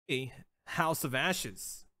Hey, House of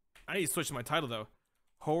Ashes. I need to switch my title though.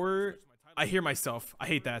 Horror. I hear myself. I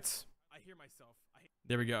hate that.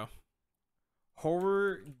 There we go.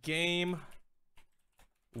 Horror game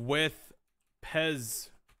with Pez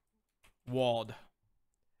Walled.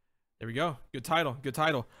 There we go. Good title. Good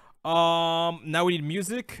title. Now we need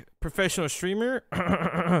music. Professional streamer.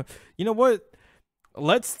 You know what?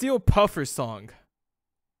 Let's steal Puffer's song.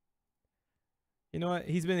 You know what?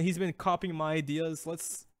 He's been copying my ideas.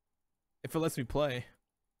 If it lets me play.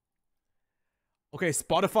 Okay,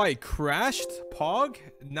 Spotify crashed. Pog.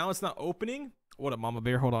 Now it's not opening. What up, Mama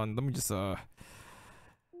Bear? Hold on. Let me just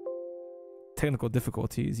technical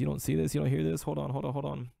difficulties. You don't see this? You don't hear this? Hold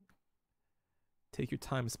on. Take your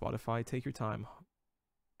time, Spotify. Take your time.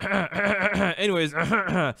 Anyways,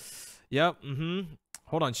 yep.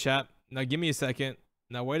 Hold on, chat. Now give me a second.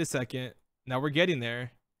 Now wait a second. Now we're getting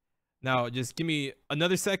there. Now just give me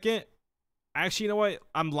another second. Actually, you know what?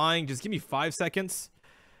 I'm lying. Just give me 5 seconds.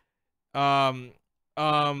 There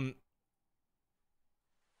we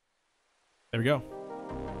go.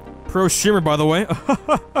 Pro streamer, by the way.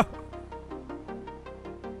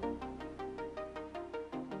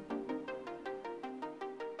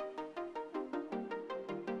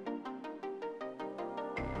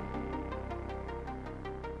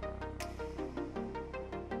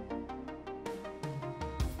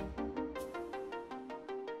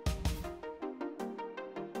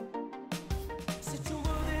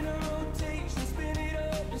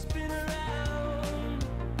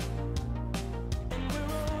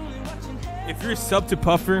 If you're sub to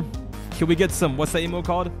Puffer, can we get some, what's that emo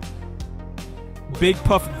called? Big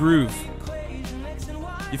Puff Groove.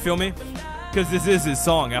 You feel me? Because this is his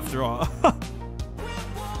song after all.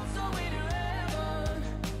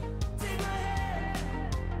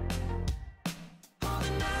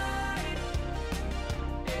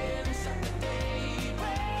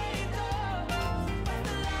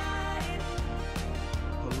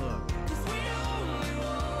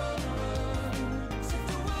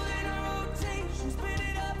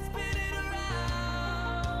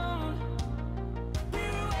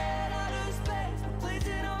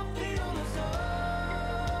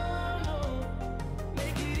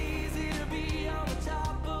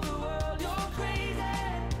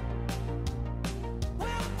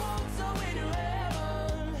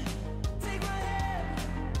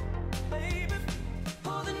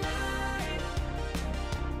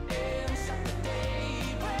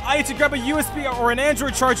 I need to grab a USB or an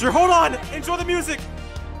Android charger. Hold on. Enjoy the music.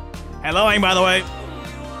 Helloing, by the way.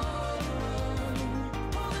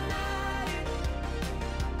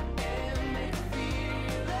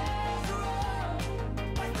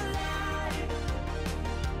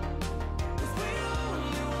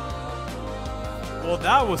 Well,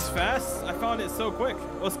 that was fast. I found it so quick.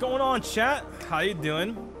 What's going on, chat? How you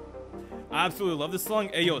doing? I absolutely love this song.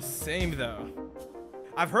 Hey, yo, same though.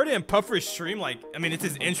 I've heard it in Puffer's stream, like, I mean, it's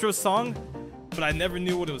his intro song, but I never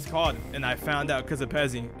knew what it was called, and I found out because of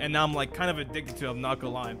Pezzy, and now I'm, like, kind of addicted to it, I'm not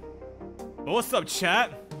gonna lie. But what's up,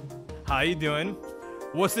 chat? How you doing?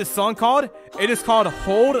 What's this song called? It is called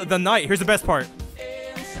Hold the Night. Here's the best part.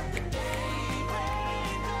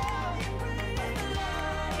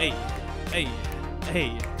 Hey.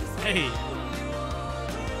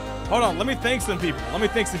 Hold on, let me thank some people.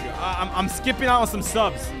 I'm skipping out on some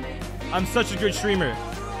subs. I'm such a good streamer.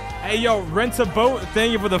 Hey, yo, Rent a Boat,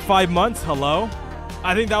 thank you for the 5 months. Hello.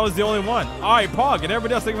 I think that was the only one. All right, Pog, and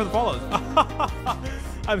everybody else, thank you for the follows.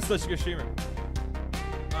 I'm such a good streamer.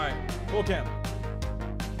 All right, cool cam.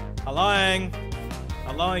 Helloing,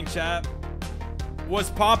 chat. What's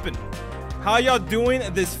poppin'? How y'all doing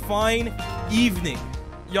this fine evening?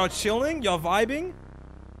 Y'all chilling? Y'all vibing?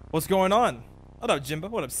 What's going on? What up, Jimbo?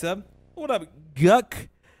 What up, Seb? What up, Guck?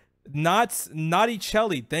 Naughty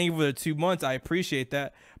Chelly, thank you for the 2 months. I appreciate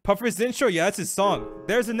that. Puffer's intro, yeah, that's his song.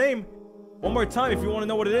 There's a name. One more time if you want to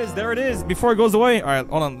know what it is. There it is before it goes away. All right,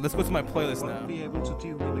 hold on. Let's go to my playlist now. Won't be able to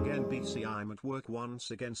tune in again, BC. I'm at work once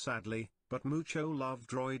again, sadly, but mucho love,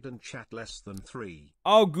 droid, and chat less than 3.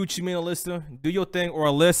 Oh, Gucci Mane, Alyssa, do your thing, or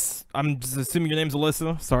Alyssa. I'm just assuming your name's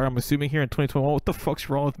Alyssa. Sorry, I'm assuming here in 2021. What the fuck's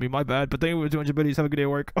wrong with me? My bad. But thank you for 200 biddies. Have a good day at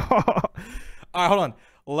work. All right, hold on.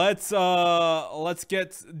 Let's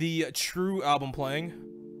get the True album playing.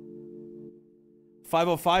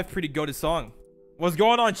 505, pretty goated song. What's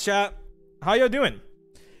going on, chat? How y'all doing?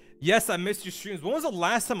 Yes, I missed your streams. When was the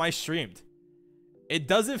last time I streamed? It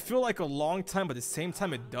doesn't feel like a long time, but at the same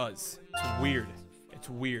time it does. It's weird. It's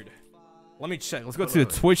weird. Let me check. Let's go to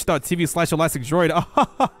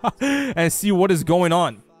twitch.tv/elasticdroid and see what is going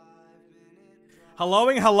on.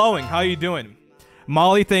 Helloing. How you doing?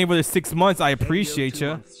 Molly, thank you for the 6 months. I Hey, yo, appreciate 2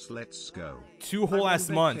 you. months, let's go. 2 whole ass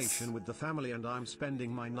I'm on months. vacation with the family and I'm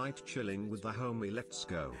spending my night chilling with the homie. Let's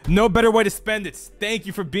go. No better way to spend it. Thank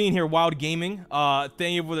you for being here, Wild Gaming.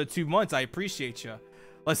 Thank you for the 2 months. I appreciate you.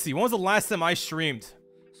 Let's see. When was the last time I streamed?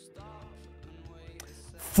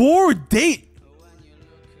 4 date.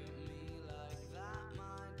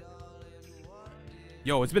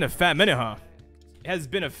 Yo, it's been a fat minute, huh? It has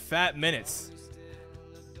been a fat minute.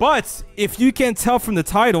 But if you can tell from the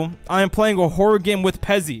title, I am playing a horror game with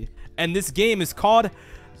Pezzy, and this game is called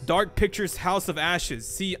Dark Pictures House of Ashes.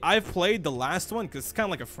 See, I've played the last one because it's kind of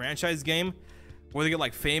like a franchise game where they get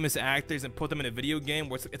like famous actors and put them in a video game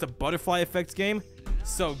where it's a butterfly effects game.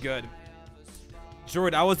 So good.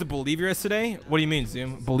 Jordan, I was the believer yesterday. What do you mean,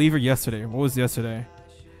 Zoom? Believer yesterday. What was yesterday?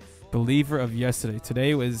 Believer of yesterday.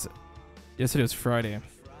 Yesterday was Friday.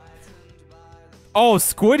 Oh,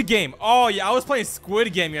 Squid Game. Oh, yeah, I was playing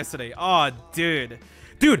Squid Game yesterday. Oh, dude.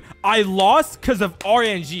 Dude, I lost because of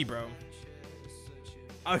RNG, bro.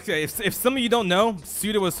 Okay, if some of you don't know,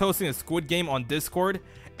 Suda was hosting a Squid Game on Discord.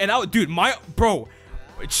 And dude,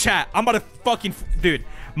 chat, I'm about to fucking, dude,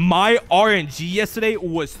 my RNG yesterday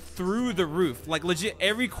was through the roof. Like, legit,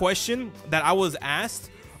 every question that I was asked,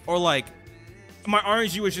 or like, my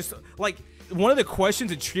RNG was just, like, one of the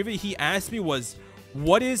questions in trivia he asked me was,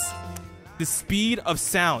 what is the speed of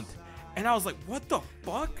sound? And I was like, what the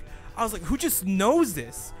fuck? I was like, who just knows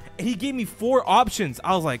this? And he gave me 4 options.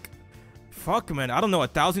 I was like, fuck, man, I don't know.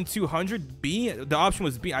 1200 B. The option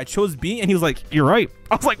was B. I chose B, and he was like, you're right.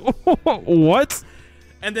 I was like, what?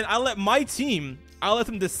 And then I let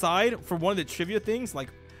them decide for one of the trivia things. Like,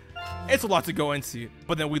 it's a lot to go into,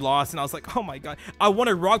 but then we lost, and I was like, oh my god. I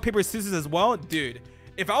wanted rock paper scissors as well, dude.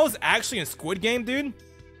 If I was actually in Squid Game, dude,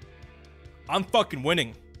 I'm fucking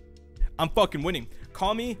winning. I'm fucking winning.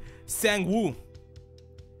 Call me Sang-woo.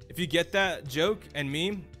 If you get that joke and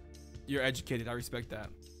meme, you're educated. I respect that.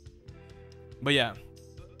 But yeah,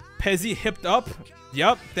 Pezzy hipped up.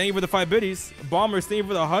 Yep, thank you for the 5 biddies. Bombers, thank you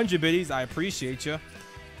for the 100 biddies. I appreciate you.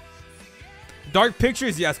 Dark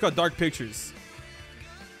Pictures, yeah, it's called Dark Pictures.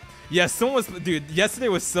 Yeah, dude, yesterday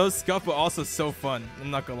was so scuffed, but also so fun.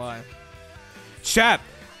 I'm not gonna lie. Chat,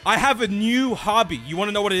 I have a new hobby. You want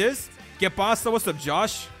to know what it is? Get Basta, what's up,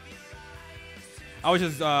 Josh? I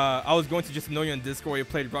was going to just know you on Discord where you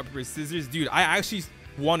played rock paper scissors. Dude, I actually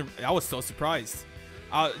won. I was so surprised.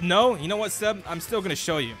 No, you know what, Seb? I'm still gonna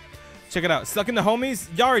show you. Check it out. Sucking the homies.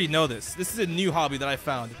 Y'all already know this. This is a new hobby that I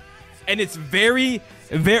found, and it's very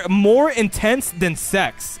more intense than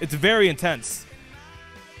sex. It's very intense.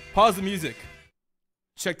 Pause the music.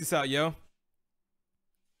 Check this out, yo.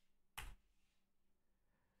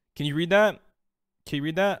 Can you read that? Can you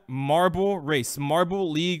read that? Marble Race.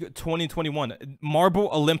 Marble League 2021. Marble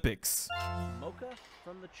Olympics. Mocha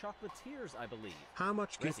from the Chocolatiers, I believe. How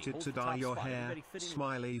much gifted to dye your hair?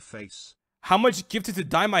 Smiley face. How much gifted to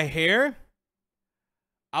dye my hair?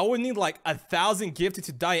 I would need like 1,000 gifted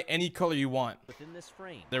to dye any color you want. Within this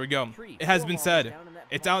frame. There we go. It has been said.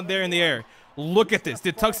 It's out there in the air. Look at this.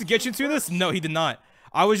 Did Tuxie get you to this? No, he did not.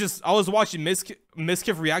 I was watching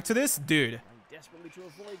Miskiff react to this, dude. Desperately to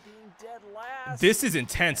avoid being dead last. This is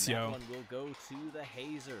intense, and that yo. one will go to the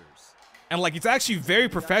Hazers. And like, it's actually very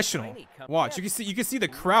professional. Watch, you can see the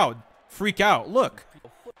crowd freak out. Look.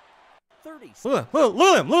 Look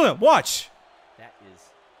at him. Watch. That is.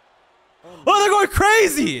 Oh, they're going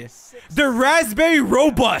crazy. They're raspberry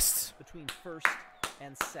robust. Between first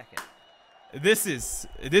and second. This is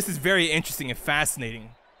very interesting and fascinating.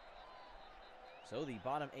 So the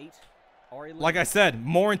bottom 8 are like I said,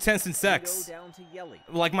 more intense than sex. Down to Yelly.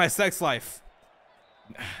 Like my sex life.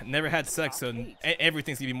 Never had sex, so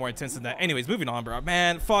everything's gonna be more intense than that. Anyways, moving on, bro.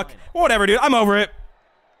 Man, fuck. Whatever, dude. I'm over it.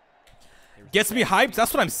 Gets me hyped.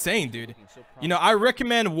 That's what I'm saying, dude. You know, I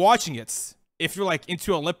recommend watching it if you're like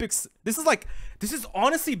into Olympics. This is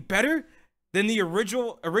honestly better than the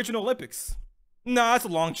original Olympics. Nah, that's a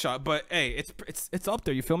long shot, but hey, it's up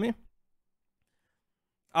there. You feel me?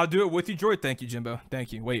 I'll do it with you, Joy. Thank you, Jimbo.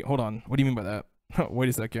 Thank you. Wait, hold on. What do you mean by that? Wait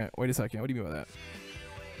a second. What do you mean by that?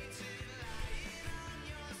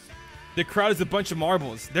 The crowd is a bunch of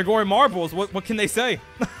marbles. They're going marbles. What can they say?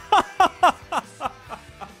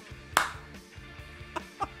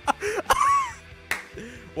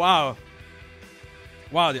 Wow.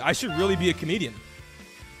 Wow, I should really be a comedian.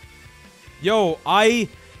 Yo,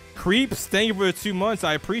 Creeps, thank you for the 2 months.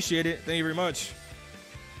 I appreciate it. Thank you very much.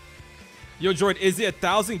 Yo, Jordan, is it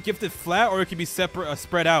 1,000 gifted flat or it can be separate,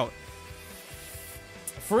 spread out?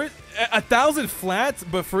 For it, 1,000 flat,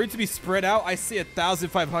 but for it to be spread out, I say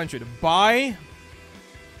 1,500 by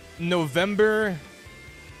November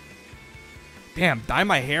Damn, dye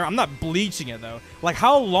my hair? I'm not bleaching it though. Like,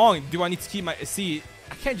 how long do I need to keep my... See,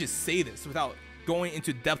 I can't just say this without going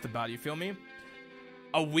into depth about it, you feel me?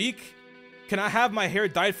 A week? Can I have my hair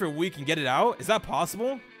dyed for a week and get it out? Is that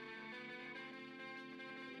possible?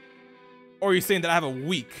 Or are you saying that I have a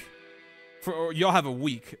week? Or y'all have a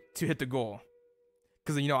week to hit the goal?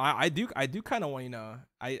 Because, you know, I do kind of want, you know...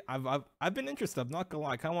 I've been interested, I'm not gonna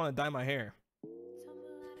lie. I kind of want to dye my hair.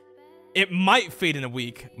 It might fade in a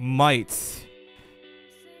week. Might.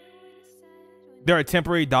 There are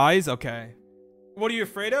temporary dyes? Okay. What are you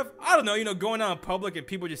afraid of? I don't know, you know, going out in public and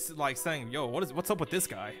people just like saying, yo, what's up with this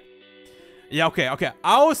guy? Yeah, okay. I'll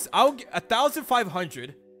get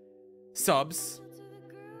 1,500 subs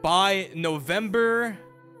by November.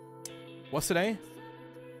 What's today?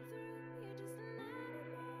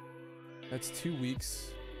 That's 2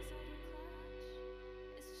 weeks.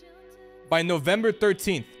 By November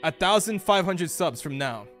 13th, 1,500 subs from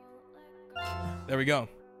now. There we go.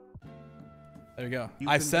 There we go.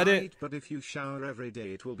 I said it. But if you shower every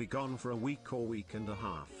day, it will be gone for a week or week and a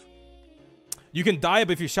half. You can dye it,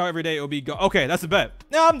 but if you shower every day, it'll be gone. Okay, that's a bet.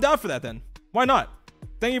 Yeah, I'm down for that then. Why not?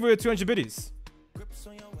 Thank you for the 200 biddies.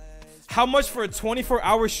 How much for a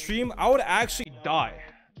 24-hour stream? I would actually die.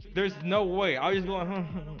 There's no way. I was just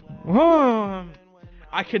going.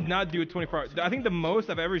 I could not do it 24 hours. I think the most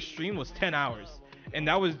I've ever streamed was 10 hours. And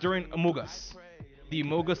that was during Amogus. The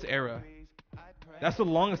Amogus era. That's the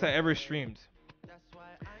longest I ever streamed.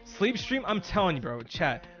 Sleep stream? I'm telling you, bro.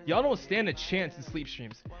 Chat. Y'all don't stand a chance in sleep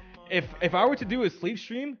streams. If I were to do a sleep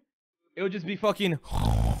stream, it would just be fucking...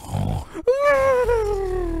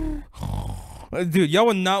 Dude, y'all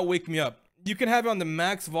would not wake me up. You can have it on the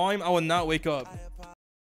max volume. I will not wake up.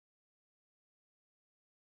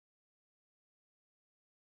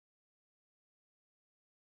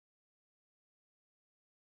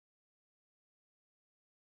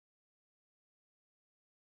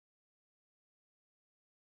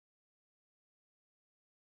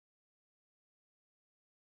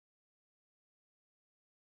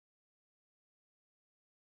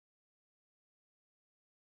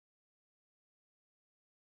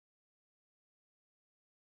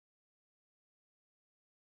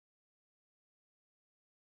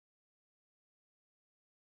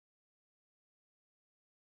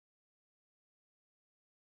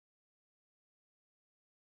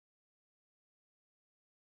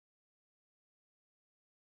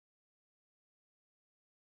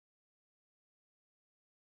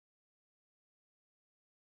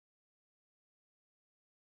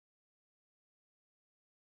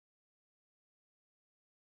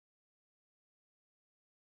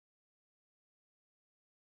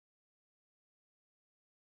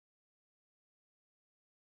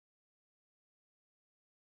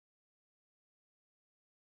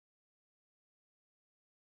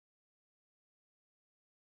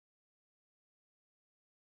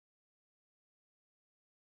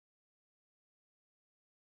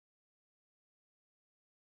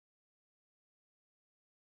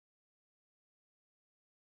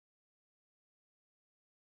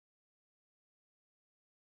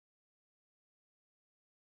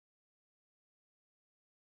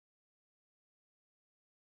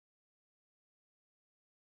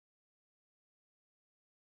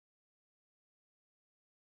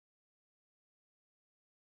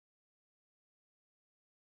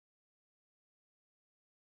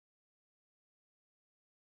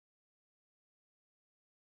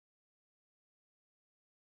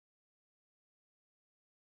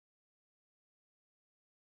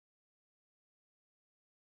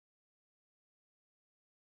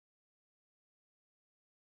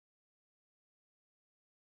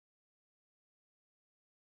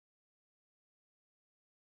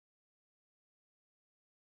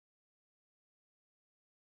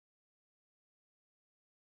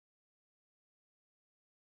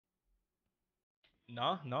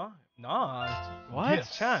 Nah. What?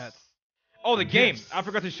 Gifts. Chat. Oh, the game. Gifts. I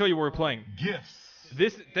forgot to show you what we're playing. Gifts.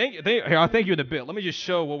 Here, I'll thank you in a bit. Let me just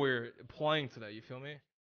show what we're playing today. You feel me?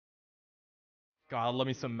 God, love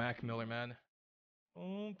me some Mac Miller, man.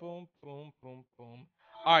 Boom. All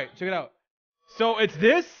right, check it out. So it's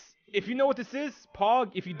this. If you know what this is,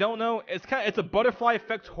 Pog. If you don't know, it's a butterfly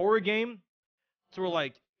effect horror game. So we're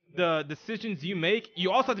like the decisions you make.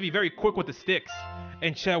 You also have to be very quick with the sticks.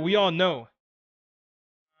 And chat, we all know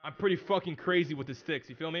I'm pretty fucking crazy with the sticks.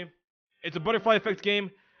 You feel me? It's a butterfly effects game.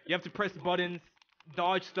 You have to press buttons,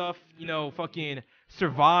 dodge stuff, you know, fucking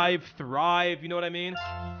survive, thrive, you know what I mean?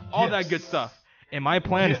 All that good stuff. And my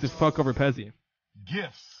plan is to fuck over Pezzy.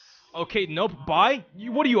 Gifts. Okay, nope. Bye?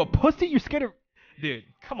 What are you, a pussy? You're scared of... Dude,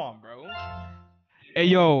 come on, bro. Hey,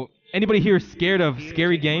 yo, Anybody here scared of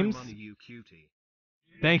scary Take my games? money, you cutie.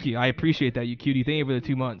 Thank you. I appreciate that, you cutie. Thank you for the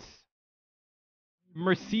 2 months.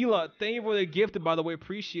 Mercila, thank you for the gift, by the way.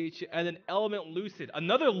 Appreciate you. And then Element Lucid.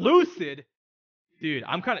 Another Lucid? Dude,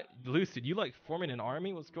 I'm kind of... Lucid, you like forming an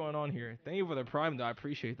army? What's going on here? Thank you for the Prime, though. I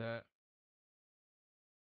appreciate that.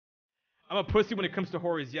 I'm a pussy when it comes to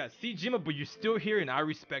horrors, yes. See, Jimbo, but you're still here, and I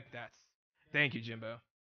respect that. Thank you, Jimbo.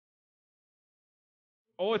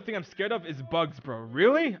 Only thing I'm scared of is bugs, bro.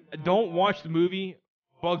 Really? Don't watch the movie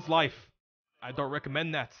Bugs Life. I don't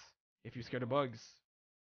recommend that if you're scared of bugs.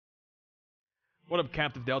 What up,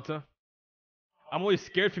 Captive Delta? I'm only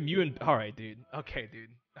scared from you and... Alright, dude. Okay, dude.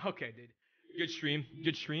 Okay, dude. Good stream.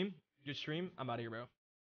 Good stream. Good stream. I'm out of here, bro.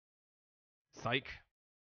 Psych.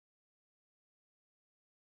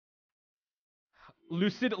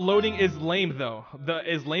 Lucid loading is lame, though.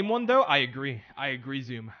 The is lame one, though? I agree. I agree,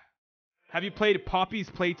 Zoom. Have you played Poppy's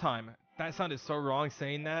Playtime? That sounded so wrong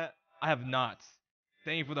saying that. I have not.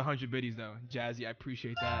 Thank you for the 100 biddies, though. Jazzy, I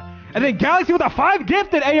appreciate that. And then Galaxy with a 5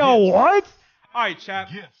 gifted. Ayo, what? Alright, chat.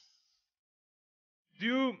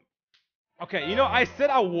 Dude. Okay, you know, I said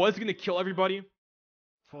I was going to kill everybody.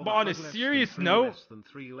 But on a serious note... Less than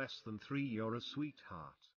three, you're a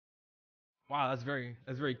sweetheart. Wow, that's very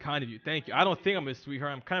kind of you. Thank you. I don't think I'm a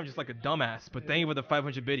sweetheart. I'm kind of just like a dumbass. But thank you for the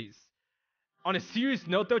 500 biddies. On a serious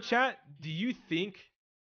note, though, chat, do you think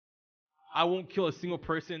I won't kill a single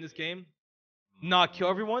person in this game? Not kill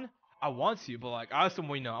everyone? I want to, but like, I also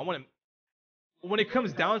want to know. I want to. When it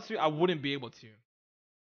comes down to it, I wouldn't be able to.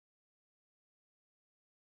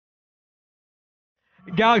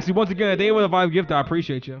 Galaxy, once again, thank you for the 5 gift. I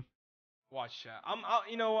appreciate you. Watch chat.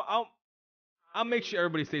 I'll make sure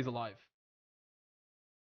everybody stays alive.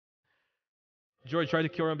 George tried to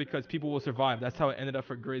kill him because people will survive. That's how it ended up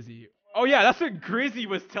for Grizzy. Oh yeah, that's what Grizzy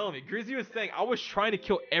was telling me. Grizzy was saying I was trying to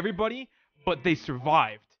kill everybody, but they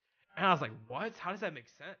survived. And I was like, what? How does that make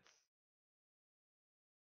sense?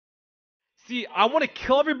 See, I want to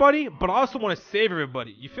kill everybody, but I also want to save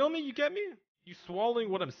everybody. You feel me? You get me? You swallowing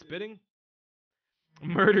what I'm spitting?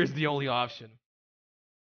 Murder's the only option.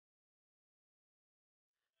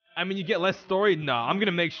 I mean, you get less story? Nah, I'm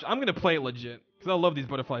gonna play it legit. Because I love these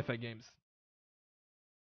butterfly effect games.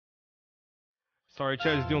 Sorry,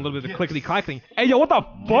 Chad is doing a little bit of the clickety-clacking. Hey, yo, what the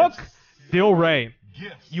fuck? Dill Ray.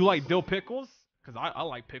 You like dill pickles? Because I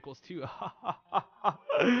like pickles, too.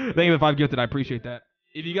 Thank you for the 5 gifted. I appreciate that.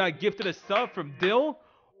 If you got gifted a sub from Dill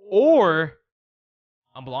or...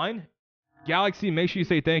 I'm blind. Galaxy, make sure you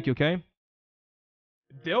say thank you, okay?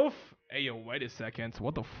 Dilf? Hey, yo, wait a second.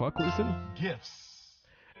 What the fuck, listen? Gifts.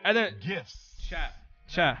 And then... Gifts.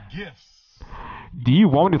 Chat. Gifts. Do you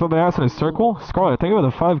want me to throw the ass in a circle? Scarlet, thank you for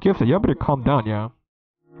the 5 gifted. You better calm down, yeah.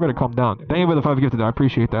 You better calm down. Thank you for the 5 gifted. I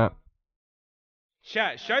appreciate that.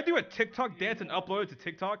 Chat, should I do a TikTok dance and upload it to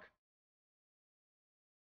TikTok?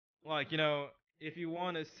 Like, you know, if you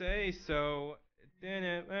want to say so.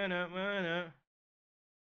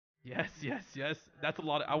 Yes. That's a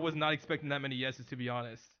lot. I was not expecting that many yeses, to be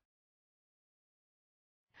honest.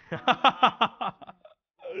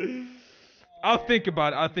 I'll think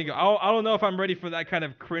about it. I don't know if I'm ready for that kind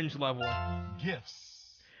of cringe level.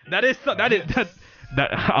 Gifts.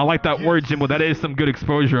 I like that word, Jimbo. That is some good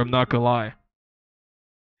exposure. I'm not gonna lie.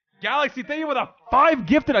 Galaxy, thank you for the 5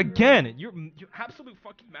 gifted again. You're absolute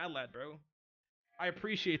fucking mad lad, bro. I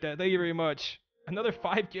appreciate that. Thank you very much. Another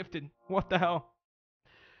 5 gifted. What the hell?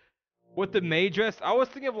 With the May dress, I was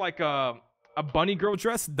thinking of like a bunny girl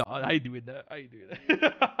dress. No, I ain't doing that.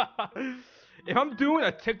 If I'm doing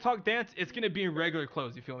a TikTok dance, it's gonna be in regular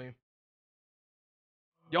clothes. You feel me?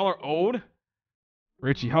 Y'all are old.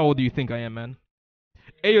 Richie, how old do you think I am, man?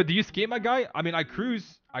 Hey, yo, do you skate, my guy? I mean, I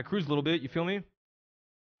cruise a little bit. You feel me?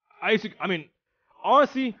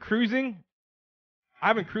 Honestly, cruising. I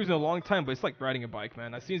haven't cruised in a long time, but it's like riding a bike,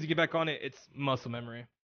 man. As soon as you get back on it, it's muscle memory.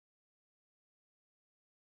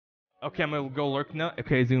 Okay, I'm gonna go lurk now.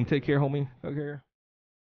 Okay, Zoom, take care, homie. Okay.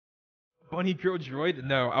 Bunny girl droid?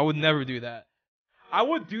 No, I would never do that. I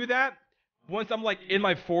would do that once I'm like in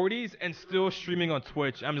my 40s and still streaming on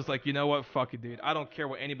Twitch. I'm just like, you know what? Fuck it, dude. I don't care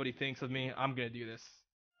what anybody thinks of me. I'm gonna do this.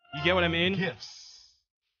 You get what I mean? Gifts.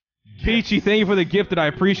 Peachy, thank you for the gift. I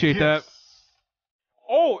appreciate that.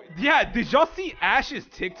 Oh, yeah. Did y'all see Ash's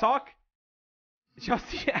TikTok? Did y'all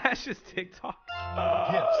see Ash's TikTok?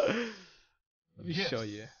 Let me show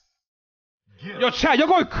you. Yo, chat, you're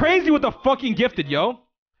going crazy with the fucking gifted, yo.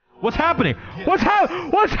 What's happening? What's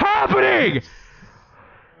happening?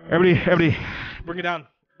 Everybody, bring it down.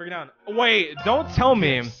 Wait, don't tell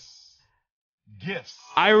me. Gifts.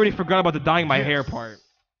 I already forgot about the dyeing my hair part.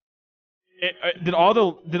 Did all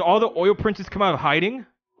the oil princess come out of hiding?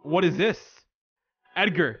 What is this?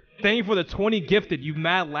 Edgar, thank you for the 20 gifted. You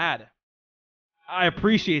mad lad. I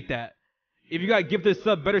appreciate that. If you got gifted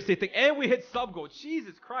sub, better say thank. And we hit sub goal.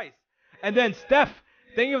 Jesus Christ. And then Steph,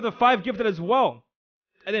 thank you for the 5 gifted as well.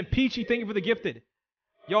 And then Peachy, thank you for the gifted.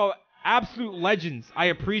 Y'all, absolute legends. I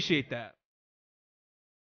appreciate that.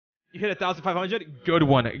 You hit 1,500? Good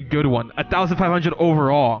one. Good one. 1,500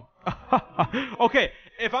 overall. Okay,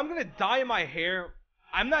 if I'm going to dye my hair,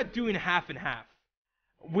 I'm not doing half and half.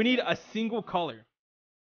 We need a single color.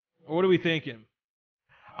 What are we thinking?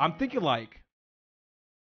 I'm thinking like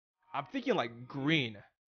green.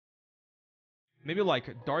 Maybe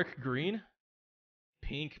like dark green.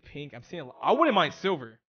 Pink. I'm seeing. I wouldn't mind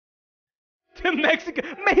silver. The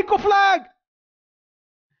Mexico flag.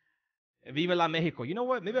 Viva la Mexico. You know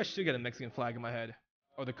what? Maybe I should get a Mexican flag in my head.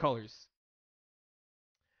 Or the colors.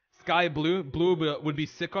 Sky blue. Blue would be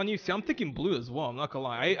sick on you. See, I'm thinking blue as well. I'm not gonna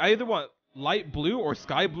lie. I either want light blue or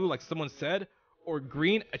sky blue, like someone said, or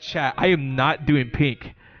green. Chat. I am not doing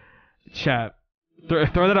pink. Chat. Throw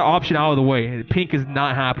that option out of the way. Pink is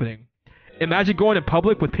not happening. Imagine going in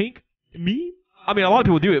public with pink. Me? I mean, a lot of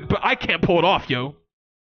people do it, but I can't pull it off, yo.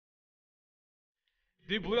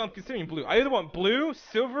 Dude, blue, I'm considering blue. I either want blue,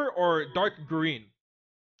 silver, or dark green.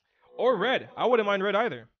 Or red. I wouldn't mind red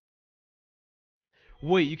either.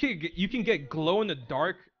 Wait, you can get glow in the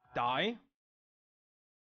dark dye?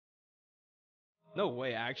 No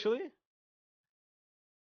way, actually?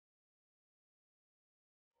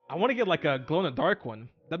 I want to get like a glow in the dark one.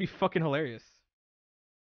 That'd be fucking hilarious.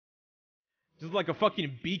 Just like a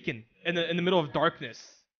fucking beacon in the middle of darkness.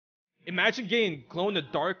 Imagine getting glow in the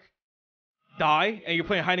dark dye and you're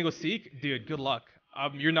playing hide and go seek. Dude, good luck.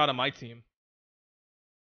 You're not on my team.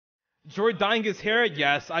 Joy dyeing his hair?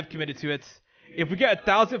 Yes, I've committed to it. If we get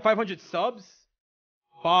 1,500 subs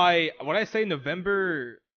by, what did I say,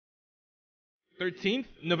 November 13th?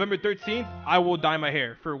 November 13th, I will dye my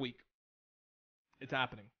hair for a week. It's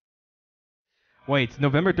happening. Wait,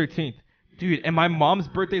 November 13th. Dude, and my mom's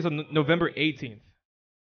birthday is on November 18th.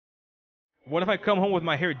 What if I come home with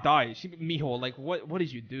my hair dyed? Mijo, like, what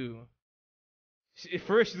did you do?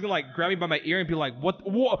 First, she's gonna, like, grab me by my ear and be like, what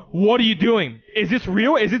are you doing? Is this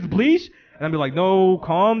real? Is this bleach? And I'll be like, no,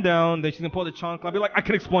 calm down. Then she's gonna pull the chunk. I'll be like, I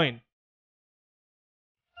can explain.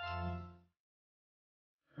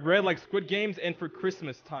 Red like Squid Games and for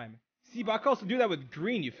Christmas time. See, but I can also do that with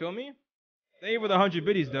green, you feel me? Thank you for the 100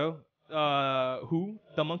 biddies, though. Who?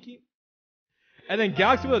 The monkey? And then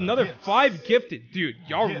Galaxy with another 5 gifted. Dude,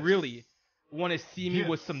 y'all really want to see me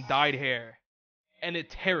with some dyed hair. And it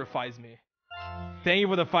terrifies me. Thank you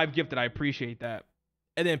for the 5 gifted. I appreciate that.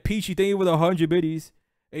 And then Peachy, thank you for the 100 biddies.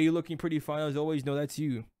 Hey, you're looking pretty fine as always. No, that's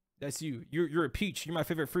you. That's you. You're a peach. You're my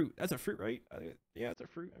favorite fruit. That's a fruit, right? Yeah, it's a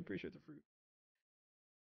fruit. I'm pretty sure it's a fruit.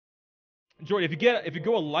 Jordan, if you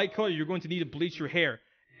go a light color, you're going to need to bleach your hair.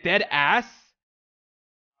 Dead ass?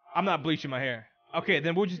 I'm not bleaching my hair. Okay,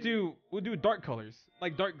 then we'll do dark colors.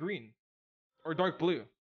 Like dark green. Or dark blue.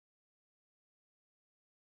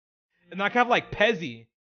 And I can have like Pezzy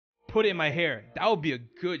put it in my hair. That would be a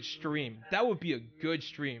good stream. That would be a good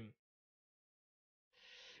stream.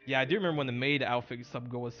 Yeah, I do remember when the maid outfit sub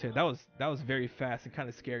goal was here. That was very fast and kind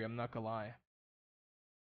of scary, I'm not gonna lie.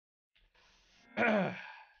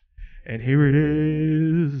 And here it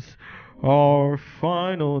is, our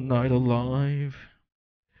final night alive.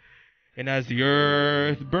 And as the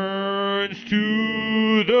earth burns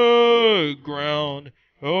to the ground,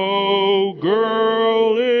 oh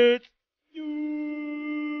girl, it's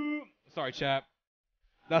you. Sorry, chap.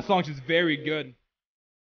 That song's just very good.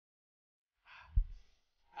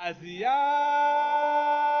 As the atom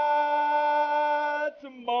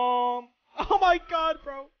bomb. Oh my god,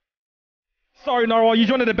 bro. Sorry, Narwhal, you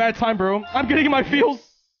joined at a bad time, bro. I'm getting in my feels.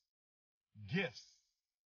 Gifts.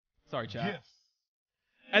 Sorry, chat. Gifts.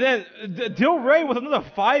 And then Dil Ray with another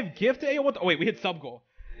 5 gifted. Hey, what? Oh wait, we hit sub goal.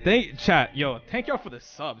 Thank y'all for the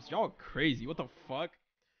subs. Y'all crazy. What the fuck?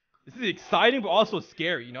 This is exciting, but also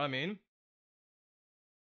scary. You know what I mean?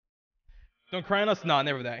 Don't cry on us. Nah,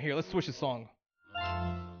 never that. Here, let's switch the song.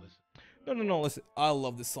 No, listen. I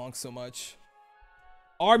love this song so much.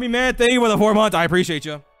 Army man, thank you for the 4 months. I appreciate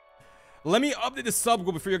you. Let me update the sub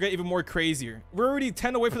goal before you get even more crazier. We're already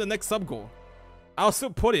 10 away from the next sub goal. I'll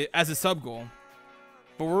still put it as a sub goal.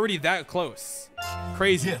 But we're already that close.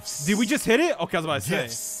 Crazy. Gifts. Did we just hit it? Okay, I was about to say.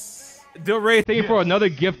 Gifts. Del Rey, thank you for another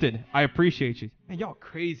gifted. I appreciate you. Man, y'all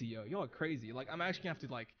crazy, yo. Y'all crazy. Like, I'm actually gonna have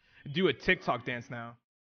to, like, do a TikTok dance now.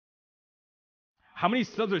 How many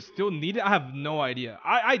subs are still needed? I have no idea.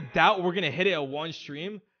 I doubt we're gonna hit it at one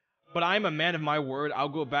stream. But I'm a man of my word. I'll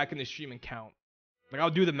go back in the stream and count. Like,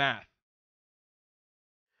 I'll do the math.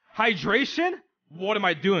 Hydration? What am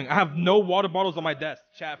I doing? I have no water bottles on my desk.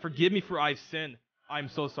 Chat, forgive me for I've sinned. I'm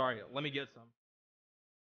so sorry. Let me get some.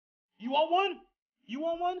 You want one? You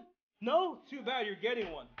want one? No? Too bad, you're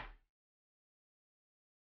getting one.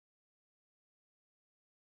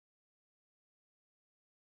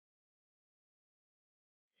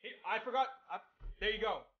 Hey, I forgot. There you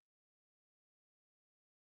go.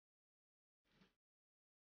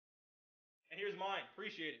 And here's mine.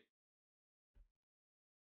 Appreciate it.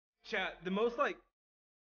 Chat, the most like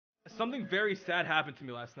something very sad happened to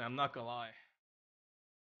me last night. I'm not gonna lie.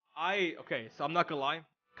 Okay, so I'm not gonna lie.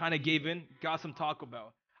 Kind of gave in. Got some Taco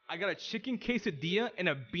Bell. I got a chicken quesadilla and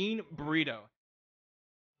a bean burrito.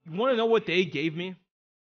 You want to know what they gave me?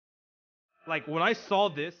 Like when I saw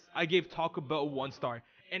this, I gave Taco Bell 1 star,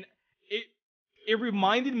 and it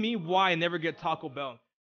reminded me why I never get Taco Bell.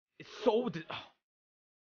 It's so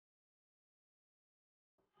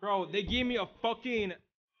bro. They gave me a fucking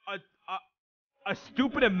a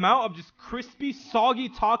stupid amount of just crispy, soggy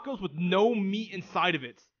tacos with no meat inside of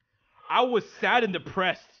it. I was sad and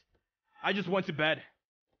depressed. I just went to bed.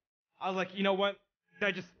 I was like, you know what?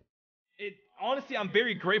 Honestly, I'm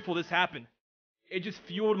very grateful this happened. It just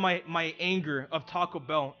fueled my anger of Taco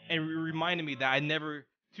Bell and reminded me that I never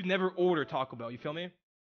order Taco Bell. You feel me?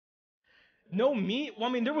 No meat? Well,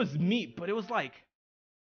 I mean, there was meat, but it was like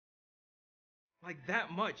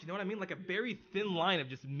that much. You know what I mean? Like a very thin line of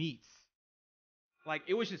just meats. Like,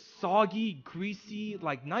 it was just soggy, greasy,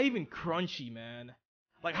 like, not even crunchy, man.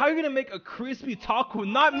 Like, how are you gonna make a crispy taco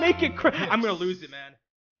and not make it I'm gonna lose it, man.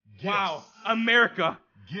 Gifts. Wow. America.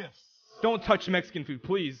 Gifts. Don't touch Mexican food,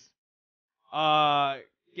 please.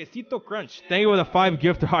 Quesito Crunch. Thank you for the 5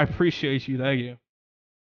 gifter. I appreciate you. Thank you.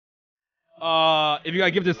 If you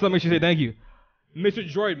got gifted sub, make sure you say thank you. Mr.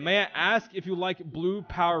 Droid, may I ask if you like Blue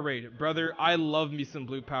Powerade? Brother, I love me some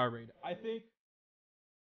Blue Powerade. I think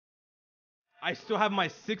I still have my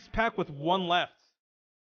 6-pack with 1 left.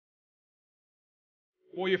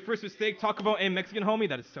 Well, your first mistake, Taco Bell and Mexican homie?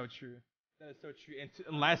 That is so true. That is so true. And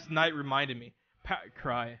last night reminded me.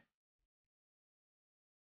 Cry.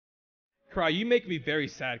 Cry, you make me very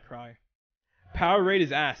sad, Cry. Powerade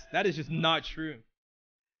is ass. That is just not true.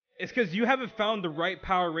 It's because you haven't found the right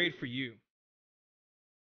Powerade for you.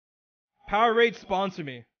 Powerade sponsor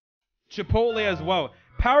me. Chipotle as well.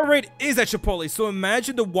 Powerade is at Chipotle, so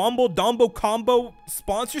imagine the Wombo Dombo combo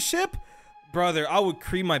sponsorship. Brother, I would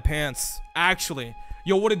cream my pants. Actually.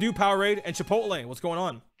 Yo, what to do, Powerade and Chipotle? What's going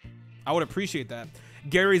on? I would appreciate that.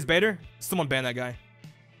 Gary's better. Someone ban that guy.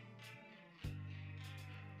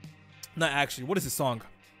 Not actually. What is this song?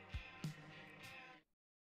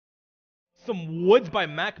 Some Woods by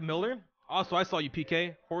Mac Miller. Also, I saw you,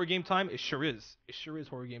 PK. Horror game time? It sure is. It sure is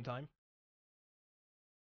horror game time.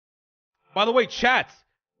 By the way, chat.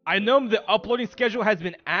 I know the uploading schedule has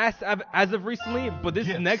been ass as of recently, but this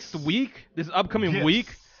next week, this upcoming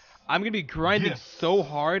week, I'm going to be grinding so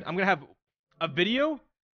hard. I'm going to have a video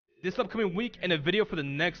this upcoming week and a video for the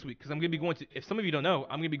next week. Because I'm going to be going to, if some of you don't know,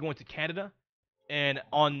 I'm going to be going to Canada. And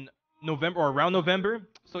on November, or around November.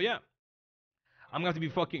 So yeah. I'm going to have to be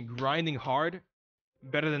fucking grinding hard.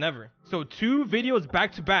 Better than ever. So 2 videos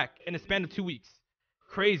back to back in a span of 2 weeks.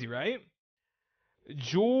 Crazy, right?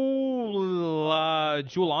 Giulani?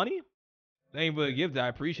 Thank you for the gift. I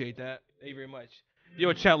appreciate that. Thank you very much.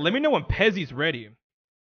 Yo, chat, let me know when Pezzy's ready.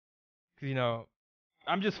 Because, you know,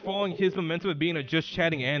 I'm just following his momentum of being a just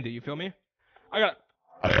chatting Andy. You feel me? I got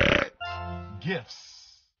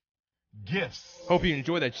Gifts. Gifts. Hope you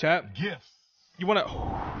enjoy that, chat. Gifts. You want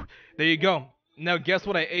to... There you go. Now, guess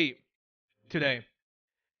what I ate today.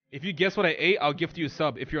 If you guess what I ate, I'll gift you a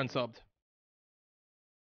sub if you're unsubbed.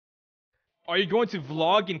 Are you going to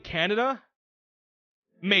vlog in Canada?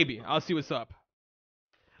 Maybe. I'll see what's up.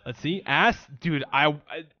 Let's see. Ass? Dude, I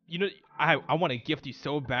want to gift you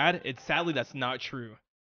so bad. Sadly, that's not true.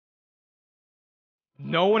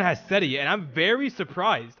 No one has said it yet, and I'm very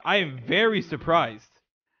surprised. I am very surprised.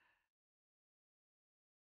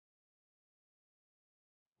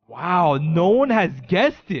 Wow, no one has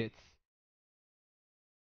guessed it.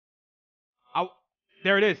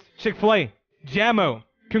 There it is. Chick-fil-A. Jamo.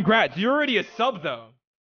 Congrats. You're already a sub, though.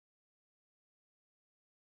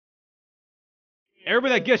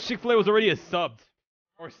 Everybody that guessed Chick-fil-A was already a subbed.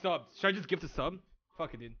 Or subbed. Should I just gift a sub?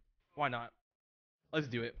 Fuck it, dude. Why not? Let's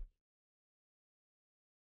do it.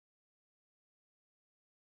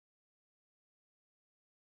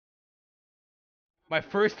 My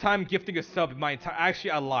first time gifting a sub.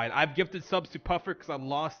 Actually, I lied. I've gifted subs to Puffer because I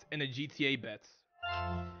lost in a GTA bet.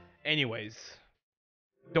 Anyways.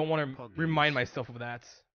 Don't want to remind myself of that.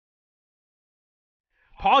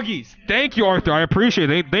 Poggies. Thank you, Arthur. I appreciate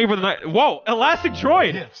it. Thank you for the night. Whoa, Elastic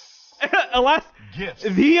Droid. Gifts. Gifts.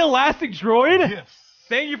 The Elastic Droid? Gifts.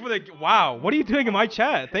 Thank you for the... Wow, what are you doing in my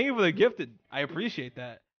chat? Thank you for the gifted. I appreciate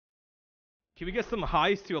that. Can we get some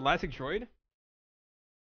highs to Elastic Droid?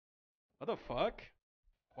 What the fuck?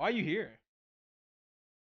 Why are you here?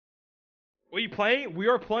 What are you playing? We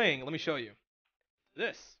are playing. Let me show you.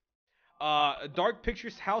 This. Dark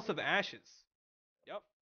Pictures House of Ashes. Yep.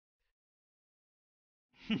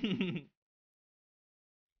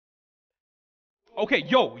 Okay,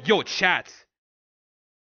 yo, chat.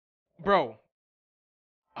 Bro.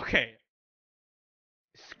 Okay.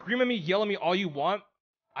 Scream at me, yell at me all you want.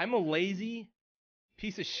 I'm a lazy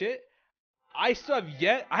piece of shit. I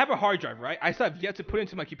have a hard drive, right? I still have yet to put it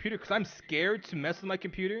into my computer because I'm scared to mess with my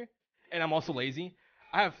computer. And I'm also lazy.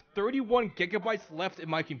 I have 31 gigabytes left in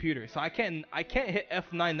my computer. So I can't hit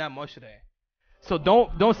F9 that much today. So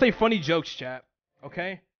don't say funny jokes, chat.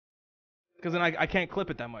 Okay? Because then I can't clip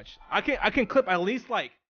it that much. I can clip at least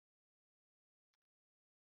like...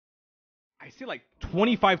 I see like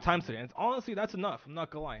 25 times today. And honestly, that's enough. I'm not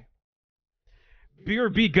gonna lie.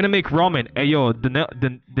 BRB gonna make ramen. Hey yo,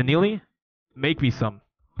 Danili, make me some,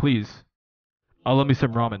 please. I'll love me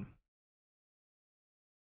some ramen.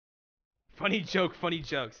 Funny joke, funny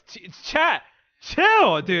jokes. It's chat.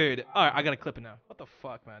 Chill, dude. All right, I gotta clip it now. What the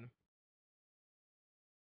fuck, man?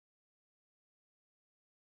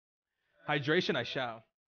 Hydration, I shall.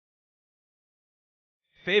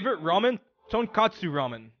 Favorite ramen? Tonkatsu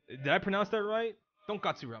ramen. Did I pronounce that right?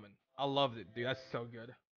 Tonkatsu ramen. I loved it, dude. That's so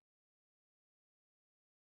good.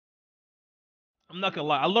 I'm not gonna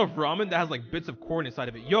lie. I love ramen that has like bits of corn inside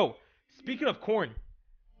of it. Yo, speaking of corn,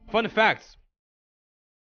 fun facts.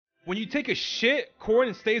 When you take a shit,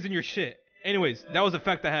 corn stays in your shit. Anyways, that was a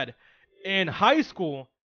fact I had. In high school,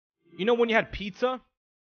 you know when you had pizza?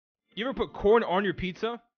 You ever put corn on your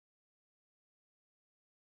pizza?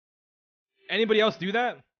 Anybody else do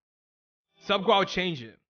that? Sub, go out, change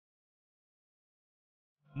it.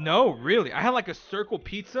 No, really. I had like a circle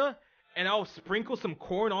pizza, and I'll sprinkle some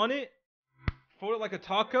corn on it, fold it like a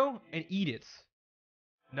taco, and eat it.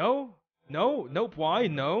 No? No? Nope. Why?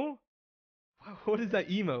 No? What is that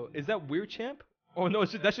emo? Is that Weird Champ? Oh no,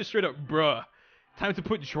 that's just straight up, bruh. Time to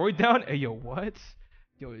put Droid down? Hey, yo, what?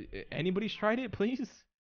 Yo, anybody's tried it, please?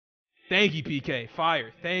 Thank you, PK.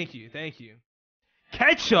 Fire. Thank you.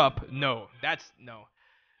 Ketchup? No. No.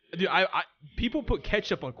 Dude, people put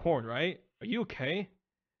ketchup on corn, right? Are you okay?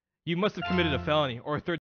 You must have committed a felony or a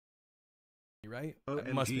third... Right?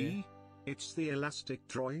 OMG, must be. It's the Elastic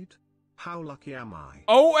Droid? How lucky am I?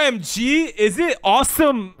 OMG, is it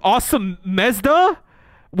awesome Mazda?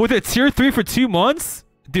 With a tier 3 for 2 months?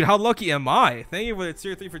 Dude, how lucky am I? Thank you for the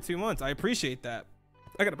tier 3 for 2 months. I appreciate that.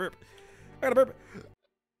 I got a burp.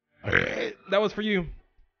 That was for you.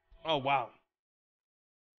 Oh, wow.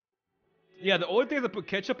 Yeah, the only thing I put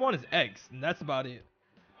ketchup on is eggs, and that's about it.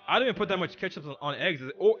 I don't even put that much ketchup on eggs.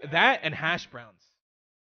 Oh, that and hash browns.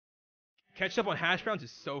 Ketchup on hash browns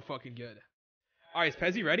is so fucking good. Alright, is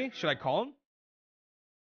Pezzy ready? Should I call him?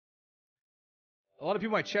 A lot of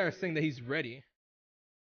people in my chat are saying that he's ready.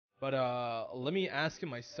 But, let me ask him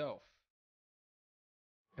myself.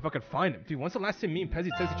 If I could find him. Dude, when's the last time me and Pezzy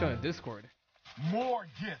texted each other on Discord? More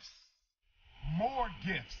gifts. More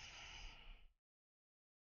gifts.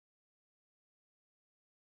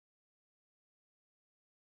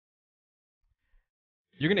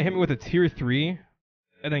 You're gonna hit me with a tier 3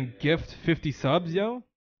 and then gift 50 subs, yo?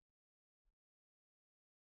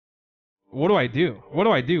 What do I do? What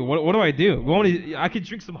do I do? I could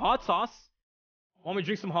drink some hot sauce. Want me to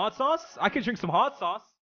drink some hot sauce? I can drink some hot sauce.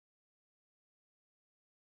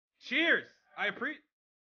 Cheers!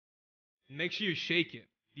 Make sure you shake it.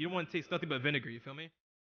 You don't want to taste nothing but vinegar, you feel me?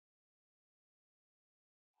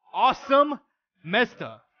 Awesome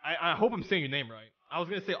Mesta. I hope I'm saying your name right. I was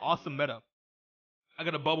gonna say awesome meta. I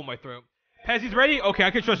got a bubble in my throat. Pezzy's ready? Okay, I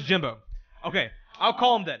can trust Jimbo. Okay, I'll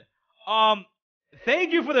call him then.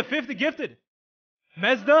 Thank you for the 50 gifted.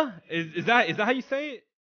 Mezda? Is that how you say it?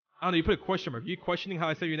 I don't know, you put a question mark. Are you questioning how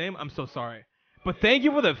I say your name? I'm so sorry. But thank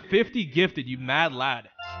you for the 50 gifted, you mad lad.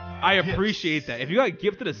 I appreciate that. If you got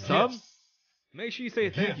gifted a sub, make sure you say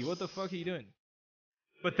thank you. What the fuck are you doing?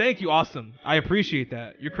 But thank you, awesome. I appreciate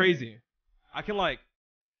that. You're crazy. I can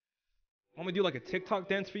want me to do like a TikTok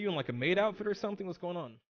dance for you in like a maid outfit or something? What's going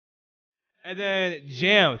on? And then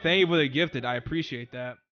Jam, thank you for the gifted. I appreciate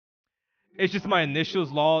that. It's just my initials,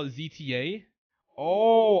 lol, ZTA.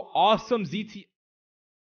 Oh, awesome ZT.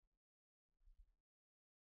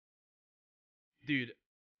 Dude,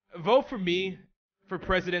 vote for me for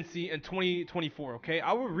presidency in 2024, okay?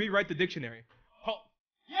 I will rewrite the dictionary.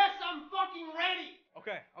 Yes, I'm fucking ready.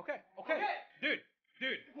 Okay. Dude.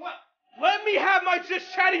 What? Let me have my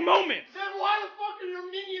just chatting moment. Then why the fuck are your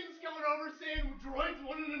minions coming over saying droids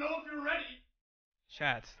wanted to know if you're ready?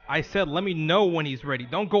 Chat, I said let me know when he's ready.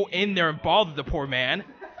 Don't go in there and bother the poor man.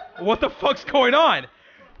 What the fuck's going on?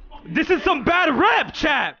 This is some bad rap,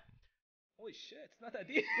 chat. Holy shit, it's not that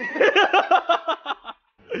deep.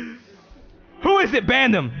 Who is it?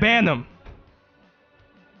 Ban them. Ban them.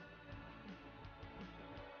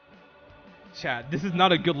 Chat, this is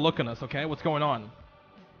not a good look on us, okay? What's going on?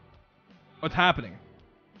 What's happening?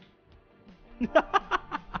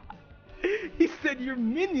 He said your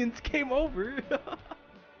minions came over.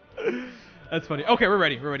 That's funny. Okay, we're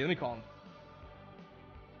ready. We're ready. Let me call him.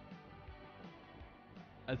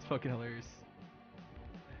 That's fucking hilarious.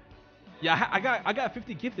 Yeah, I got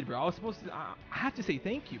 50 gifted, bro. I was supposed to. I have to say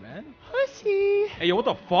thank you, man. Pussy. Hey, yo, what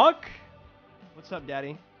the fuck? What's up,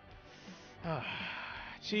 Daddy?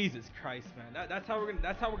 Jesus Christ, man. That's how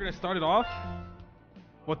we're gonna start it off.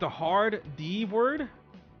 With the hard D word.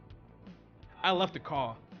 I left the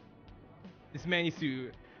call. This man needs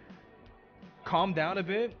to calm down a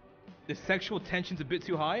bit. The sexual tension's a bit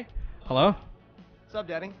too high. Hello? What's up,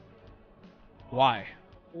 Daddy? Why?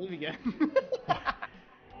 Leave again.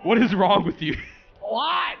 What is wrong with you?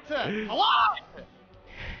 What? What?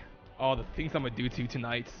 Oh, the things I'm gonna do to you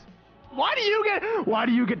tonight. Why do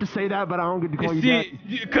you get to say that, but I don't get to call you Daddy?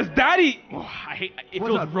 Because Daddy, I hate. It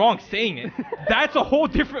What's feels up? wrong saying it. That's a whole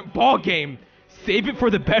different ball game. Save it for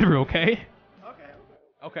the bedroom, okay?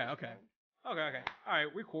 Okay. All right,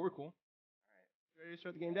 we're cool. Ready to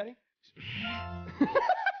start the game, Daddy?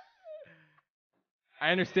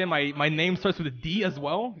 I understand my name starts with a D as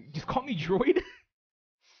well. Just call me Droid.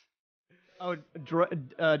 Oh,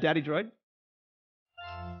 Daddy Droid?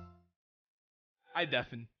 I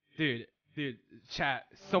deafen. Dude, chat.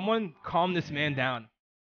 Someone calm this man down.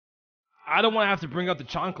 I don't want to have to bring up the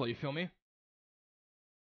chancla, you feel me?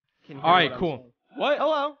 All right, cool. What?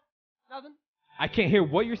 Hello? Nothing. I can't hear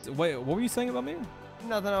what you're. Wait, what were you saying about me?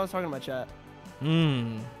 Nothing. I was talking about chat.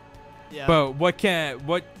 Yeah. But what?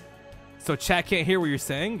 So chat can't hear what you're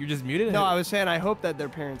saying? You're just muted? No, I was saying I hope that their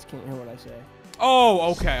parents can't hear what I say.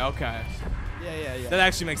 Oh, okay. Yeah. That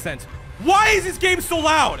actually makes sense. Why is this game so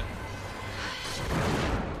loud?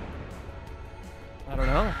 I don't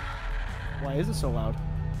know. Why is it so loud?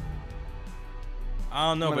 I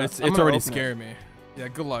don't know, but it's I'm gonna already open it. scaring me. Yeah,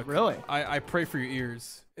 good luck. Really? I pray for your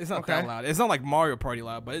ears. It's not Okay. that loud. It's not like Mario Party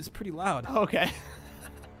loud, but it's pretty loud. Okay.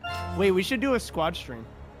 Wait, we should do a squad stream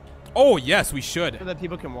Oh, yes, we should. so that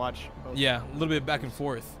people can watch both. Yeah, a little bit back and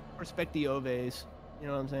forth. Respect the ovays. You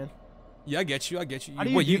know what I'm saying? Yeah, I get you. How do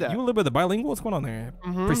you Wait, do that? you a little bit of the bilingual? What's going on there?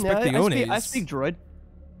 Yeah, Perspectiones. I speak droid.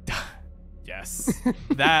 Yes.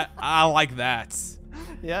 I like that.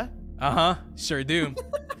 Yeah? Uh-huh. Sure do.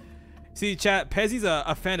 See, chat, Pezzy's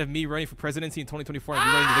a fan of me running for presidency in 2024 and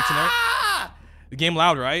rewriting the dictionary. The game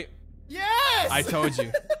loud, right? Yes! I told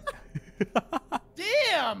you.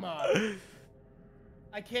 Damn!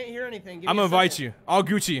 I can't hear anything. Give I'm me gonna a invite second. you. All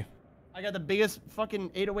Gucci. I got the biggest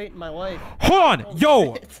fucking 808 in my life. Hold on.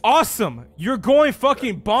 Yo, awesome. You're going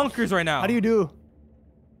fucking bonkers right now. How do you do?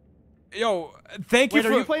 Yo, thank you Wait,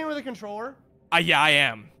 for... are you playing with a controller? Yeah, I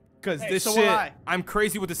am. Because Hey, this so shit, am I. I'm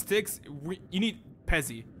crazy with the sticks. You need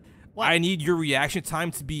Pezzy. What? I need your reaction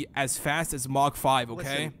time to be as fast as Mach 5,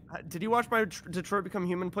 okay? Listen, did you watch my Detroit Become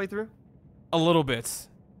Human playthrough? A little bit.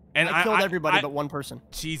 And I killed everybody but one person.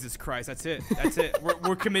 Jesus Christ, that's it. That's it.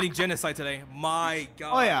 We're committing genocide today. My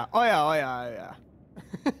God. Oh yeah.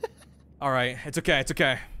 All right, it's okay. It's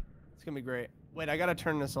gonna be great. Wait, I gotta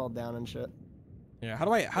turn this all down and shit. Yeah. How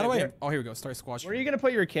do I? where- Oh, here we go. Start squash. Where are you gonna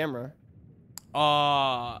put your camera?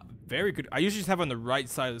 Very good. I usually just have it on the right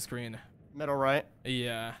side of the screen. Middle right.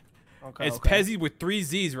 Yeah. Okay. It's okay. Pezzy with 3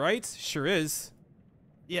 Z's, right? Sure is.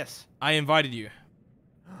 Yes. I invited you.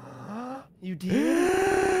 You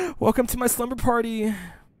did? Welcome to my slumber party.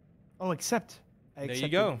 Oh, accept. I There you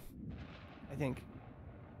accepted, go. I think.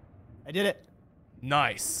 I did it.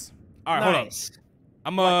 Nice. All right, hold on. Nice.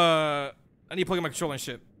 I need to plug in my controller and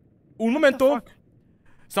shit. Un momento. fuck?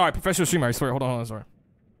 Sorry, professional streamer. I swear. Hold on. Sorry.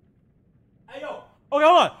 Hey yo. Okay,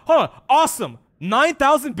 hold on. Awesome.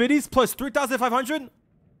 9,000 biddies plus 3,500.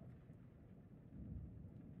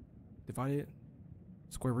 Divide it.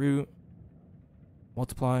 Square root.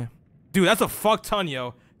 Multiply. Dude, that's a fuck ton,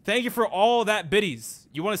 yo. Thank you for all that biddies.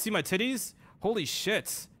 You want to see my titties? Holy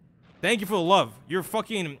shit. Thank you for the love. You're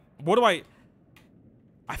fucking... What do I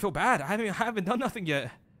feel bad. I haven't done nothing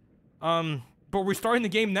yet. But we're starting the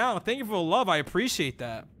game now. Thank you for the love. I appreciate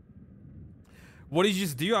that. What did you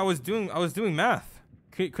just do? I was doing math.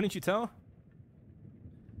 Couldn't you tell?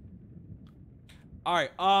 All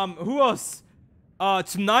right. Who else?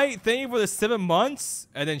 Tonight, thank you for the 7 months.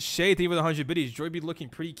 And then Shay, thank you for the 100 biddies. Joy be looking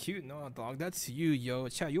pretty cute. No, dog, that's you, yo.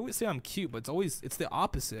 Chat, you always say I'm cute, but it's the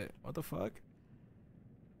opposite. What the fuck?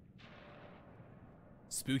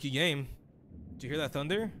 Spooky game. Did you hear that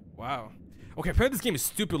thunder? Wow. Okay, apparently this game is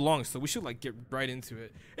stupid long, so we should like get right into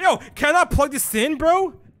it. Yo, can I not plug this in,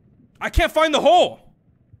 bro? I can't find the hole.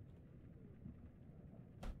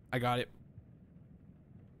 I got it.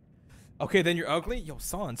 Okay, then you're ugly. Yo,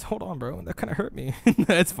 Sans, hold on, bro. That kind of hurt me.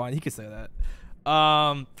 That's fine. He can say that.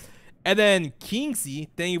 And then Kingsy,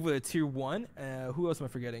 thank you for the tier 1. Who else am I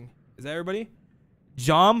forgetting? Is that everybody?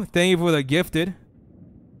 Jom, thank you for the gifted.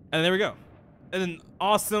 And there we go. And then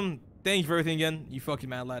Awesome, thank you for everything again. You fucking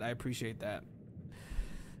mad lad. I appreciate that.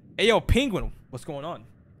 Hey, yo, Penguin, what's going on?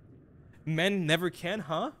 Men never can,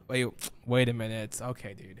 huh? Wait a minute.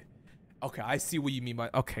 Okay, dude. Okay, I see what you mean by...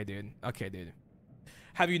 Okay, dude. Okay, dude.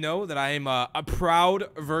 Have you know that I am a proud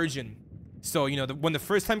virgin? So, you know, when the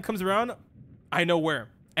first time comes around, I know where.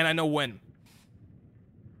 And I know when.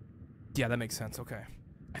 Yeah, that makes sense. Okay.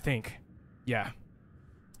 I think. Yeah.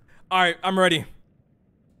 Alright, I'm ready.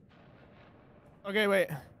 Okay, wait.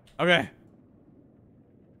 Okay.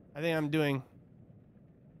 I think I'm doing...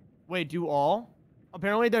 Wait, do all?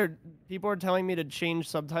 Apparently, people are telling me to change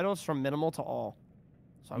subtitles from minimal to all.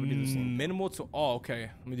 So I would do the same. Minimal to all. Okay,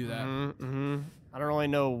 let me do that. I don't really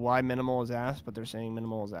know why minimal is ass, but they're saying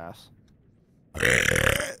minimal is ass.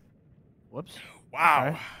 Whoops. Wow.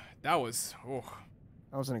 Okay. That was... Oh.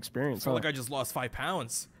 That was an experience. I felt like I just lost 5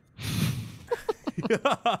 pounds.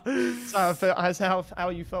 So that's how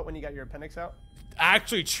you felt when you got your appendix out?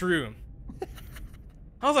 Actually true.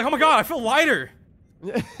 I was like, oh my god, I feel lighter.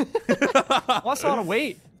 Lost a lot of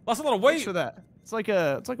weight. Lost a lot of weight. Thanks for that. It's like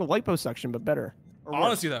a liposuction, but better. Or worse.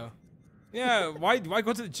 Honestly though. Yeah, why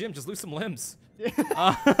go to the gym? Just lose some limbs. Yeah,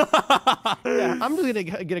 I'm just gonna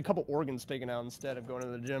get a couple organs taken out instead of going to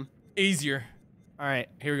the gym. Easier. All right.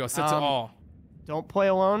 Here we go. Set to all. Don't play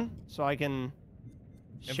alone, so I can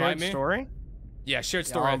share Invite me? story. Yeah, shared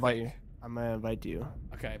story. I'll invite you. I'm gonna invite you.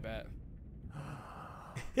 Okay, I bet.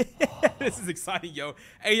 This is exciting, yo.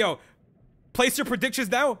 Hey, yo. Place your predictions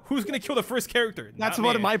now. Who's gonna kill the first character? That's Not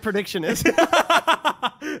what me. my prediction is.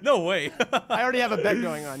 No way. I already have a bet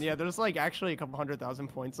going on. Yeah, there's like actually a couple 100,000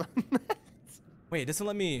 points on that. Wait, it doesn't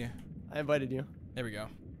let me. I invited you. There we go.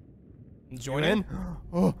 Join You're in?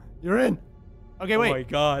 Oh, you're in. Okay, wait. Oh my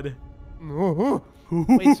god.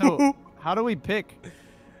 Wait, so how do we pick?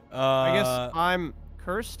 I guess Uh, I'm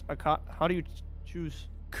cursed. How do you choose?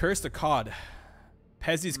 Cursed a COD.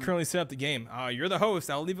 Pezzy's currently set up the game. You're the host.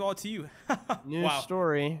 I'll leave it all to you. New Wow.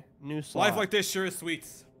 story, new slot. Life like this sure is sweet.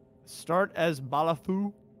 Start as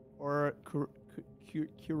Balafu or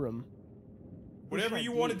Kurum. Whatever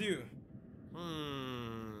you want to do.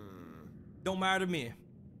 Don't matter to me.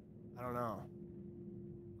 I don't know.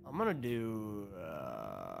 I'm gonna do.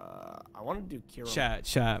 I want to do Kurum.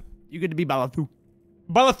 Chat. You get to be Balafu.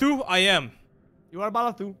 Balathu, I am. You are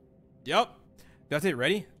Balafu. Yep. That's it.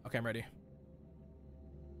 Ready? Okay, I'm ready.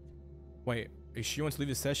 Wait, is she wants to leave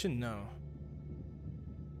the session? No.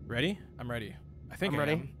 Ready? I'm ready. I think I'm I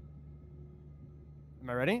ready. am. Am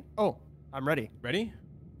I ready? Oh, I'm ready. Ready?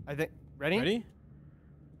 I think. Ready? Ready?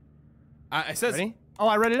 I says. Ready? Oh,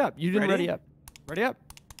 I read it up. You didn't Ready? ready up. Ready up.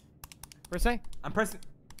 Press A. I'm pressing.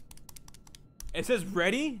 It says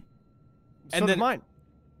ready. So And did then mine.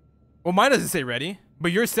 Well, mine doesn't say ready,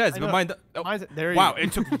 but yours says. I But know. mine. Oh, Mine's- there you wow, go.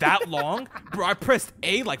 it took that long, bro. I pressed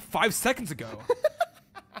A like 5 seconds ago.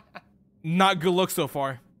 Not good look so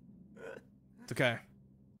far. It's okay.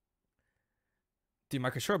 Dude, my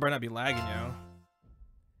controller better not be lagging, yo.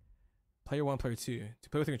 Player 1, player 2. To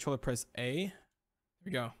play with the controller, press A. Here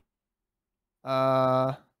we go.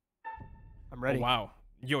 I'm ready. Oh, wow.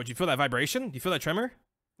 Yo, did you feel that vibration? Do you feel that tremor?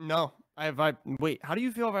 No, I have Wait, how do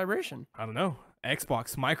you feel vibration? I don't know.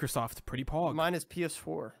 Xbox, Microsoft, pretty pog. Mine is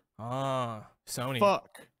PS4. Ah, Sony.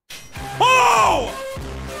 Fuck. Oh!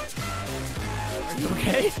 Are you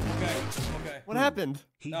okay? Okay. What happened?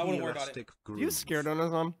 No, I wouldn't worry about it. You scared on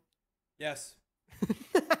us on? Yes.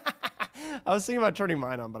 I was thinking about turning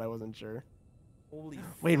mine on, but I wasn't sure. Holy.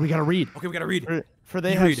 Wait, we gotta read. Okay, we gotta read. For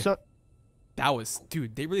they You have read. so. That was,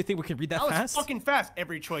 dude. They really think we can read that That was fast? fucking fast.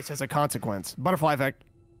 Every choice has a consequence. Butterfly effect.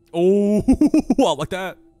 Oh, I like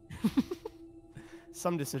that.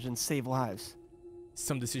 Some decisions save lives.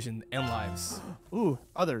 Some decision and lives. Ooh,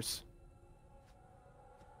 others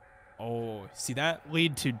Oh, see that?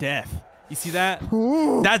 lead to death. You see that?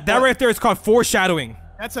 That right there is called foreshadowing.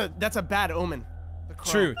 That's a bad omen. The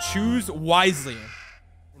crow. True. Choose wisely.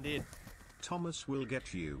 Indeed. Thomas will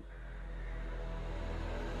get you.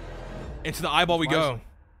 Into the eyeball we go. Wisely.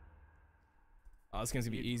 Oh, this game's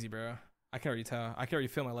gonna be easy, bro. I can already tell. I can already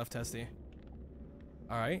feel my left testy.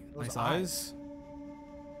 All right, Those nice eyes. eyes.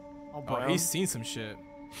 All Oh, brown. he's seen some shit.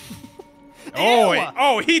 Oh, wait.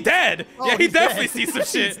 Oh, he dead. Oh, yeah, he he's definitely dead. sees some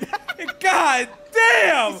shit. God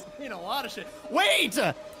damn. seen a lot of shit. Wait!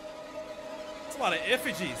 That's a lot of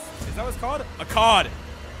effigies. Is that what it's called? A cod.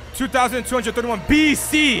 2231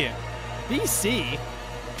 BC. BC?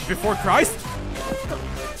 Before Christ?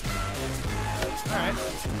 Alright.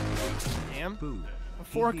 Damn. Boo.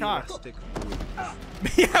 Before cock. Elastic.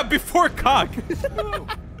 Yeah, before cock.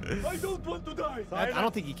 I don't want to die. I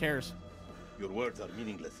don't think he cares. Your words are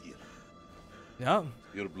meaningless here. Yeah.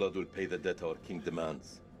 Your blood will pay the debt our king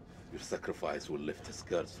demands. Your sacrifice will lift the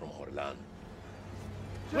scourge from our land.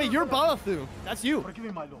 Wait, you're Balathu. That's you. Forgive me,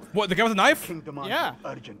 my lord. What, the guy with the knife? King demands Yeah.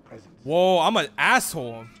 your urgent presence. Whoa, I'm an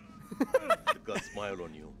asshole. The gods smile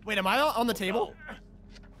on you. Wait, am I on the table? Now,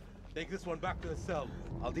 take this one back to the cell.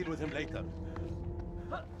 I'll deal with him later.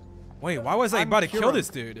 Wait, why was I I'm about to kill Kira. this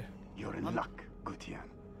dude? You're in luck, Gutian.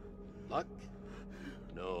 Luck?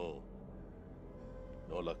 No.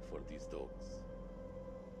 No luck for these dogs.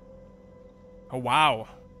 Oh, wow.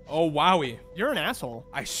 Oh, wowie. You're an asshole.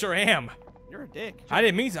 I sure am. You're a dick. I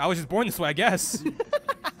didn't mean to. I was just born this way, I guess.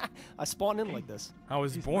 I spawned in like this. I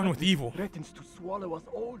was born with evil. Threatens to swallow us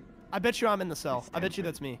all. I bet you I'm in the cell. I bet you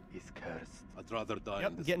that's me. He's cursed. I'd rather die in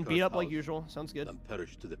Yep, this getting cursed beat up like house usual. Sounds good. than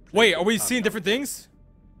perish to the Wait, plague are we of seeing famine. different things?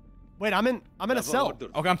 Wait, I'm in a Have cell. orders.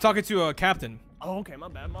 Okay, I'm talking to a captain. Oh, okay, my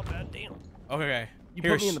bad, damn. Okay. You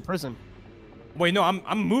Here, put me in the prison. Wait, no, I'm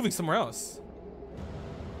moving somewhere else.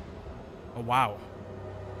 Oh, wow.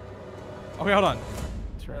 Okay, hold on.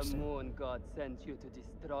 The Interesting. moon god sent you to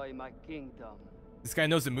destroy my kingdom. This guy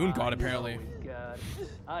knows the moon god, I apparently. know it, girl.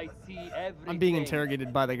 I see everything. I'm being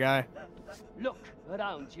interrogated by the guy. Look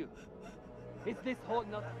around you. Is this hall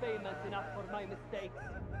not famous enough for my mistakes?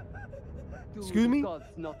 Do Excuse the me? gods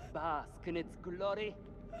not bask in its glory?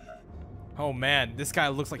 Oh, man. This guy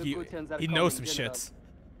looks like The he Gutians are knows some coming, General. shits.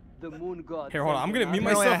 The moon god. Here, hold on. sent I'm gonna an mute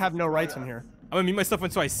army- Apparently, I myself- have no rights in here. I'm gonna mute myself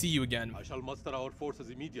until I see you again. I shall muster our forces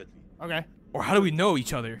immediately. Okay. Or how do we know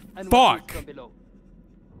each other? and watch Fuck! from below.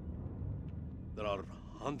 There are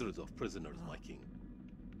hundreds of prisoners, my king.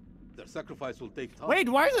 Their sacrifice will take time. Wait,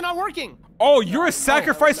 why is it not working? Oh, you're a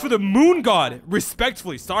sacrifice for the moon god.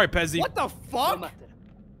 Respectfully. Sorry, Pezzy. What the No fuck? matter.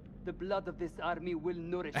 The blood of this army will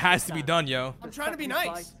nourish. It has the to be land. done, yo. I'm The trying to be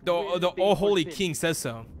sacrifice nice. The will be oh holy fulfilled. king says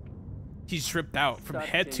so. He's stripped out from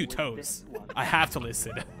head to Starting with toes. this one. I have to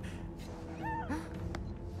listen.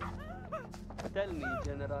 Tell me,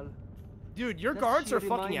 General. Dude, your Does guards she are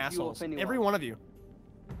fucking remind you of assholes. anyone? Every one of you.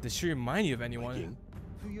 Does she remind you of My anyone? king.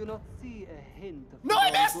 Do you not see a hint of No, I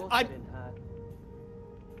your missed! daughter I- in her?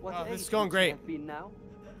 What Oh, this is age going would she great. have been now?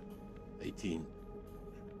 18.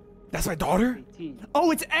 That's my daughter? 18.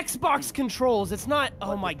 Oh, it's Xbox controls. It's not. Oh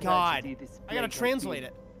What a my god. tragedy this I gotta plague has translate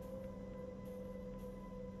been. it.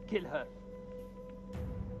 Kill her.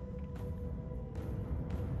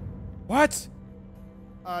 What?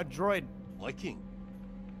 Droid. My king.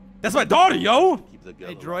 That's my daughter, yo! Keep the girl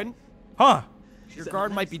Hey, alive. droid. Huh? Your She's a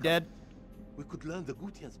guard nice might be girl. dead. We could learn the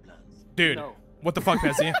Gutian's plans. Dude, No. what the fuck,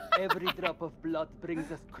 Pezzy? Every drop of blood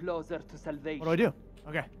brings us closer to salvation. What do I do?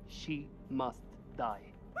 Okay. She must die.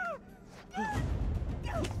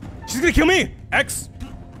 She's gonna kill me! X!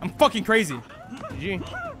 I'm fucking crazy. GG.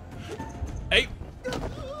 Hey!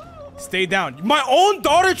 Stay down. My own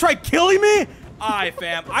daughter tried killing me? Aye,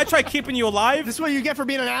 fam. I tried keeping you alive. This is what you get for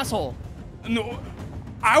being an asshole. No,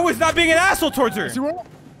 I was not being an asshole towards her.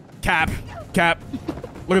 Cap. Cap.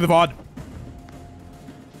 Look at the VOD.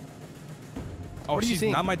 Oh, What are you she's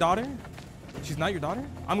seeing? not my daughter? She's not your daughter?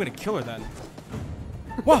 I'm gonna kill her then.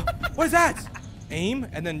 What? What is that? Aim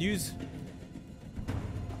and then use.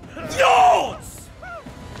 Yo!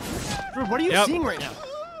 Dude, what are you Yep. seeing right now?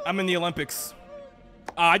 I'm in the Olympics.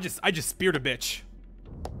 I just speared a bitch.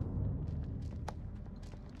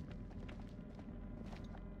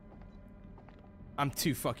 I'm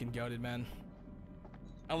too fucking goated, man.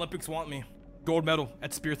 Olympics want me. Gold medal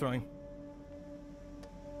at spear throwing.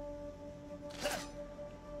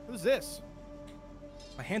 Who's this?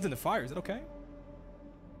 My hand's in the fire. Is that okay?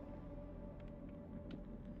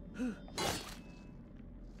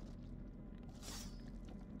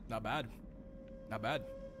 Not bad. Not bad.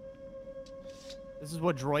 This is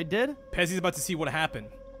what Droid did? Pezzy's about to see what happened.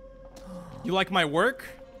 You like my work?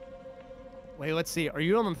 Wait, let's see. Are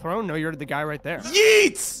you on the throne? No, you're the guy right there.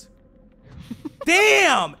 Yeets!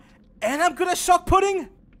 Damn! And I'm good at shock pudding?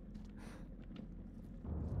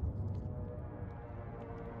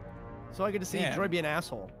 So I get to see Damn. Droid be an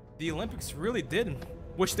asshole. The Olympics really did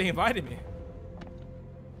wish they invited me.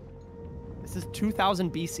 This is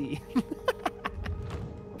 2000 BC.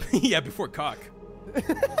 Yeah, before cock.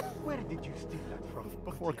 Where did you steal that from?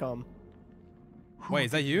 Before cum. Wait,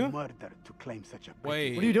 is that you? Murder to claim such a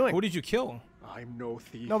Wait, what are you doing? Who did you kill? I'm no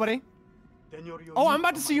thief. Nobody. Then you're Oh, I'm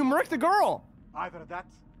about to see you murk the girl. Either that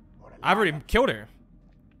or a I've already liar. killed her.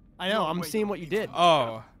 I know. I'm seeing what you did.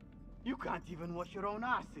 Oh. You can't even wash your own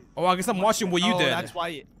asses. Oh, I guess I'm watching what you Oh, did. That's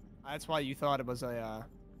why. That's why you thought it was a.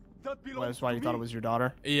 That belongs That's why to you thought it me. was your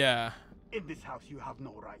daughter. Yeah. In this house, you have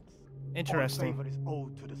no rights. Interesting. All favor is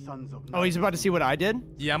owed to the sons of Oh, he's about to see what I did.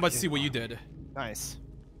 Yeah, I'm about to see what you did. Nice.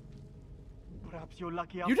 Perhaps you're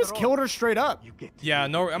lucky You after just all. killed her straight up. You get to Yeah,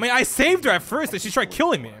 see no, I mean, I saved her at first, and she tried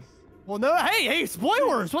killing me. Well, no. Hey,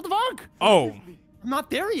 spoilers. What the fuck? Oh. I'm not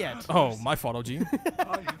there yet. Oh, my fault, OG.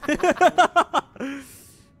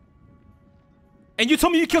 And you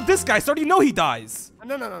told me you killed this guy, so I already know he dies.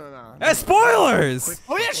 No. That's spoilers!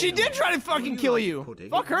 Oh yeah, she did try to fucking kill you.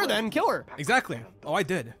 Fuck her then. Kill her. Exactly. Oh, I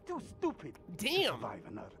did. Too stupid. to Damn. survive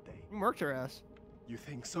another day. You murked her ass. You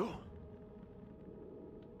think so?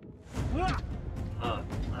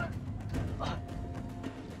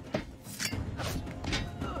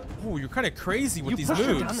 Oh, you're kind of crazy with You these pushed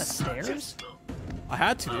her moves. down the stairs. I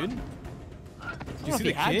had to, dude. Did you if see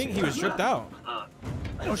you the had king? to. He was stripped out.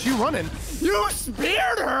 Oh, she running. You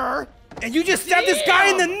speared her. And you just stabbed this guy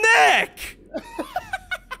in the neck!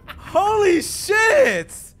 Holy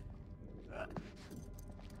shit!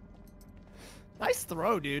 Nice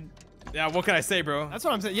throw, dude. Yeah, what can I say, bro? That's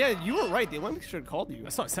what I'm saying. Yeah, you were right. The Olympics should have called you.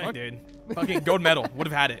 That's what I'm saying, Fuck. dude. Fucking gold medal. Would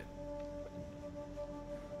have had it.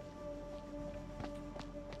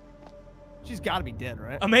 She's got to be dead,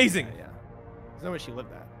 right? Amazing. Yeah. There's no way she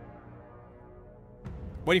lived that.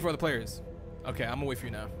 Waiting for other players. Okay, I'm gonna wait for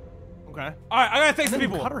you now. Okay. Alright, I gotta thank And some then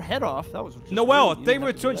people. cut her head off. That was just Noel, rude. You thank you didn't for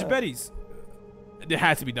have to do 200 that. betties. It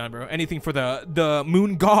had to be done, bro. Anything for the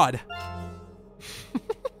moon god.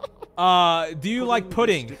 Do you like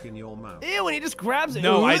pudding? Stick in your mouth. Ew, when he just grabs it.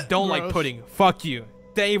 No, Ooh, I that's don't like gross. pudding. Fuck you.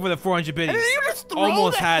 Thank you for the 400 bitties. And then you just throw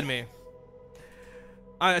Almost that. had me.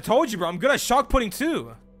 I told you, bro. I'm good at shock pudding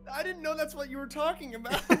too. I didn't know that's what you were talking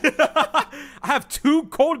about. I have 2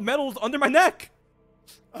 gold medals under my neck.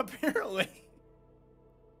 Apparently.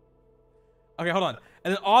 Okay, hold on.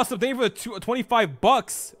 And then awesome, thank you for the 25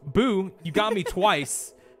 bucks. Boo, you got me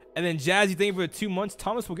twice. And then Jazzy, thank you for the 2 months.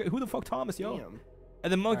 Thomas will get. Who the fuck Thomas, yo? Damn.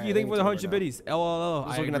 And then Monkey, Alright, thank you for the I 100 think it's bitties. LOL.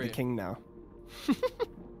 Just I looking at the agree. king now.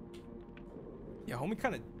 Yeah, homie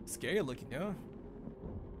kind of scary looking, yo.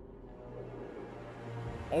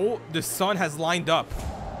 Oh, the sun has lined up.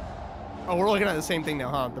 Oh, we're looking at the same thing now,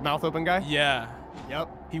 huh? The mouth open guy? Yeah.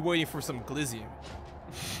 Yep. He waiting for some glizzy.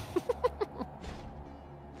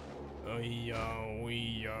 Oh yeah.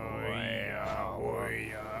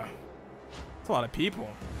 That's a lot of people.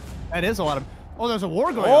 That is a lot of. Oh, there's a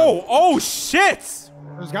war going on. Oh shit!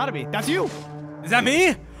 There's gotta be. That's you. Is that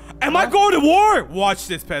me? Am I going to war? Watch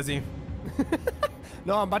this, Pezzy.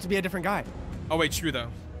 No, I'm about to be a different guy. Oh wait, true though.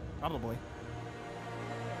 Probably.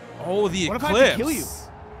 Oh, the What if eclipse. I have to kill you?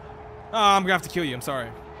 Oh, I'm gonna have to kill you. I'm sorry.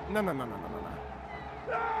 No.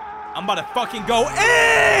 I'm about to fucking go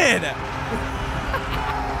in.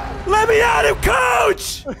 Let me at him,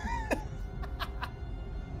 coach!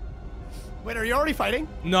 Wait, are you already fighting?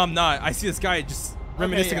 No, I'm not. I see this guy just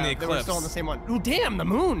reminiscing in the They were eclipse. still on the same one. Ooh, damn, the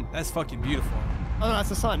moon. That's fucking beautiful. Oh, no, that's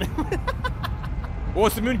the sun. Well,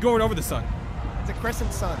 it's the moon going over the sun. It's a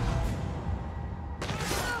crescent sun.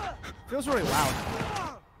 Feels really loud.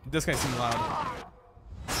 This guy seems loud.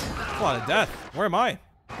 That's a lot of death. Where am I?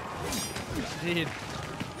 Dude.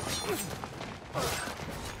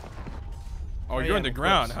 Oh, you're yeah, on the of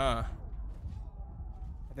ground, course. huh?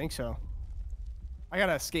 I think so. I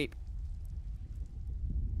gotta escape.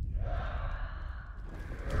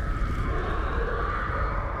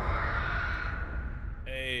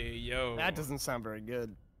 Hey, yo. That doesn't sound very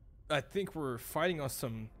good. I think we're fighting on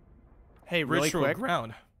some Hey, really ritual quick.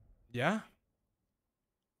 ground. Yeah?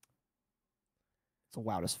 It's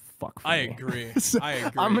loud as fuck for I me. agree. So, I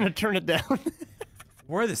agree. I'm gonna turn it down.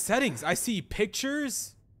 Where are the settings? I see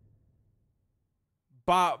pictures.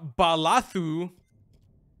 Balathu.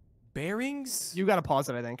 Bearings. You gotta pause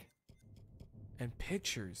it, I think. And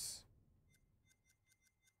pictures.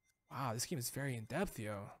 Wow, this game is very in depth,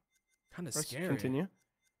 yo. Kind of Press scary. Continue.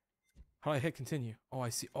 How do I hit continue? Oh, I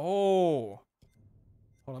see. Oh.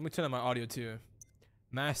 Hold on, let me turn on my audio too.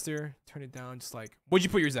 Master, turn it down. Just like, what'd you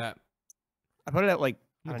put yours at? I put it at like I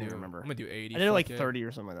I'm don't gonna even do- remember. I'm gonna do 80. I did it like fuck it. 30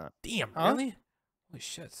 or something like that. Damn, Huh? really? Holy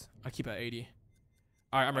shit. I keep it at 80.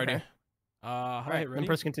 All right, I'm ready. Okay. How do I Alright, hit ready? then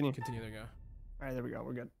press continue. Continue, there you go. Alright, there we go.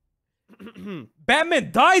 We're good.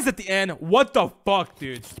 Batman dies at the end. What the fuck,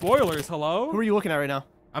 dude? Spoilers, hello? Who are you looking at right now?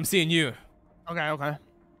 I'm seeing you. Okay.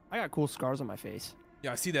 I got cool scars on my face.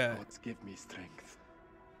 Yeah, I see that. Gods give me strength.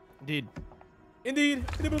 Indeed. Indeed.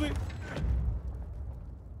 Indeed.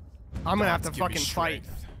 I'm gonna have to Gods give me fucking fight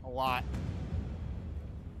strength. a lot.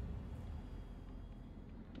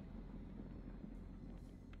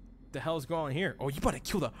 The hell's going on here? Oh, you about to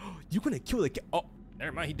kill the. You gonna kill the. Oh,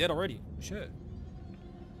 never mind. He dead already. Shit.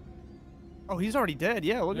 Oh, he's already dead.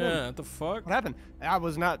 Yeah, look at him. Yeah. What the fuck? What happened? That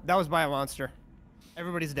was not. That was by a monster.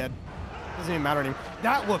 Everybody's dead. Doesn't even matter anymore.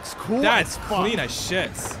 That looks cool. That's as fuck. clean as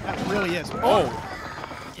shit. That really is. Oh.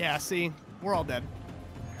 Yeah. See, we're all dead.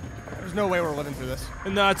 There's no way we're living through this.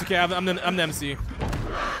 No, it's okay. I'm the MC.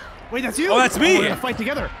 Wait, that's you? Oh, that's me. We're gonna fight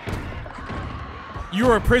together. You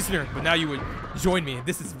were a prisoner, but now you would join me.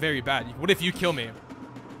 This is very bad. What if you kill me?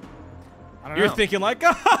 I don't You're know. thinking like,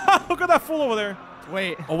 ah, look at that fool over there.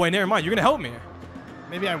 Wait. Oh wait, never mind. You're gonna help me.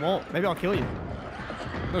 Maybe I won't. Maybe I'll kill you.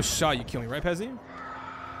 No shot you kill me, right, Pezzy?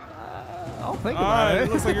 I'll think about It it.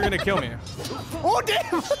 looks like you're gonna kill me. Oh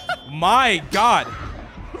damn! My God.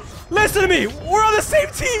 Listen to me. We're on the same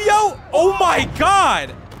team, yo. Oh my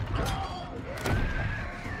God.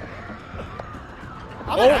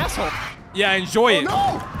 I'm an asshole. Yeah, enjoy it.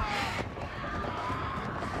 No!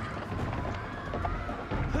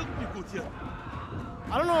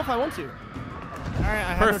 I don't know if I want to. All right,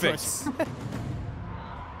 I have no Perfect. choice. What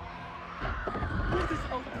is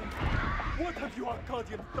out there? What have you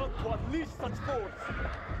Arcadians done to unleash such force?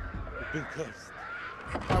 We've been cursed.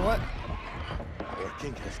 By what? Our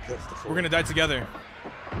king has cursed us all. We're gonna die together,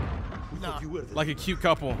 We thought you were the like a cute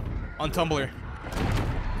couple on Tumblr.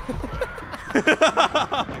 He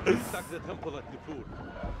sacked the temple at Nippur.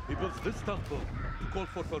 He built this temple to call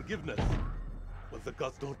for forgiveness. But the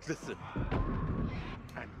gods don't listen.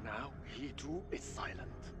 And now he too is silent.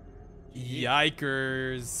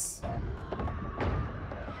 Yikers.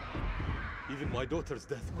 Even my daughter's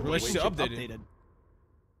death could Relationship await. updated.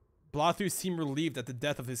 Blathu seemed relieved at the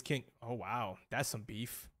death of his king. Oh wow, that's some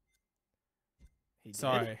beef. He did?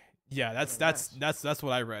 Sorry. Yeah, that's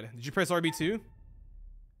what I read. Did you press RB too?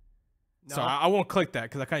 No. Sorry, I won't click that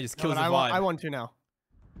because I kind of just No, kills but the vibe. I want to now.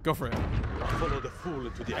 Go for it. Follow the fool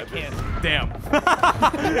into the I abyss. can't. Damn.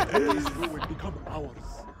 This will become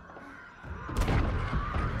ours.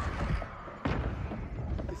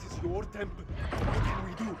 This is your temple. What can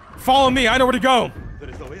we do? Follow me. I know where to go. There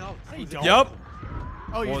is a way out. You don't. Yup.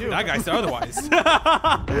 Oh, you Well, do. that guy said otherwise. You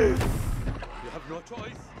have no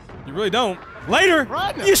choice. You really don't. Later.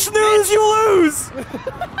 Run, You snooze, you lose.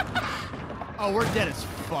 Oh, we're dead as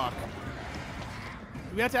fuck.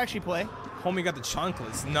 Do we have to actually play? Homie got the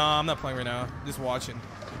chunkless. Nah, I'm not playing right now. Just watching.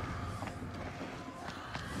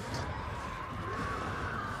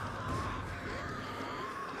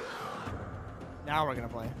 Now we're gonna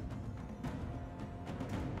play.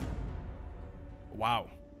 Wow.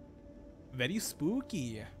 Very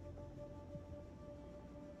spooky.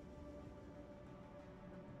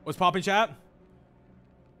 What's poppin', chat?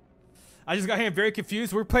 I just got here very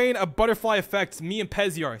confused. We're playing a butterfly effect. Me and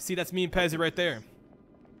Pezzy are. See, that's me and Pezzy right there.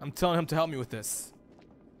 I'm telling him to help me with this.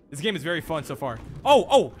 This game is very fun so far. Oh,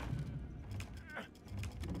 oh!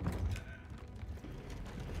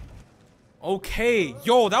 Okay.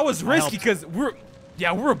 Yo, that was risky because we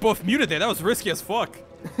were both muted there. That was risky as fuck.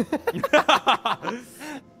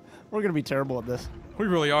 We're gonna be terrible at this. We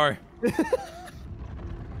really are.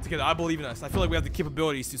 Together, I believe in us. I feel like we have the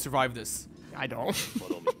capabilities to survive this. I don't.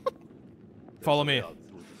 Follow me. Follow me. Out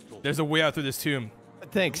through the stone There's a way out through this tomb.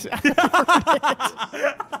 Thanks. where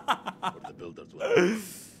the builders were.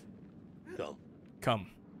 Come. Come.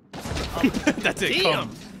 That's it. Damn.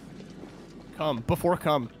 Come. Come before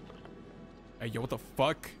come. Hey, yo, what the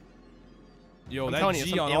fuck? Yo, I'm that telling you, G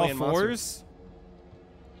some on all alien monster. fours?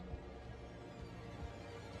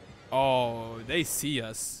 Oh, they see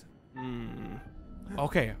us.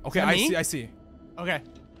 Okay, okay, that I me? see, I see. Okay.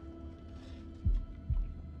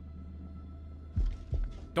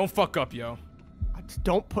 Don't fuck up, yo.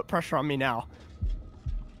 Don't put pressure on me now.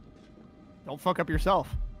 Don't fuck up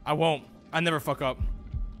yourself. I won't. I never fuck up.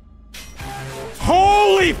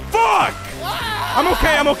 Holy fuck! I'm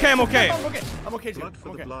okay, I'm okay, I'm okay. I'm okay. I'm okay too. Blood for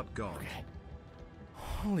I'm the okay. blood god.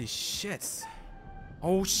 Holy shit.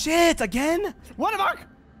 Oh shit, again? What am I?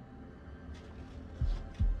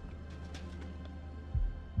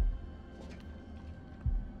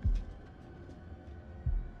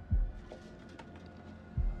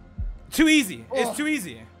 Too easy. Oh. It's too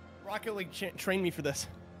easy. Rocket League trained me for this.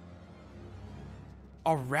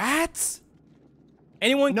 A rat?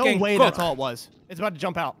 Anyone No can way cook. that's all it was. It's about to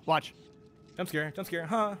jump out. Watch. Jump scare,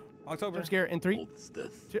 huh? October. Jump scare in 3. All this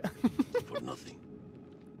death Two- for nothing.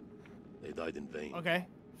 They died in vain. Okay.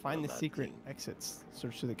 Find the secret exits.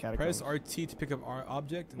 Search through the catacombs. Press RT to pick up our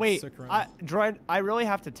object. And Wait, stick around. Droid, I really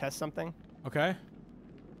have to test something. Okay.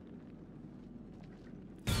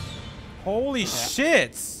 Holy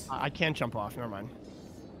shit! I can't jump off. Never mind.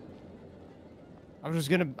 I was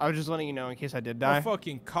just letting you know in case I did die. A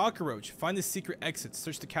fucking cockroach. Find the secret exits.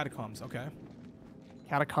 Search the catacombs. Okay.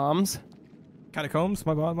 Catacombs. Catacombs.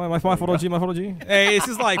 My fault, OG. My fault, OG. Hey, this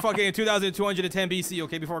is like fucking 2210 BC.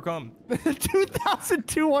 Okay, before I come.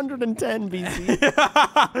 2210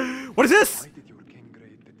 BC. What is this?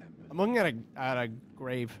 I'm looking at a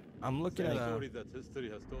grave. I'm looking at a. Story that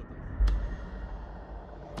history has taught us.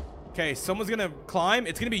 Okay, someone's gonna climb.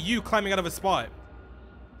 It's gonna be you climbing out of a spot.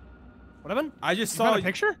 What happened? I just You saw found a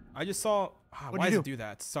picture. I just saw. What'd Why you does it do? do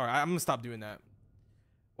that? Sorry, I'm gonna stop doing that.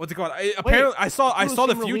 What's it called? Apparently, I saw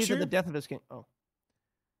the future. The death of this game. Oh.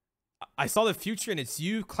 I saw the future, and it's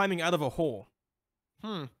you climbing out of a hole.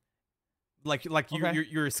 Like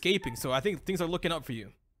you're escaping. So I think things are looking up for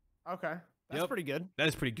you. Okay. That's pretty good. That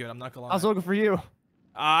is pretty good. I'm not gonna lie. I was looking for you.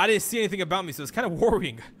 I didn't see anything about me, so it's kind of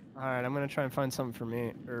worrying. All right, I'm gonna try and find something for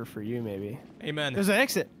me or for you maybe. Amen. There's an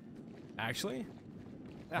exit. Actually.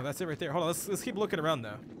 Yeah. Oh, that's it right there. Hold on. Let's keep looking around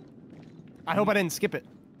though. I hope I didn't skip it.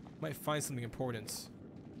 Might find something important.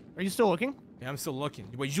 Are you still looking? Yeah, I'm still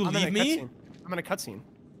looking. Wait, did you I'm in a leave me? cutscene. I'm in a cutscene.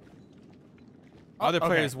 Other okay.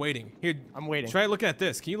 players waiting. Here, I'm waiting. Try looking at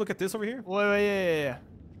this. Can you look at this over here? Wait, yeah.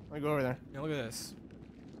 Let me go over there. Yeah, look at this.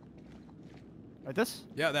 Like this?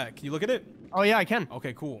 Yeah, that. Can you look at it? Oh yeah, I can.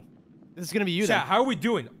 Okay, cool. This is gonna be you Chat, then. how are we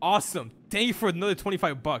doing? Awesome. Thank you for another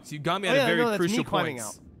 $25. You got me at a very crucial point.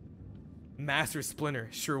 Master Splinter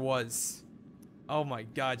sure was. Oh my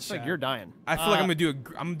God, It's chat. like you're dying. I feel like I'm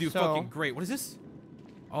gonna do fucking great. What is this?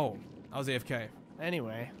 Oh, I was AFK.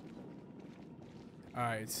 Anyway. All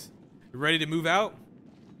right. You ready to move out?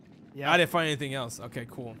 Yeah. I didn't find anything else. Okay,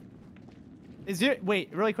 cool.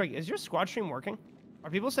 Wait, really quick. Is your squad stream working? Are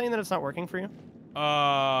people saying that it's not working for you?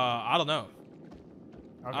 I don't know.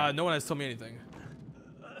 Okay. No one has told me anything.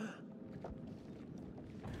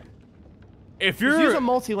 If you're use a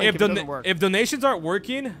multi-link if it doesn't work. if donations aren't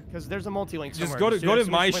working, because there's a multi-link just somewhere. go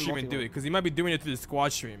to my stream and do it, because he might be doing it through the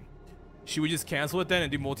squad stream. Should we just cancel it then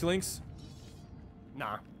and do multi-links?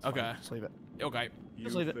 Nah. Okay. Fine. Just leave it. Okay.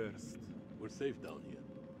 Just leave it. First. We're safe down here.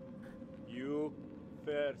 You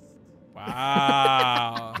first.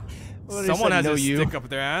 Wow. Someone has a stick up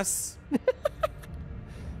their ass.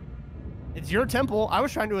 It's your temple. I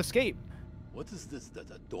was trying to escape. What is this that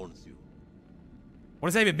adorns you? What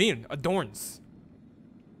does that even mean? Adorns.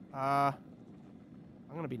 I'm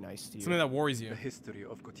gonna be nice to you. Something that worries you. The history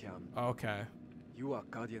of Gotian. Okay. You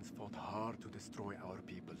Arcadians fought hard to destroy our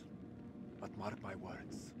people. But mark my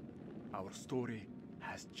words, our story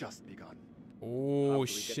has just begun. Oh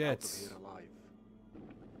shit.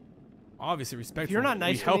 Obviously, respect. If you're not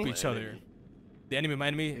nice we to help me- each other. The enemy of my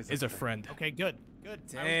enemy is a friend. Okay, good. Good. I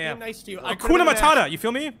was Damn. being nice to you. Hakuna Matata. You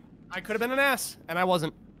feel me? I could have been an ass, and I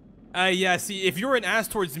wasn't. Yeah. See, if you were an ass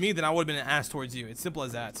towards me, then I would have been an ass towards you. It's simple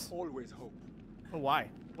as that. Always hope. But why?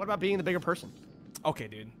 What about being the bigger person? Okay,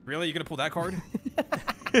 dude. Really? You're gonna pull that card?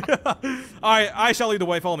 All right. I shall lead the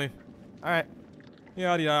way. Follow me. All right.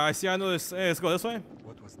 Yeah. I see. I know this. Hey, let's go this way.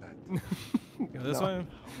 What was that? Go this way.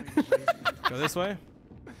 Go this way.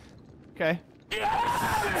 Okay.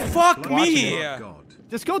 Fuck me.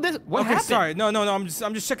 Just go this. What okay, happened? sorry. No. I'm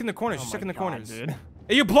just checking the corners. Just checking the corners. Dude.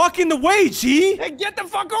 Hey, you're blocking the way, G. Hey, get the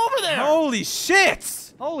fuck over there! Holy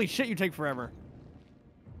shit! Holy shit, you take forever.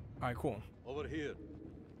 All right, cool. Over here.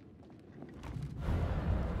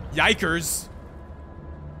 Yikers.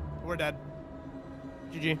 We're dead.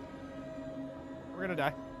 GG. We're gonna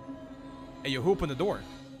die. Hey, yo, who opened the door?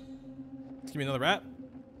 Give me another rat.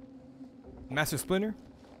 Master Splinter.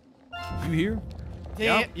 You here?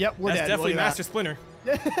 Yeah, yep, we're That's dead. definitely Look at Master Splinter.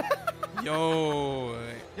 Yo.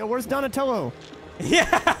 Yo, where's Donatello? Yeah.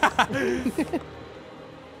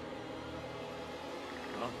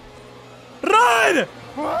 Run!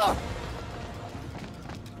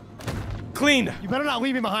 Clean. You better not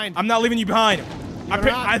leave me behind. I'm not leaving you behind.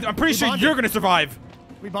 I'm pretty sure you're gonna survive.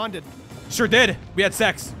 We bonded. Sure did. We had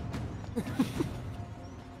sex.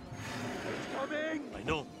 I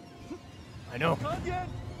know. I know.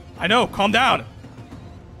 I know. Calm down.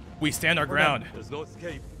 We stand our ground. There's no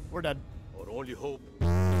escape. We're dead. Our only hope.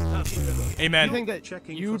 Amen. You think that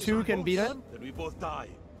you two can beat it? Then we both die.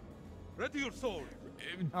 Ready your sword.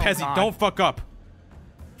 Pezzy, God. don't fuck up.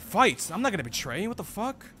 Fights. I'm not gonna betray. What the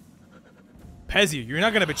fuck? Pezzy, you're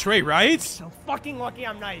not gonna betray, right? So fucking lucky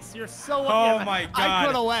I'm nice. You're so lucky. Oh I'm my nice. god. I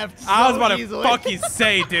could have left. So I was about easily. to fucking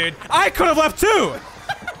say, dude. I could have left too.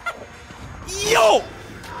 Yo.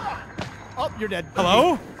 Oh, you're dead.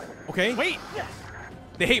 Hello? Okay. Wait.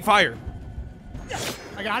 They hate fire.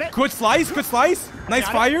 I got it. Good slice. Good slice. Nice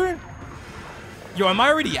fire. Yo, am I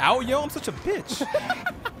already out? Yo, I'm such a bitch.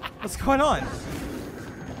 What's going on?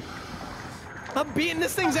 I'm beating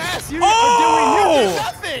this thing's ass. You are doing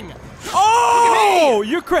nothing. Oh,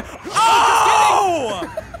 you're crazy. Oh!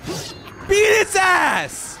 Beat its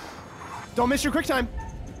ass. Don't miss your quick time.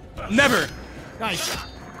 Never. Nice.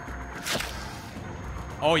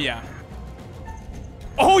 Oh, yeah.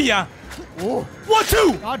 Oh, yeah. Whoa. 1,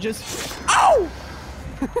 2. Dodges. Ow!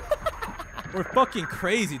 We're fucking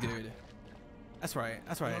crazy, dude. That's right.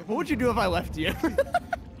 That's right. What would you do if I left you?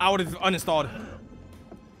 I would have uninstalled.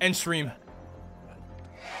 End stream.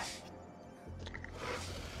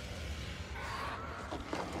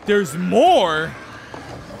 There's more.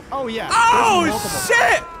 Oh, yeah. Oh,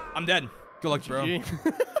 shit. I'm dead. Good luck, bro.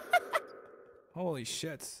 Holy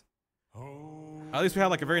shit. At least we had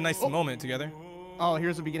like a very nice moment together. Oh,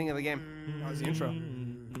 here's the beginning of the game. That was the intro.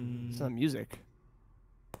 It's not music.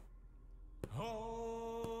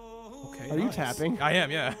 Okay. Are you tapping? I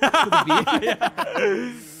am, yeah.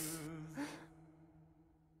 Yeah.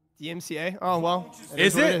 DMCA? Oh, well.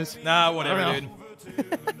 Is what it? is. Nah, whatever, dude.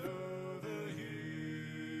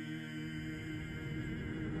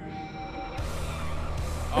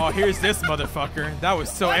 Oh, here's this motherfucker. That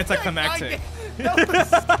was so anticlimactic. That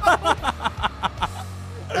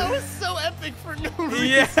was so epic for no reason.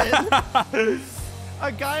 Yeah.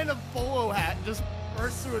 A guy in a polo hat just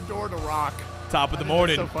bursts through a door to rock. Top of the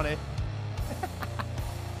morning. So funny.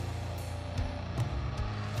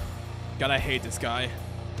 God, I hate this guy.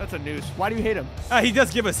 That's a noose. Why do you hate him? He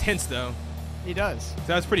does give us hints, though. He does. So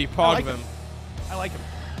that's pretty pog of him. I like him.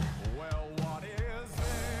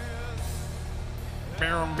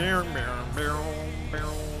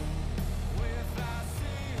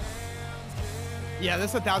 Yeah,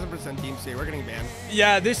 this is 1000% Team C. We're getting banned.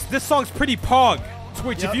 Yeah, this song's pretty pog.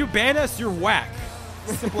 Twitch, if you ban us, you're whack.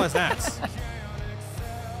 Simple as that.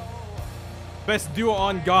 Best duo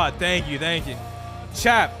on God. Thank you, thank you.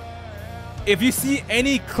 Chap, if you see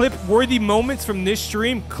any clip-worthy moments from this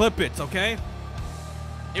stream, clip it, okay?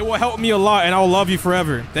 It will help me a lot, and I'll love you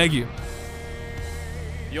forever. Thank you.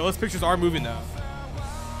 Yo, those pictures are moving now.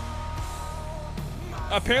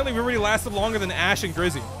 Apparently, we already lasted longer than Ash and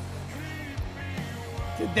Grizzy.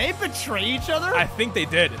 Did they betray each other? I think they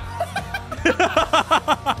did. You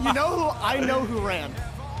know who? I know who ran.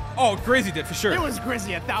 Oh, Grizzy did, for sure. It was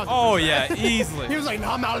Grizzy 1000%. Oh, yeah, easily. He was like,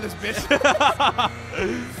 no, I'm out of this bitch.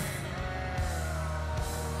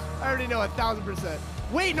 I already know 1000%.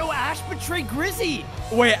 Wait, no, Ash betrayed Grizzy.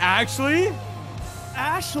 Wait, actually?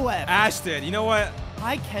 Ash left. Ash did. You know what?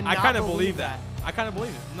 I cannot I kind of believe believe that. I kind of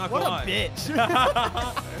believe it. I'm not what gonna a lie. bitch.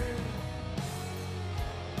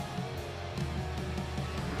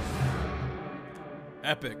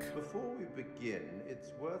 Epic. Before we begin,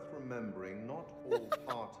 it's worth remembering not all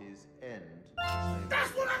parties end. That's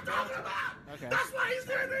what I'm talking about! Okay. That's why he's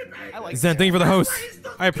there, baby! I like Zen, thank you for the host.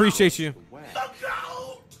 I appreciate you. The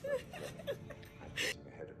goat!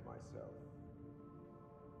 Ahead of myself.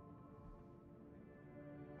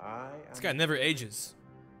 This guy never ages.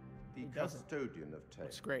 The custodian of tales.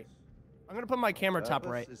 It's great. I'm gonna put my camera top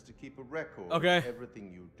right. Is to keep a record Okay. of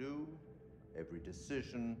everything you do, every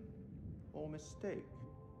decision or mistake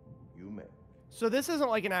you make. So this isn't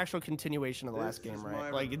like an actual continuation of the last game,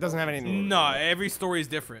 right? Like it doesn't have anything. No, every story is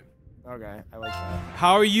different. Okay, I like that.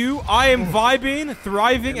 How are you? I am vibing,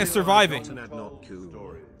 thriving, and surviving.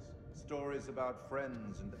 Stories about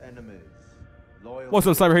friends and enemies. Loyalty. What's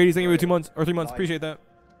up, Cyber Hades? Thank you for 2 months or 3 months. Appreciate that.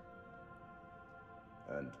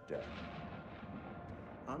 And death.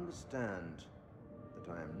 Understand that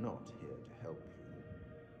I am not here to help you.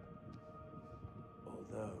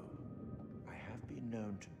 Although I have been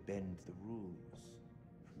known to bend the rules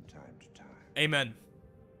from time to time. Amen.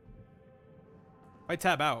 If I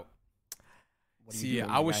tab out. See,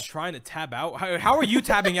 I was trying to tab out. How are you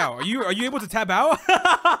tabbing out? Are you able to tab out?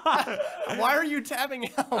 Why are you tabbing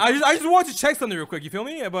out? I just wanted to check something real quick. You feel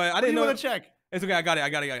me? But I didn't know. Want to check? It's okay. I got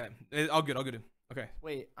it. It's all good. All good. Okay.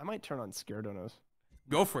 Wait, I might turn on Scare Donos.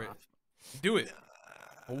 Go for it. Do it.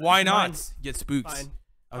 Why not? Get spooked. Fine.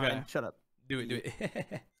 Okay. Fine. Shut up. Do it.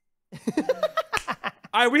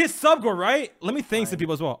 All right, we hit sub goal, right? Let me thank some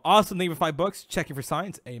people as well. Awesome, thank you for $5. Checking for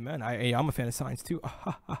signs. Amen. I'm a fan of signs too.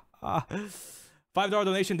 $5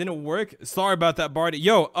 donation didn't work. Sorry about that, Bard.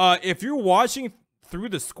 Yo, if you're watching through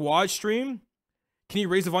the squad stream, can you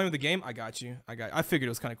raise the volume of the game? I got you. I figured it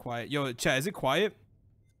was kind of quiet. Yo, chat, is it quiet?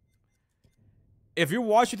 If you're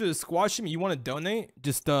watching through the squad stream and you want to donate,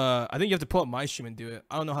 just I think you have to pull up my stream and do it.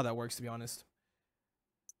 I don't know how that works, to be honest.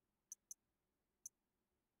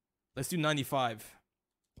 Let's do 95.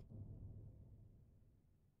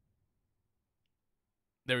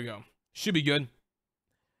 There we go. Should be good.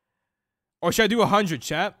 Or should I do 100,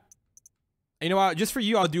 chat? You know what? Just for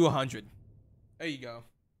you, I'll do 100. There you go.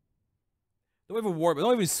 Don't even worry, but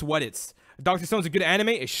don't even sweat it. Dr. Stone's a good anime.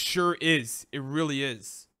 It sure is. It really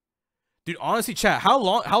is. Dude, honestly, chat, how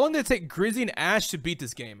long did it take Grizzly and Ash to beat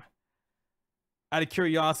this game? Out of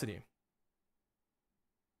curiosity.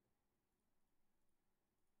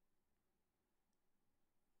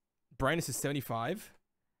 Brightness is 75.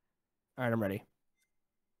 All right, I'm ready.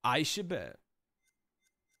 I should bet.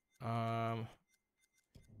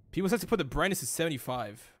 People said to put the brightness at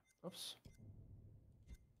 75. Oops.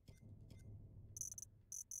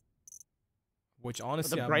 Which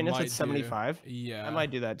honestly, the brightness I might at 75. Yeah, I might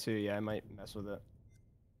do that too. Yeah, I might mess with it.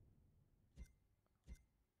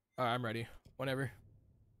 All right, I'm ready. Whenever.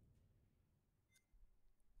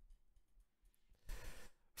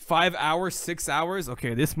 5 hours, 6 hours.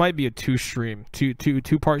 Okay, this might be a two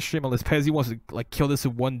part stream unless Pezzy wants to like kill this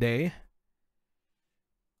in one day.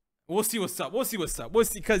 We'll see what's up. We'll see what's up. We'll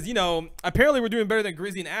see, because you know apparently we're doing better than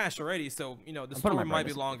Grizzly and Ash already. So you know the story might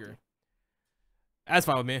be longer. That's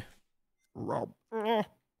fine with me. Rob.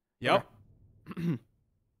 Yep.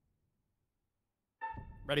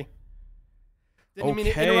 Ready. Didn't mean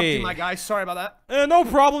to interrupt you, my guy. Sorry about that. No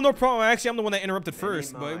problem, no problem. Actually, I'm the one that interrupted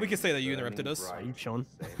first, but we can say that you interrupted us. Are you chilling?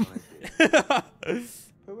 Poetic,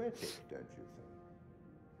 don't you think?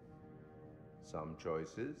 Some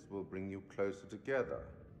choices will bring you closer together.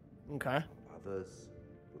 Okay. Others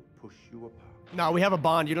will push you apart. No, we have a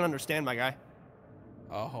bond. You don't understand, my guy.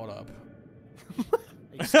 Oh, hold up.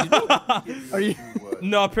 Excuse me? Are you?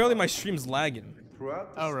 No, apparently my stream's lagging.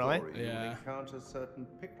 Throughout the really? story, Yeah. you'll encounter certain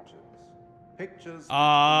pictures. Pictures.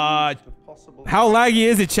 How laggy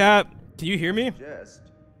is it, chat? Can you hear me? Suggest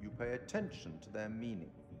you pay attention to their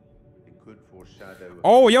meaning. It could foreshadow.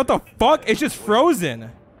 Oh, yo, what the fuck? It's just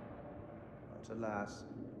frozen. But alas,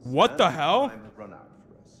 what the hell? time has run out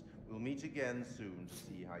for us. We'll meet again soon to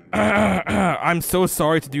see how you. I'm so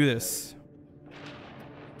sorry to do this.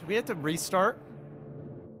 Do we have to restart?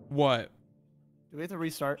 What? Do we have to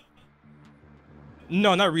restart?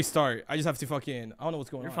 No, not restart. I just have to fucking. I don't know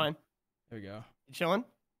what's going on. You're fine. There we go. You chilling?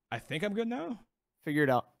 I think I'm good now. Figure it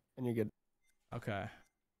out, and you're good. Okay.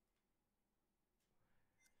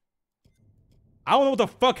 I don't know what the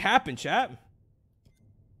fuck happened, chat.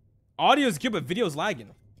 Audio's good, but video's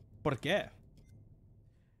lagging. ¿Por qué?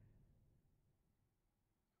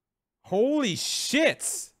 Holy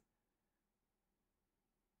shit.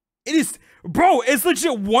 It is, bro, it's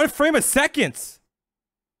legit 1 frame a second.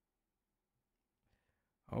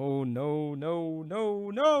 Oh, no, no, no,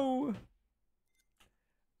 no.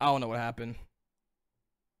 I don't know what happened.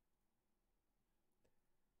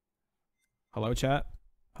 Hello, chat?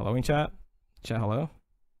 Helloing chat? Chat, hello?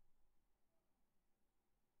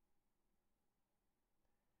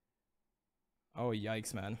 Oh,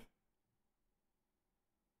 yikes, man.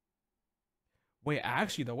 Wait,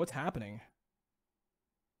 actually, though, what's happening?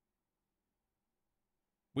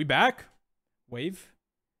 We back? Wave?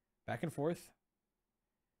 Back and forth?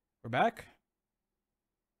 We're back?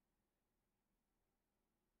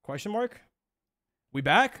 Question mark? We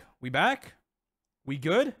back? We back? We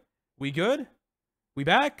good? We good? We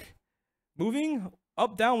back? Moving?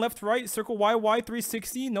 Up, down, left, right, circle Y, Y,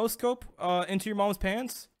 360, no scope, into your mom's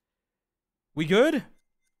pants. We good?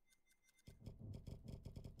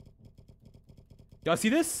 Y'all see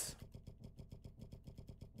this?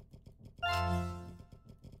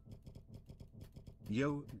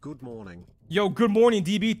 Yo, good morning. Yo, good morning,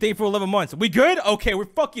 DB. Thank you for 11 months. We good? Okay, we're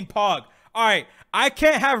fucking pog. All right, I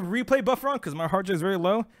can't have replay buffer on because my hard drive is very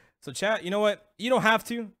low. So chat, you know what? You don't have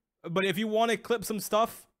to, but if you want to clip some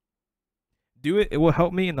stuff, do it. It will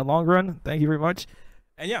help me in the long run. Thank you very much.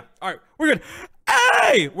 And yeah, all right, we're good.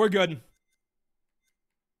 Hey, we're good.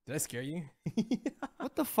 Did I scare you?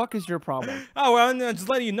 What the fuck is your problem? Oh, well, I'm just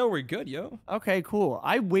letting you know we're good, yo. Okay, cool.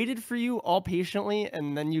 I waited for you all patiently,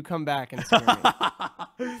 and then you come back and scare me.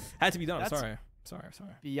 Had to be done. That's I'm sorry.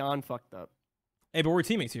 Beyond fucked up. Hey, but we're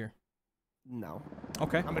teammates here. No.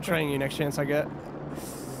 Okay. I'm betraying you next chance I get.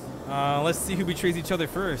 Let's see who betrays each other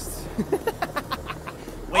first. Wait,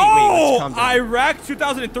 let's calm down. Iraq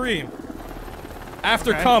 2003.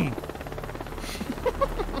 After Okay. cum.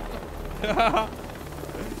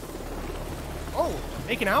 Oh,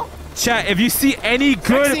 making out? Chat, if you see any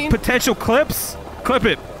good scene. potential clips, clip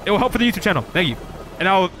it. It will help for the YouTube channel. Thank you. And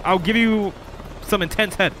I'll give you some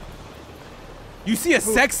intense head. You see a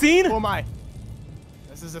sex scene? Who am I?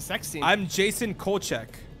 This is a sex scene. I'm Jason Kolchak.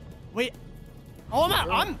 Wait.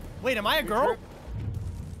 Oh, wait, am I a girl?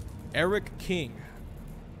 Eric King.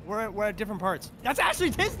 We're at different parts. That's Ashley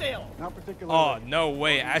Tisdale. Not particularly. Oh, no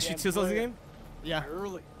way. Ashley Tisdale's the game? Yeah.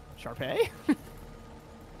 Early. Sharpay?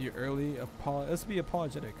 You early. Let's be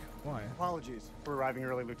apologetic. Why? Apologies for arriving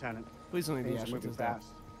early, Lieutenant. Please don't leave the Things are Ashton moving down. fast.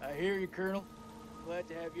 I hear you, Colonel. Glad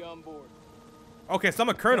to have you on board. Okay, so I'm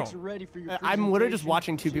a colonel. Techs are ready for your I'm literally just presentation.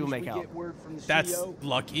 watching two As soon people as make we out. get word from the That's CO,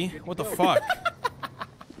 lucky. good to What the go. fuck?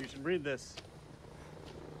 You should read this.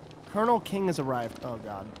 Colonel King has arrived. Oh,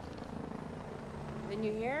 God. Didn't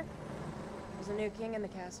you hear? There's a new king in the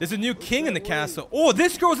castle. There's a new king in the castle. Oh,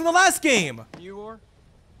 this girl's in the last game. You are?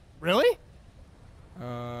 Really?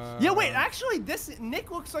 Uh, Yeah, wait. Actually, this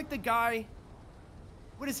Nick looks like the guy.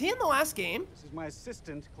 What is he in the last game? This is my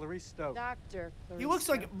assistant, Clarice Stokes. Doctor. He looks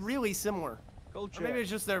like really similar. Or maybe it's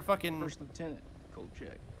just their fucking. First Lieutenant.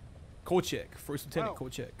 Kolchak. Kolchak. First Lieutenant Oh.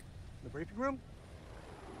 Kolchak. The briefing room?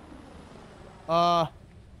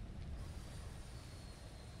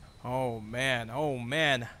 Oh man. Oh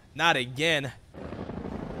man. Not again.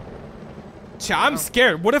 I'm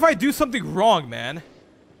scared. What if I do something wrong, man?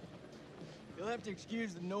 You'll have to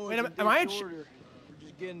excuse the noise. Wait, and am I a disorder. We're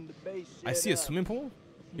just getting the base I set see a up. swimming pool.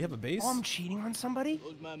 We have a base. Oh, I'm cheating on somebody?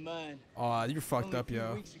 Blows my mind. Aw, you're fucked Only a up, few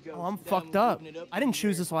yo. weeks ago, Oh, I'm Saddam fucked was up. living it I didn't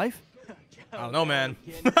choose this life. I don't know, man.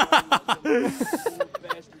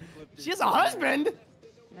 She has a husband.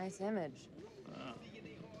 Nice image.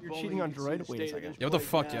 You're cheating on Droid? Wait a second. Yo, what the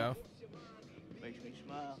fuck, yo? Makes me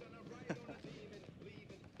smile.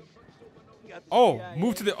 Oh,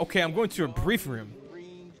 move to the. Okay, I'm going to a briefing room.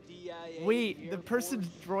 Wait, the person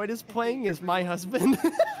Droid is playing is my husband?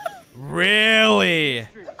 Really?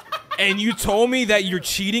 And you told me that you're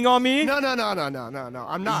cheating on me? No.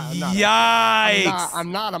 I'm not. Yikes.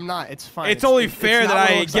 I'm not. It's fine. It's only it's fair not that what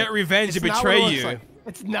it I looks get like. revenge It's and not what betray it looks you. like.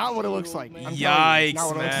 It's not what it looks like. I'm telling you, it's Yikes, not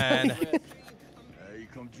what it looks man. like. Hey,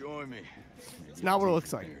 come join me. It's not what it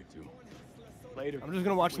looks like. Later. I'm just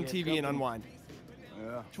gonna watch some TV and unwind.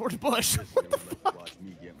 Yeah. George Bush. What the fuck? Watch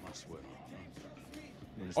me get my sweat on.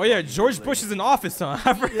 Oh yeah, George Bush is in office, huh?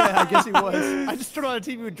 Yeah, I guess he was. I just turned on the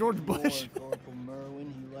TV with George Bush. Corporal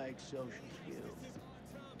Merlin, he lacks social skills.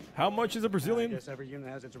 How much is a I Brazilian? guess every unit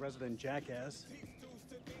has its resident jackass.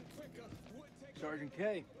 Sergeant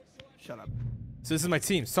K. Shut up. So this is my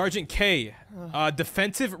team. Sergeant K.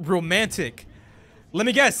 Defensive romantic. Let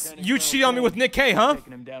me guess. You cheated on me with Nick K, huh?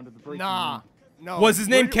 Taking him down to the breaking Nah. room. No. Was his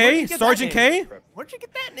name Where'd K? you get that Sergeant name? K? Where'd you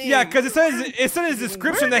get that name? Yeah, because it said in his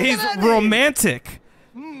description that Where'd you he's get that name? romantic.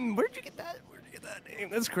 Where'd you get that? Where'd you get that name?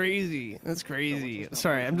 That's crazy. That's crazy.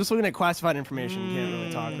 Sorry, I'm just looking at classified information. Can't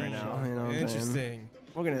really talk right now. You know what I'm saying? Interesting.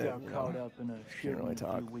 We're gonna. Got caught up in a shooting really a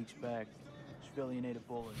talk. few weeks back. Civilian ate a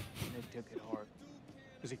bullet. Nick took it hard.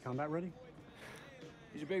 Is he combat ready?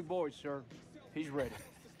 He's a big boy, sir. He's ready.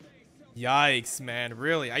 Yikes, man.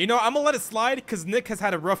 Really? You know, I'm gonna let it slide because Nick has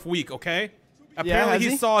had a rough week, okay? Apparently has he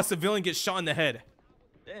he? saw a civilian get shot in the head.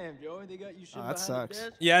 Damn, Joey, they got you sitting that behind sucks. the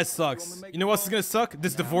desk? Yeah, it You sucks. want me to make You know a what's call? gonna suck?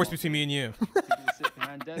 This divorce between me and you. People that sit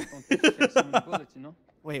behind desks don't think to take so many bullets, you know?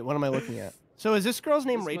 Wait, what am I looking at? So is this girl's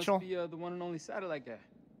name This Rachel? must be the one and only satellite guy.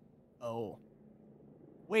 Oh.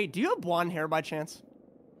 Wait, do you have blonde hair by chance?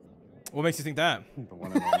 What makes you think that? The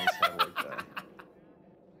one and only satellite guy.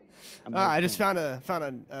 I'm I Eric just King, found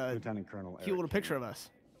a Lieutenant Colonel cute Eric little King. picture of us.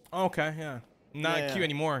 Oh, okay, yeah. Not Yeah, cute yeah.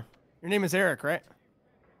 anymore. Your name is Eric, right?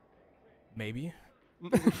 Maybe.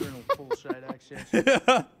 Colonel full side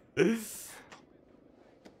access.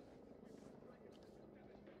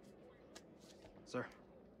 Sir.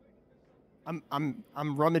 I'm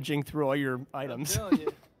rummaging through all your items. I'm telling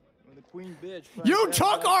you, when the queen bitch finds You out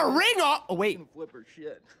took about our her, ring off. Oh she's wait. gonna flip her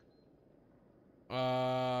shit.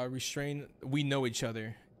 Restrain. We know each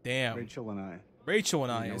other. Damn. Rachel and I. Rachel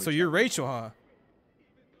and We I. know So each you're other. Rachel, huh?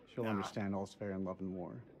 She'll understand all's fair in love and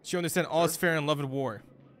war. She understand all is fair in love and war.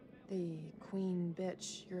 The queen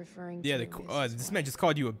bitch you're referring Yeah, to. this man just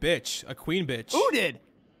called you a bitch. A queen bitch. Who did?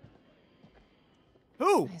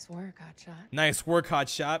 Who? Nice work, hotshot. Nice work,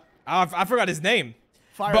 hotshot. I forgot his name.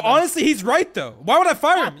 Fire But them. honestly, he's right, though. Why would I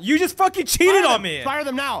fire him? You just fucking cheated Fire on them. me. Fire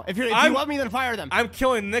them now. If you I'm- love me, then fire them. I'm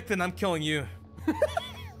killing Nick, then I'm killing you.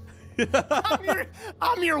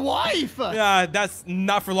 I'm your wife. Yeah, that's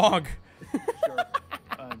not for long. Sir,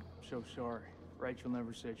 I'm so sorry. Rachel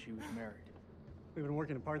never said she was married. We've been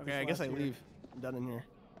working apart. Okay, this I guess I last year. leave. I'm done in here.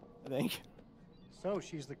 I think. So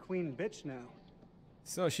she's the queen bitch now.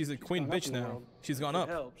 So she's a queen gone up bitch in the now. world. She's gone It up.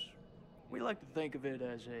 helps. We like to think of it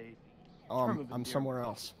as a Oh, term of I'm somewhere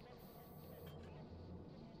endearment. else.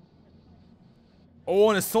 Oh,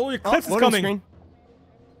 and a solar eclipse is loading coming. screen.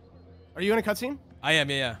 Are you in a cutscene? I am,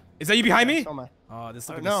 yeah. Is that you behind me? So am I. Oh, this.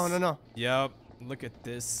 Look at No, this. no, no. Yep. Look at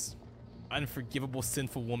this unforgivable,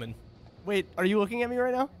 sinful woman. Wait, are you looking at me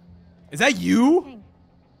right now? Is that you?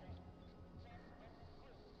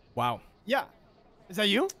 Wow. Yeah. Is that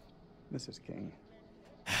you? Mrs. King.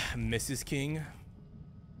 Mrs. King,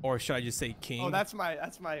 or should I just say King? Oh, that's my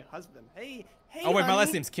husband. Hey, hey. Oh wait, my honey.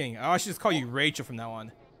 last name's King. Oh, I should just call you Rachel from now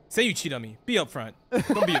on. Say you cheat on me. Be upfront.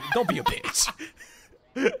 Don't be a bitch.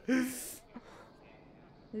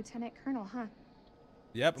 Lieutenant Colonel, huh?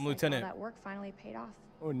 Yep, I'm Looks like Lieutenant. all that work finally paid off.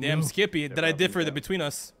 Oh, Damn, no. Skippy. Did I differ between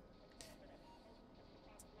us?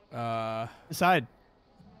 Decide.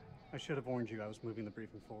 I should have warned you I was moving the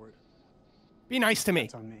briefing forward. Be nice to me.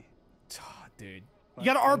 It's on me. Dude. You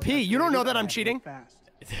got an RP. You don't know that I'm cheating.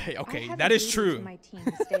 Okay, have that a is duty true. to my team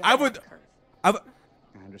to stay I ahead would. of the curve.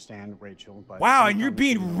 I understand, Rachel, but Wow, and you're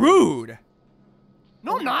being rude.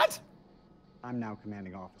 No, I'm not. I'm now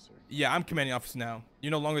commanding officer. Yeah, I'm commanding officer now.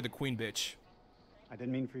 You're no longer the queen bitch. I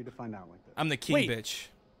didn't mean for you to find out like this. I'm the king bitch.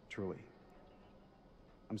 Truly.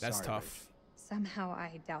 I'm That's sorry. tough. Somehow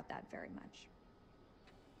I doubt that very much.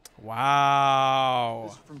 Wow.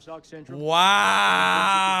 This is from Sock Central.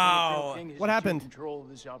 Wow. What happened? Control of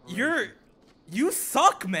this operation. You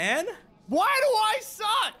suck, man. Why do I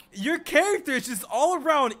suck? Your character is just all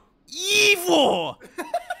around evil.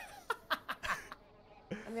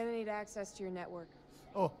 I'm gonna need access to your network.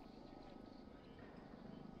 Oh.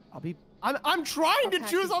 I'm trying to I'll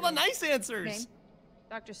choose patch all you the through. nice answers. Name?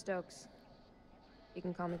 Dr. Stokes. You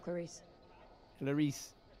can call me Clarice.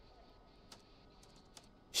 Clarice.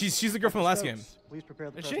 She's the girl from the last game. Please prepare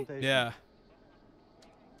the Is she? presentation. Yeah.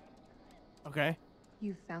 Okay.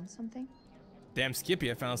 You found something? Damn, Skippy,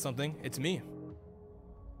 I found something. It's me.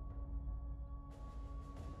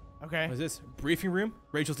 Okay. What is this? Briefing room?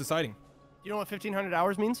 Rachel's deciding. You know what 1,500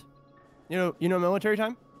 hours means? You know military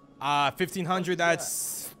time? 1,500,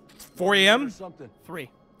 that's 4 a.m.? 3.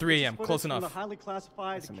 3 a.m., Footage close from enough. The highly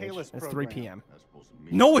classified Kalis It's program. 3 p.m.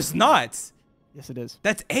 No, it's not. Yes, it is.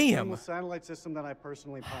 That's a.m. The satellite system that I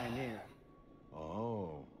personally pioneered.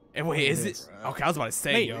 Oh. And wait, is it? Okay, I was about to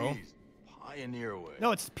say, Wait. yo. Pioneer way.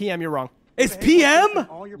 No, it's PM. You're wrong. It's PM?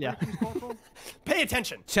 All your Yeah. briefings, Corporal? Pay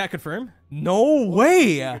attention. Chat confirm? No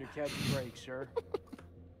way. Here to catch a break, sir.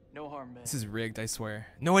 No harm, man. This is rigged, I swear.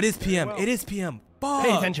 No, it is PM. well. It is PM. Fuck.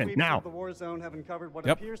 Pay attention Sweeps now. of the war zone have uncovered what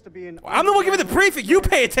Yep. appears to be an I'm the one giving the briefing. You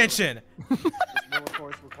pay attention. This will, of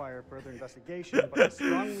course, require further investigation, but I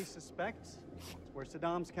strongly suspect it's where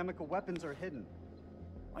Saddam's chemical weapons are hidden.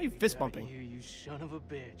 Why are you fist bumping? Here, you son of a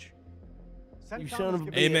bitch. CENTCOM son of is a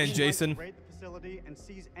given bitch. the Amen, green light Jason. to raid the facility and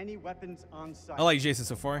seize any weapons on site. I like Jason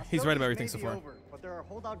so far. He's right about everything so Hostilities may far. be over, but there are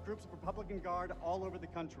holdout groups of Republican Guard all over the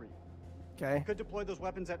country. Okay. Could deploy those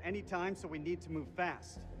weapons at any time, so we need to move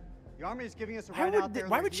fast. The Army is giving us a Why ride out would, there.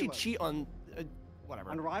 why like would she heroes. cheat on whatever?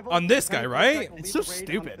 On arrival, On this guy, Lieutenant right? Protect will It's lead so the raid on the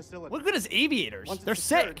stupid. facility. What good is aviators? Once it's They're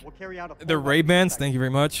secured, sick. we'll carry out a full The weapons Ray-Bans, inspection. thank you very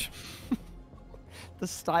much. The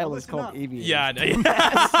style is listen called up. aviators. Yeah,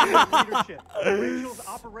 I know. Leadership. Rachel's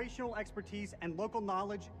operational expertise and local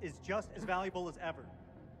knowledge is just as valuable as ever.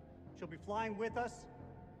 She'll be flying with us,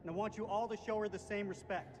 and I want you all to show her the same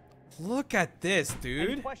respect. Look at this, Any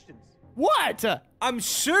dude. questions? What? I'm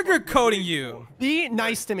sugarcoating you. Be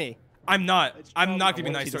nice to me. I'm not. I'm not gonna be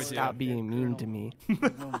I want nice you to towards you. stop being mean to me.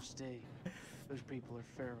 Make no mistake. Those people are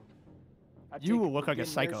feral. I You take will it look we're like a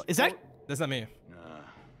getting their psycho. Is that That's not me.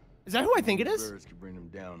 is that who I think it is? Birds could bring them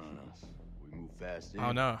down on us. We move fast in,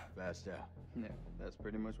 Oh, no. fast out. Yeah, that's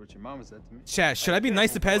pretty much what your mama said to me. Chat, should I be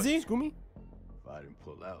nice to Pezzy? Scoomy? If I didn't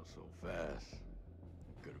pull out so fast,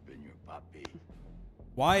 it could have been your papi.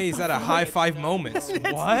 Why is that a high five moment?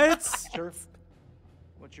 What? Sheriff,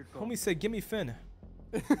 what's your call? Homie said, give me Finn.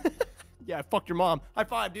 Yeah, I fucked your mom. High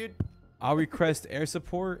five, dude. I'll request air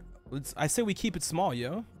support. I say we keep it small,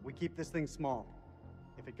 yo. We keep this thing small.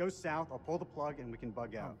 If it goes south, I'll pull the plug and we can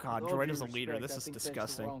bug out. Oh God, With all Droid due is a leader. respect, This I is think that's the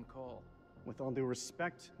disgusting. wrong call. With all due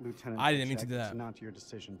respect, Lieutenant. I didn't mean to Pacheck, do that. It's not your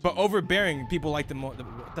decision. But overbearing people like the what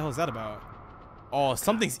the hell is that about? Oh,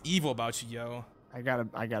 something's evil about you, yo. I gotta.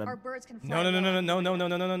 Our birds can fly. No, no, no, no, low. no, no,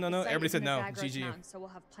 no, no, no, no, no, The no. site Everybody is said in the no. Zagros GG. Mountains, so we'll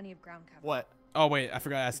have plenty of ground cover. What? Oh wait, I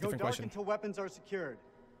forgot to ask a Go different dark question. until weapons are secured.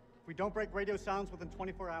 If we don't break radio sounds within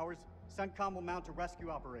 24 hours, CENTCOM will mount a rescue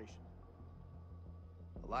operation.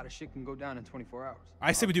 A lot of shit can go down in 24 hours.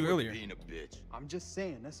 I said we do earlier. Being a bitch. I'm just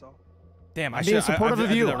saying, that's all. Damn, I'm being supportive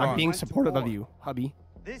of you. I'm wrong. being supportive of you, hubby.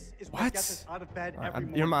 This is what What? gets us out of bed every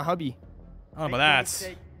morning. You're my hubby. I don't know Make about no that.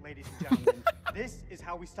 mistake, ladies and gentlemen. This is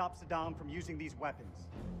how we stop Saddam from using these weapons.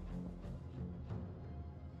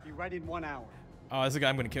 Be ready in 1 hour. Oh, this is a guy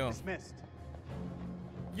I'm gonna kill. Dismissed.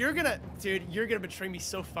 You're gonna betray me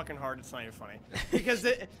so fucking hard. It's not even funny. Because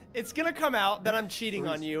it's gonna come out that I'm cheating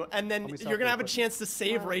on you, and then Let me stop you're gonna real have a quick. chance to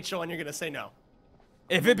save Rachel, and you're gonna say no.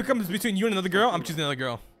 If it becomes between you and another girl, I'm choosing another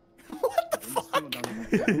girl.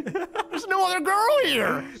 There's no other girl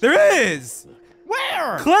here. There is.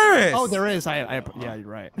 Where? Clarice! Oh, there is. Yeah, you're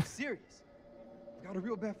right. I'm serious. I got a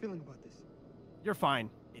real bad feeling about this. You're fine,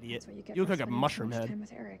 idiot. That's what you get You look for like a spending too mushroom much head. time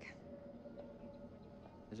with Eric.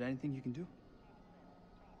 Is there anything you can do?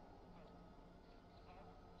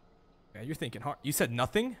 Yeah, you're thinking hard. You said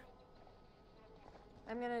nothing?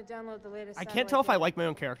 I'm gonna download the latest. I can't tell if I like my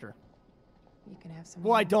own character. You can have some.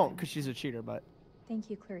 Well, I don't, because she's a cheater, but. Thank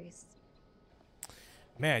you, Clarice.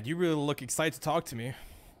 Man, you really look excited to talk to me.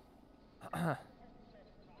 Here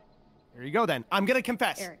you go, then. I'm gonna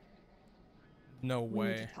confess. Eric. No We need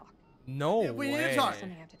way. to talk. No We way. need to talk.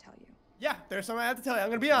 Something I have to tell you. Yeah, there's something I have to tell you. I'm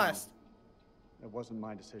gonna be honest. It wasn't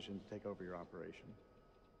my decision to take over your operation.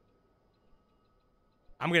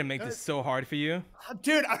 I'm gonna make this so hard for you.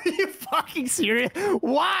 Dude, are you fucking serious?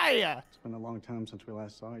 Why? It's been a long time since we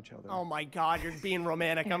last saw each other. Oh my god, you're being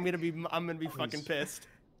romantic. I'm gonna be fucking pissed.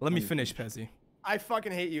 Let me finish, Pezzy. I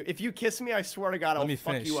fucking hate you. If you kiss me, I swear to God, I'll Let me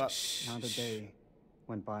fuck finish. you up. Not a day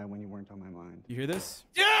went by when you weren't on my mind. You hear this?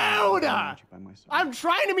 Dude! I need you by my side. I'm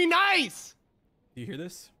trying to be nice! Do you hear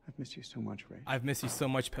this? I've missed you so much, Ray. I've missed you so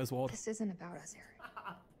much, Pezwald. This isn't about us,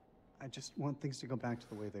 Eric. I just want things to go back to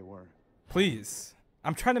the way they were. Please.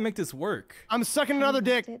 I'm trying to make this work. I'm sucking another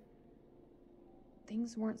dick.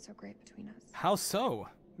 Things weren't so great between us. How so?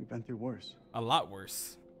 We've been through worse. A lot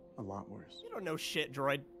worse. A lot worse. You don't know shit,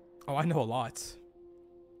 droid. Oh, I know a lot.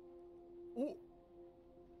 Ooh.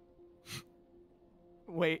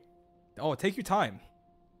 Wait. Oh, take your time.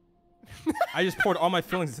 I just poured all my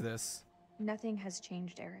feelings into this. Nothing has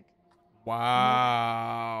changed, Eric.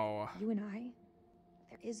 Wow. You and I,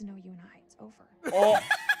 there is no you and I. It's over. Oh.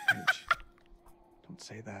 Paige, don't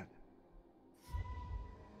say that.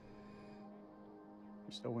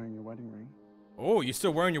 You're still wearing your wedding ring. Oh, you're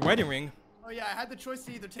still wearing your wedding ring. Oh yeah, I had the choice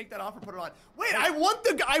to either take that off or put it on. Wait, I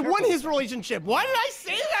won his relationship. Why did I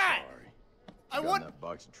say that? I won. That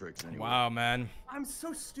box of tricks anyway. Wow, man. I'm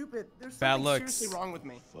so stupid. There's Bad something looks. seriously wrong with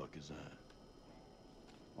me. Fuck is that?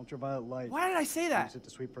 Ultraviolet light. Why did I say that? Use it to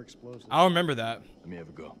sweep for explosives. I'll remember that. Let me have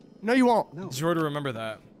a go. No, you won't. No. Jordan, remember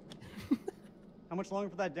that. How much longer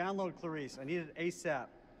for that download, Clarice? I need it ASAP.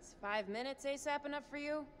 Is 5 minutes ASAP enough for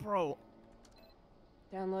you? Bro.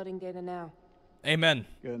 Downloading data now. Amen.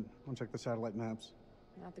 Good. I'll check the satellite maps.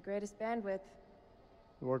 Not the greatest bandwidth.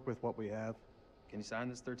 We work with what we have. Can you sign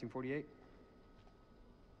this 1348?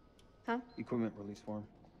 Huh? Equipment release form.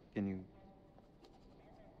 Can you?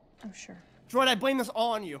 Oh, sure. Droid, I blame this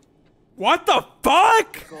all on you. What the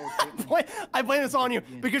fuck? I blame this all on you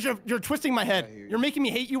because you're twisting my head. You're making me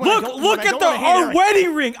hate you. When I Look, don't, look when I at don't wanna hate our Eric.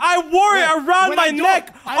 wedding ring. I wore it around When my I don't-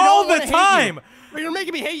 neck I don't all the wanna hate you. time. But you're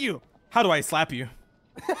making me hate you. How do I slap you?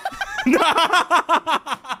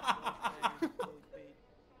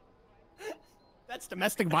 That's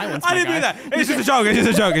domestic violence. I my didn't guy. do that. It's just a joke. It's just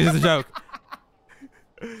a joke. It's just a joke.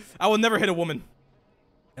 I will never hit a woman,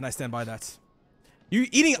 and I stand by that. You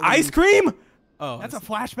eating ice cream? Oh, That's a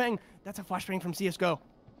flashbang. That's a flashbang from CS:GO.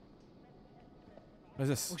 What is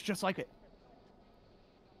this? Looks just like it.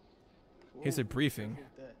 Here's a briefing.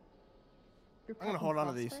 You're I'm gonna hold on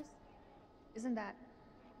to these. Isn't that?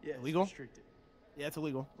 Yeah, Illegal? restricted. Yeah, it's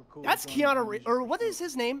illegal. Cool That's with going Keanu Reeves. Or what is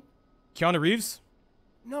his name? Keanu Reeves?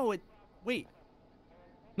 No, wait.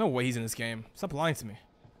 No way he's in this game. Stop lying to me.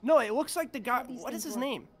 No, it looks like the guy. What is his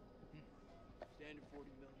name?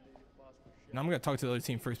 Now I'm gonna talk to the other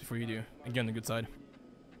team first before you do, and get on the good side.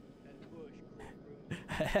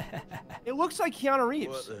 It looks like Keanu Reeves.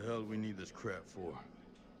 What the hell do we need this crap for?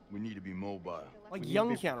 We need to be mobile. Like We need young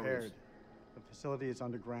to be Keanu Reeves. prepared. The facility is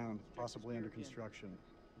underground, possibly under construction.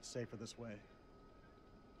 It's safer this way.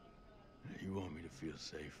 You want me to feel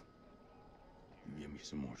safe? You give me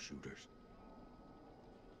some more shooters.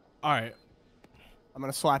 All right, I'm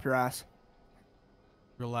gonna slap your ass.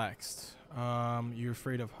 relaxed. You're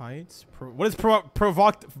afraid of heights? What does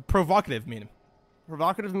provocative mean?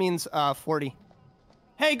 Provocative means 40.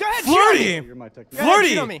 Hey, go ahead. Flirty! Shoot on me. You're my technician. Go ahead, Flirty!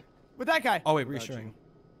 shoot on me. With that guy. Oh wait, reassuring.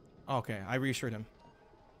 Okay, I reassured him.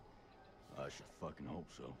 I should fucking hope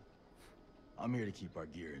so. I'm here to keep our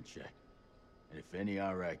gear in check. And if any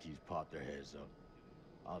Iraqis pop their heads up,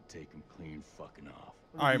 I'll take them clean fucking off.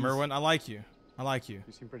 All right, Merwin, I like you. I like you.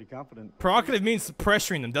 You seem pretty confident. Provocative means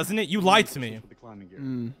pressuring them, doesn't it? You lied to me. For the climbing gear.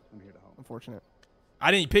 Mm. I'm here to help. Unfortunate.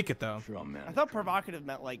 I didn't pick it though. Sure, man. I thought provocative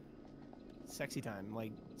meant like sexy time,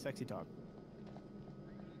 like sexy talk.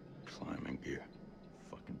 Climbing gear.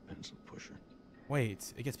 Fucking pencil pusher.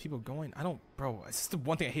 Wait, it gets people going. I don't, bro. It's just the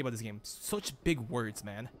one thing I hate about this game. Such big words,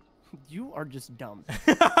 man. You are just dumb.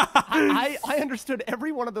 I understood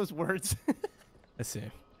every one of those words. Let's see.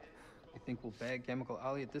 You think we'll bag Chemical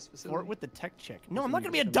Ollie at this facility? Flirt with the tech chick. No, I'm not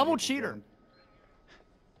gonna be a double cheater.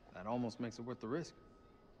 That almost makes it worth the risk.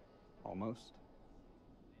 Almost.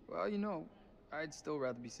 Well, you know, I'd still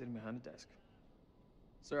rather be sitting behind a desk.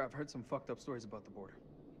 Sir, I've heard some fucked up stories about the border.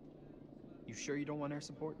 You sure you don't want air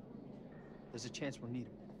support? There's a chance we'll need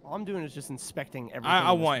it. All I'm doing is just inspecting everything.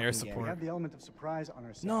 I in this want air fucking game. We support. have the element of surprise on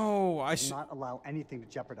our side. No, I We should will not allow anything to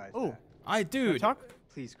jeopardize Oh, that. dude. talk?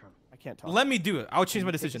 Please, Colonel. I can't talk. Let me do it. I'll change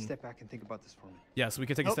my Take a decision. step back and think about this for me. Yes, we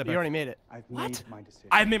can take a Nope, step you back. already made it. I've What? made my decision.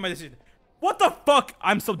 I've made my decision. What the fuck?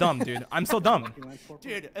 I'm so dumb, dude. I'm so dumb.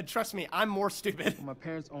 Dude, trust me, I'm more stupid. Well, my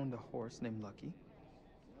parents owned a horse named Lucky.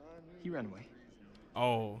 He ran away.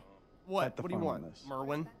 Oh. What? the What do you fun on want? this.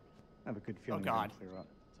 Merwin? I have a good feeling God. it'll clear up.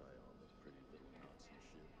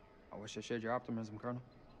 I wish I shared your optimism, Colonel.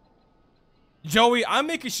 Joey, I'm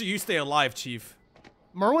making sure you stay alive, Chief.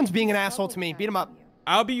 Merwin's being an asshole to me. Beat him up.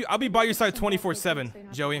 I'll be by your side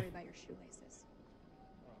 24/7, Joey.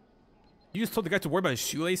 You just told the guy to worry about his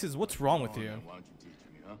shoelaces? What's wrong with you? Why don't you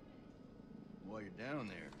teach me, huh? While you're down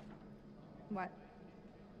there. What?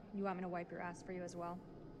 You want me to wipe your ass for you as well?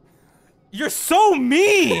 You're so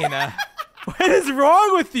mean! What is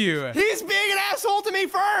wrong with you? He's being an asshole to me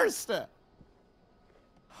first! Oh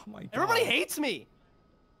my God. Everybody hates me.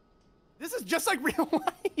 This is just like real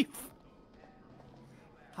life.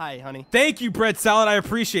 Hi, honey. Thank you, bread salad. I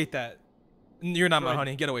appreciate that. You're not my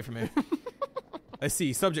honey. Get away from me. Let's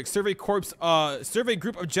see. Subject: Survey Corps. Survey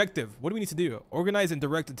group objective. What do we need to do? Organize and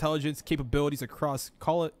direct intelligence capabilities across.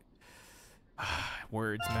 Call it.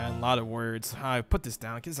 Words, man. A lot of words. I put this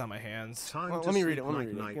down. Get this out of my hands. Well, let me read it. Let me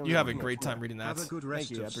read it. You have a great time reading that. Have a good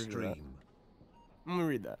rest of stream. Let me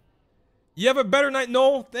read that. You have a better night,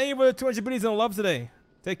 Noel. Thank you for the 200 biddies and love today.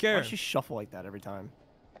 Take care. Why does she shuffle like that every time?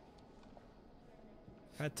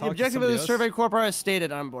 Can I talk The to objective of somebody the else? survey corps is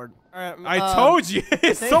stated on board. All right, I told you.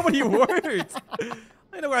 It's so many words. I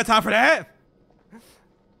ain't got time for that.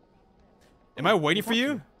 Am I waiting for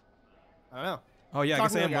you? I don't know. Oh yeah, I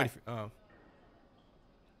Talking guess I to am a waiting guy. for. Oh.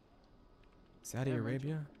 Saudi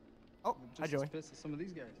Arabia. Oh, hi, Just Joey. as pissed as some of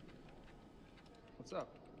these guys. What's up?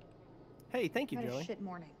 Hey, thank you, Had a Joey. shit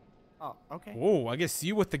morning. Oh, okay. Whoa, I guess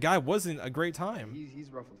you with the guy wasn't a great time. He's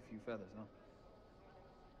ruffled a few feathers, huh?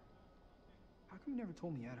 How come you never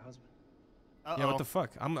told me you had a husband? Yeah, what the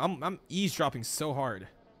fuck? I'm eavesdropping so hard.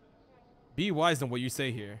 Be wise than what you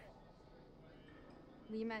say here.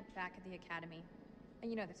 We met back at the academy. And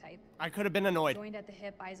you know the type. I could have been annoyed, Joined at the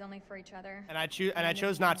hip, eyes only for each other. and I then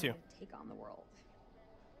chose not to. Take on the world.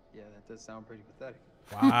 Yeah, that does sound pretty pathetic.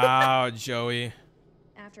 Wow, Joey.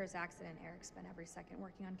 After his accident, Eric spent every second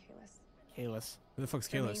working on Kalis. Kalis. Who the fuck's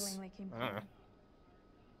For me, Kalis? Langley came I don't know. first.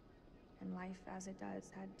 And life, as it does,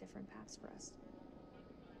 had different paths for us.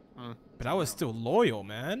 But I was still loyal,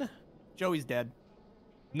 man. Joey's dead.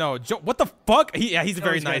 No, what the fuck? He's a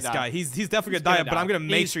very Joey's gonna nice die. guy. He's definitely He's gonna die, gonna but I'm die. gonna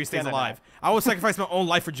make He's sure he stays gonna alive. die. I will sacrifice my own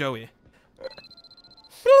life for Joey. That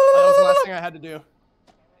was the last thing I had to do.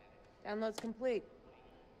 Download's complete.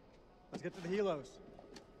 Let's get to the helos.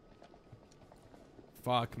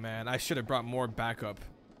 Fuck, man. I should have brought more backup.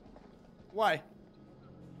 Why?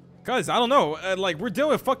 Cause I don't know. Like we're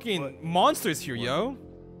dealing with fucking monsters here, yo.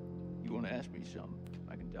 You want to ask me something?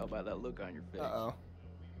 I can tell by that look on your face. Uh-oh.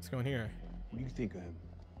 What's going here? What do you think of him?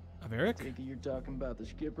 Of Eric? Thinking you're talking about the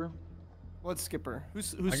skipper? What's Skipper?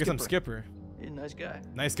 Who's I guess I'm Skipper. He's a nice guy.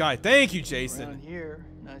 Nice guy. Thank you, Around Jason. here,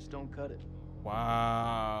 nice don't cut it.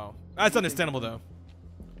 Wow. That's understandable though.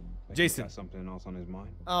 Jason. Got something else on his mind.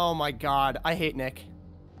 Oh my God, I hate Nick.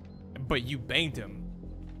 But you banged him.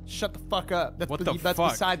 Shut the fuck up. That's, What the that's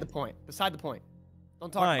fuck? beside the point. Beside the point.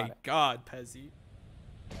 Don't talk My about it. God, Pezzy.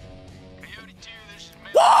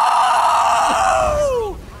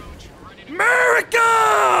 Whoa!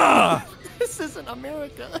 America! This isn't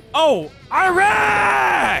America. Oh,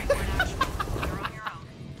 Iraq!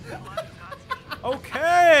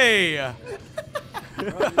 Okay.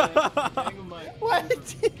 What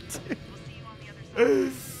did you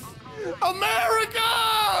do?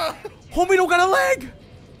 America! Homie don't got a leg.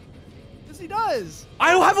 Yes, he does.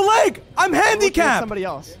 I don't have a leg. I'm handicapped. Somebody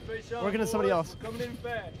else. Working at somebody else. Coming in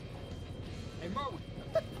fast. Hey, Merwin.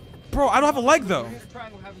 Bro, I don't have a leg though.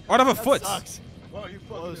 I don't have a foot. Sucks. Why are you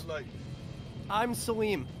fucking it like? I'm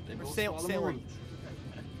Salim. Salem.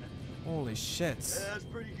 Holy shit. Yeah, that's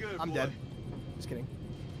pretty good. I'm boy. dead. Just kidding.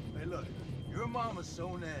 Hey, look, your mama's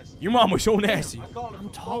so nasty. Your mom was so nasty. I called her I'm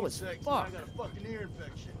for tall phone as sex, and fuck. I got a fucking ear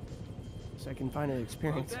infection. So I can find an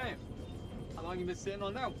experience. Damn. How long you been sitting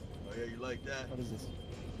on that one? Oh yeah, you like that? What is this?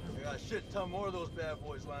 I got a shit ton more of those bad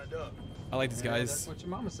boys lined up. I like these Yeah, guys. that's what your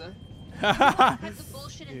mama said.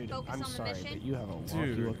 Dude, I'm sorry, but you have a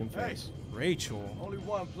Dude. wonky looking face. Rachel. Only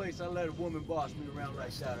one place I let a woman boss me around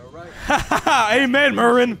like that, all right? Amen,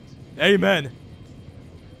 Merwin. Amen.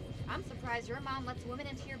 I'm surprised your mom lets women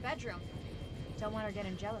into your bedroom. Don't want her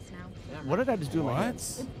getting jealous now. What did I just do with my What?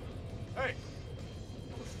 hands? Hey,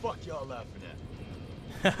 what the fuck y'all laughing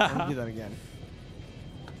at? Let me do that again.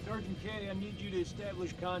 Sergeant K, I need you to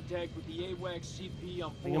establish contact with the AWACS CP on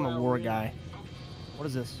 4 I think I'm a war guy. What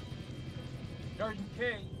is this? Sergeant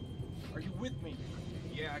K, are you with me?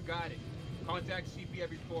 Yeah, I got it. Contact CP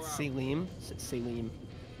every 4 hours. Salim? Salim.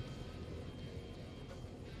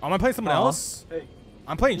 Oh, am I playing someone else? Hey.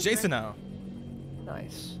 I'm playing Jason now.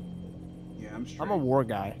 Nice. Yeah, I'm a war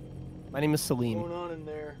guy. My name is Salim. What's going on in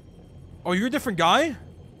there? Oh, you're a different guy?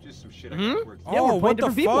 Just some shit Hmm? I gotta work Yeah, Oh, we're what playing the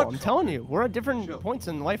different people. fuck? I'm telling you, we're at different points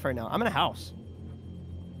in life right now. I'm in a house.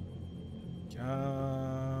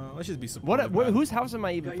 Let's just be supportive. What? man. Whose house am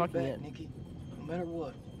I even Got fucking your back, in? Nikki. No matter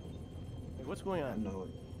what. Like, what's going on? know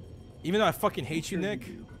it. Even though I fucking hate you, Nick,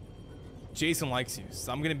 Jason likes you,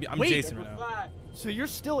 so I'm Wait, Jason right now. So you're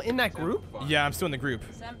still in that group? Yeah, I'm still in the group.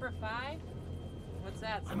 Semper Fi? What's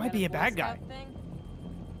that? I Some might kind be of a bad Boy guy. Scout thing?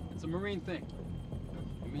 It's a Marine thing.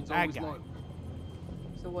 It means Bad always guy. loyal.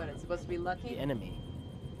 So what? It's supposed to be lucky? The enemy.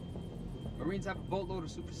 Marines have a boatload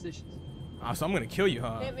of superstitions. Oh, so I'm gonna kill you,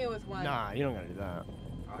 huh? Hit me with one. Nah, you don't gotta do that.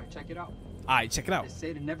 Alright, check it out. Alright, check it out. They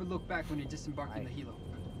say to never look back when you disembark in the helo.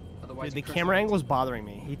 Otherwise, Dude, the you curse camera the- angle is bothering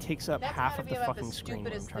me. He takes up That's half gotta of be the about fucking the screen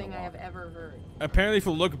when I'm stupidest trying thing to I walk. have ever heard. Apparently, if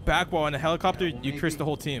you look back while in a helicopter, Yeah, well, you curse maybe. the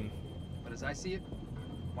whole team. But as I see it,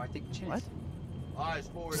 why take a chance? What? Eyes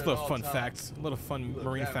forward Just at a little all fun times. fact. A little fun You look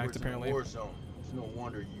Marine fact, backwards in a apparently. War zone. It's no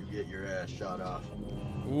wonder you get your ass shot off.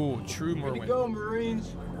 Ooh, true Here we Merwin. go,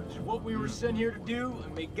 Marines. It's what we were sent here to do,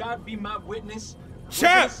 and may God be my witness. We're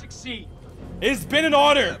Chat! gonna succeed. It's been an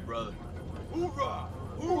order. Brother. Hoorah!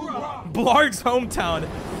 Hoorah! Blarg's hometown.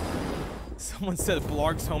 Someone said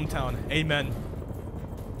Blarg's hometown. Amen.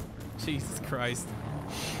 Jesus Christ.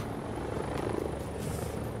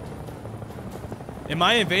 Am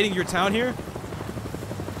I invading your town here?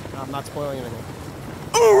 I'm not spoiling anything.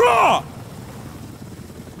 Hoorah!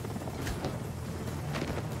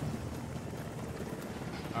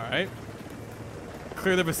 Alright.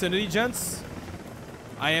 Clear the vicinity, gents.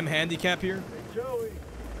 I am handicap here. Joey.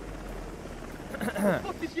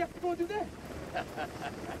 Fuck, did you have to go and do that?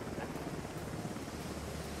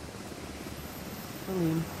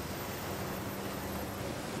 Salim.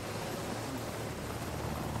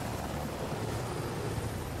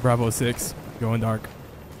 Bravo 6, going dark.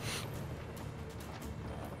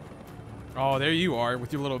 Oh, there you are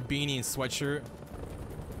with your little beanie and sweatshirt.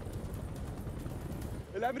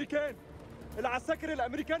 الامريكان العساكر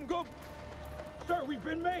الامريكان جم. Sir, we've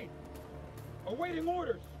been made. Awaiting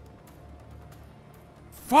orders.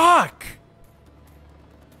 Fuck!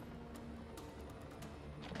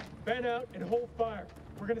 Fan out and hold fire.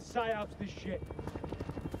 We're gonna psyops this shit.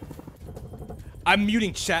 I'm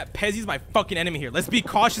muting chat. Pezzy's my fucking enemy here. Let's be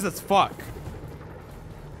cautious as fuck.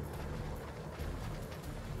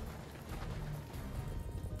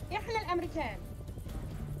 احنا الامريكان.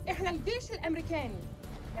 احنا الجيش الامريكاني.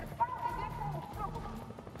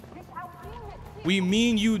 We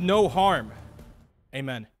mean you no harm.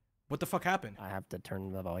 Amen. What the fuck happened? I have to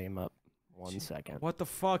turn the volume up 1 second. What the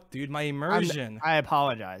fuck, dude? My immersion. I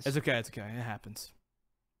apologize. It's okay. It's okay. It happens.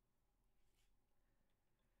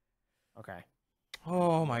 Okay.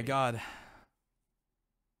 Oh my god.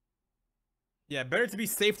 Yeah, better to be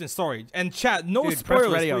safe than sorry. And chat, no Dude, spoilers,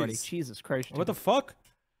 press ready please. already. Jesus Christ. What the fuck?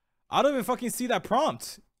 I don't even fucking see that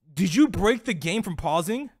prompt. Did you break the game from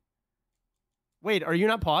pausing? Wait, are you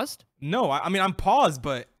not paused? No, I mean I'm paused,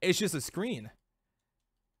 but it's just a screen.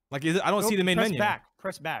 Like, is it, I don't see the main press menu. Back.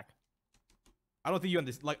 Press back. I don't think you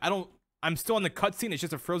understand. Like, I don't. I'm still on the cutscene. It's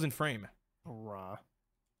just a frozen frame. Bruh.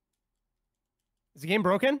 Is the game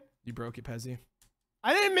broken? You broke it, Pezzy.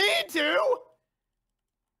 I didn't mean to.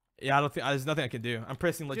 Yeah, I don't think there's nothing I can do. I'm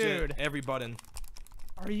pressing legit Dude. every button.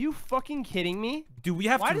 Are you fucking kidding me? Do we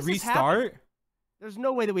have Why to does this happen? restart? There's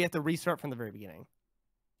no way that we have to restart from the very beginning.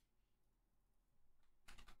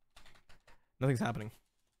 Nothing's happening.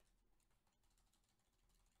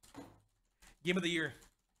 Game of the year.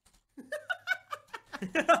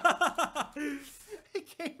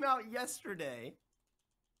 It came out yesterday.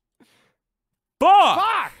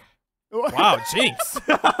 Fuck! Wow, jinx.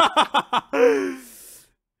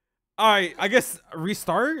 All right, I guess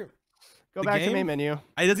restart. Go the back to game? main menu.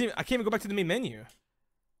 I can't even go back to the main menu.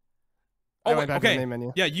 I Oh, went wait, back to the okay. main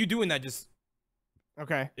menu. Yeah, you doing that just.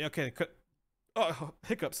 Okay. Yeah, okay. Oh,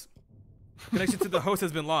 hiccups. Connection to the host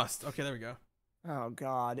has been lost. Okay, there we go. Oh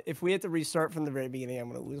god. If we have to restart from the very beginning, I'm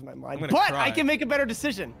gonna lose my mind. gonna But cry. I can make a better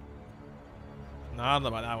decision. No, I don't know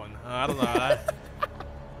about that one. I don't know about that.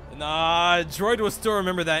 Nah, Droid will still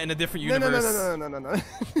remember that in a different universe. No.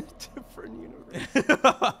 Different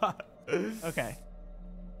universe. Okay.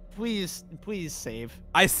 Please save.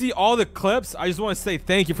 I see all the clips. I just want to say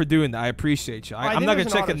thank you for doing that. I appreciate you. I'm not gonna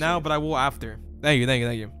check it now, but I will after. Thank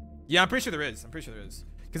you. Yeah, I'm pretty sure there is.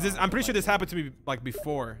 Because I'm pretty sure this happened to me like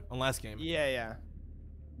before on last game. Yeah.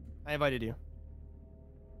 I invited you.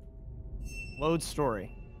 Load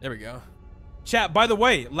story. There we go. Chat, by the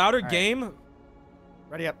way, louder game.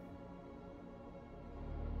 Ready up.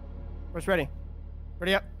 Where's ready?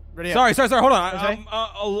 Ready up. Sorry. Hold on. I'm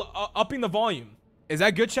upping the volume. Is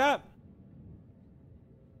that good, chat?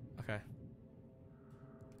 Okay.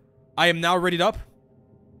 I am now readied up.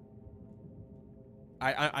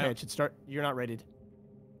 Okay, it should start. You're not readied.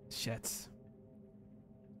 Shit.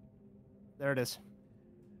 There it is.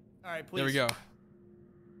 All right, please. There we go.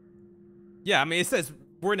 Yeah, I mean, it says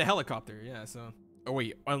we're in a helicopter. Yeah, so. Oh,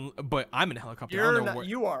 wait. But I'm in a helicopter. You're not.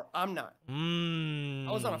 You are. I'm not.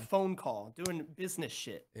 I was on a phone call doing business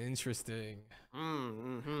shit. Interesting.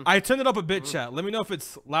 Mm-hmm. I turned it up a bit, chat. Let me know if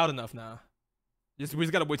it's loud enough now. We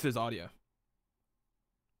just gotta wait till there's audio.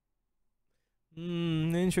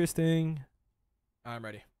 Interesting. I'm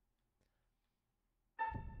ready.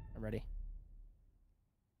 I'm ready.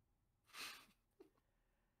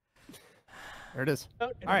 There it is.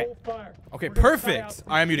 All right. Okay, perfect.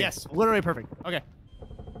 I am muted. Yes, literally perfect. Okay.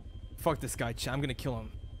 Fuck this guy, chat. I'm gonna kill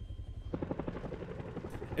him.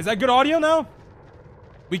 Is that good audio now?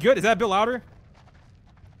 We good? Is that a bit louder?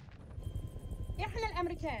 احنا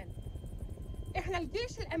الامريكان احنا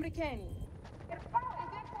الجيش الامريكاني ارفعوا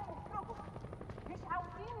ايديكم واخرجوا مش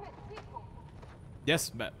عاوزين نأذيكم. Yes,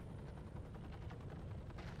 bet.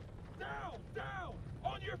 Down!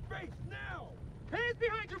 On your face now! Hands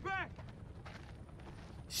behind your back!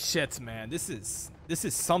 Shit, man. This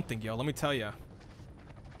is something, yo. Let me tell you.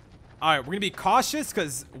 All right, we're gonna be cautious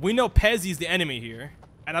because we know Pezzy's the enemy here,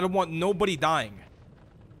 and I don't want nobody dying.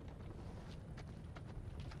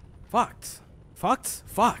 Fuck.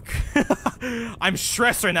 I'm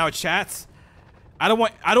stressed right now, chat. I don't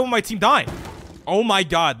want my team dying. Oh my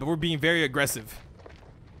god, but we're being very aggressive.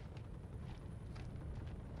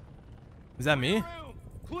 Is that me?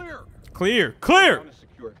 Clear.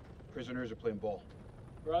 Secure. Prisoners are playing ball.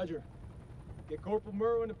 Roger. Get Corporal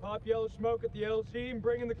Merwin to pop yellow smoke at the LT and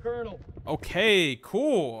bring in the Colonel. Okay,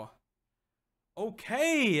 cool.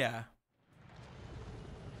 Okay.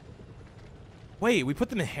 Wait, we put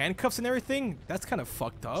them in handcuffs and everything? That's kind of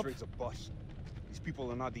fucked up. It's a bust. These people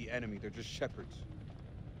are not the enemy, they're just shepherds.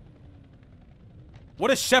 What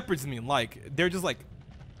does shepherds mean? Like, they're just like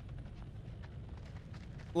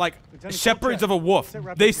shepherds of a wolf.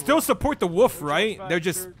 They still support the wolf, right? They're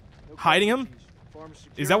just hiding him?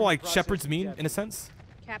 Is that what like shepherds mean in a sense?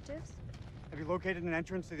 Captives? Have you located an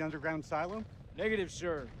entrance to the underground silo? Negative,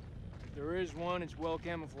 sir. If there is one, it's well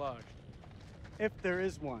camouflaged. If there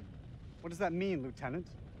is one. What does that mean, Lieutenant?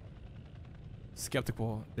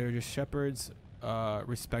 Skeptical. They're just shepherds.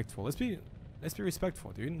 Respectful. Let's be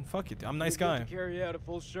respectful, dude. Fuck it. I'm a nice guy. To carry out a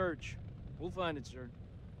full search. We'll find it, sir.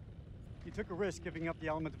 You took a risk giving up the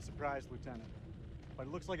element of surprise, Lieutenant. But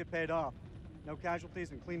it looks like it paid off. No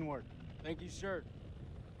casualties and clean work. Thank you, sir.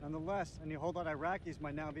 Nonetheless, any holdout Iraqis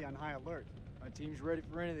might now be on high alert. My team's ready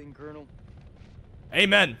for anything, Colonel.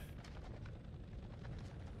 Amen.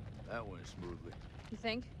 That went smoothly. You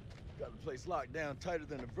think? Got the place locked down tighter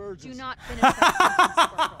than a virgin. Do not finish that sentence,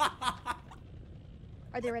 Corporal.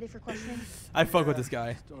 Are they ready for questioning? I fuck with this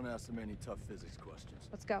guy. Just don't ask them any tough physics questions.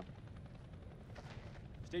 Let's go.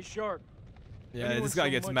 Stay sharp. Yeah, this guy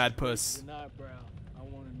gets mad puss. I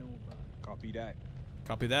want to know about it. Copy that.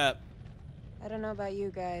 Copy that. I don't know about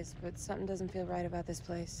you guys, but something doesn't feel right about this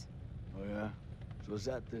place. Oh yeah? So is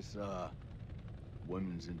that this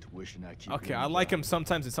women's intuition I keep? Okay, I like him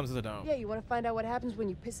sometimes and sometimes I don't. Yeah, you want to find out what happens when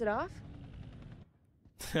you piss it off?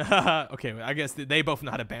 Okay, I guess they both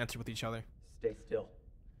know how to banter with each other. Stay still.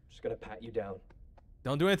 Just gonna pat you down.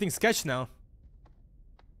 Don't do anything sketch now.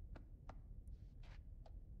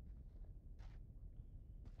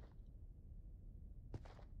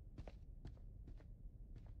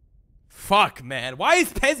 Fuck, man. Why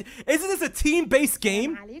is Pezzy? Isn't this a team-based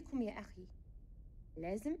game? عليكم يا أخي.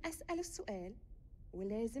 لازم أسأل السؤال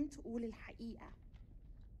ولازم تقول الحقيقة.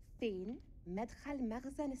 فين مدخل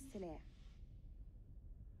مخزن السلاح؟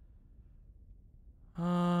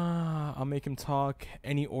 I'll make him talk.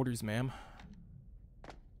 Any orders, ma'am?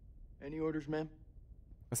 Any orders, ma'am?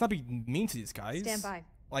 Let's not be mean to these guys. Stand by.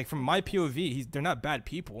 Like, from my POV, they're not bad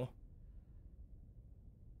people.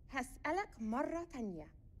 هسألك مرة تانية.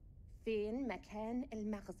 فين مكان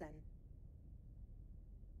المخزن؟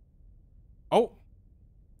 Oh.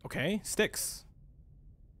 Okay, sticks.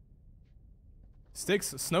 Sticks?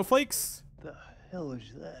 Snowflakes? The hell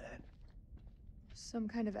is that? Some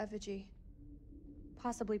kind of effigy.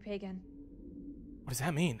 Possibly pagan. What does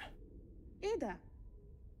that mean? ايه ده؟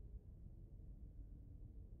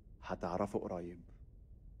 هتعرفوا قريب.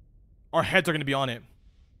 Our heads are gonna be on it.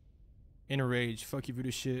 In a rage. Fuck you,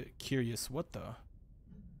 voodoo shit. Curious. What the?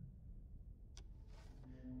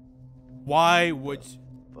 Why would...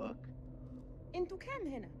 Fuck. انتوا كام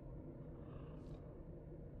هنا؟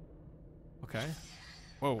 Okay.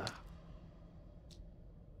 Whoa.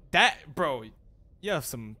 That, bro, you have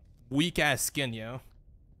some weak ass skin, yo.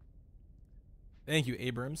 Thank you,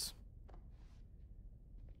 Abrams.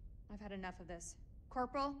 I've had enough of this.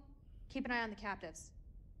 Corporal, keep an eye on the captives.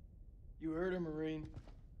 You heard her, Marine.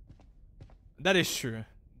 That is true.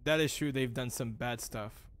 That is true. They've done some bad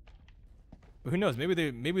stuff. But who knows?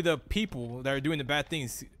 Maybe the people that are doing the bad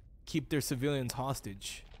things keep their civilians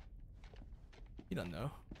hostage. You don't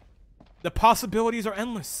know. The possibilities are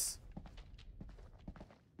endless.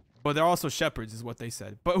 But they're also shepherds, is what they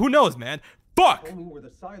said. But who knows, man? Fuck! Tell me where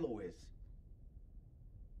the silo is.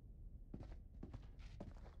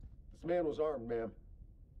 This man was armed, ma'am.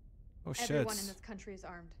 Oh shit. Everyone in this country is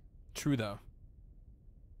armed. True though.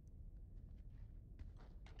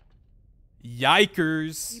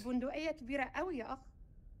 Yikers. دي بندقية كبيرة قوي يا أخ.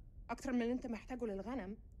 أكتر من اللي أنت محتاجه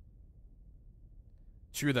للغنم.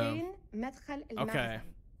 True though. فين مدخل المخزن؟ Okay.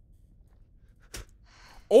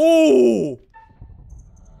 Oh!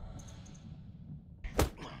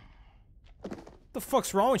 What the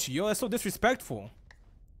fuck's wrong with you, yo? That's so disrespectful.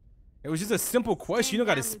 It was just a simple question. You don't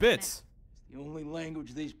gotta spit. It's the only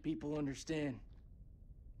language these people understand.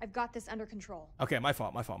 I've got this under control. Okay, my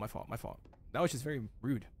fault. That was just very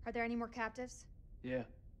rude. Are there any more captives? Yeah,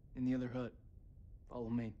 in the other hut. Follow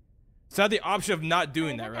me. So I had the option of not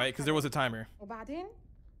doing that, right? Because there was a timer. وبعدين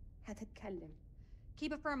هتتكلم.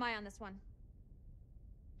 Keep a firm eye on this one.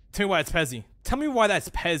 Tell me why it's Pezzy. Tell me why that's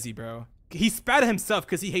Pezzy, bro. He spat at himself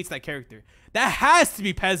because he hates that character. That has to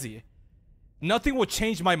be Pezzy. Nothing will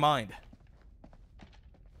change my mind.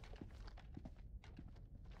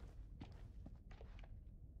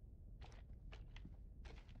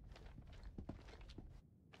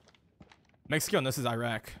 Mexico, and this is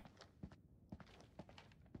Iraq.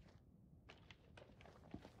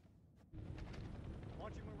 I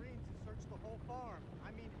want you Marines to search the whole farm.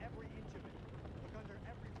 I mean every inch of it. Look under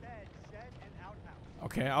every bed, shed, and outhouse.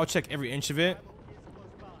 Okay, I'll check every inch of it.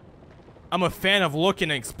 I'm a fan of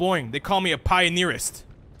looking and exploring. They call me a pioneerist.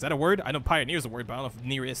 Is that a word? I know pioneer is a word, but I don't know if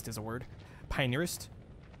nearest is a word. Pioneerist?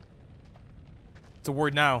 It's a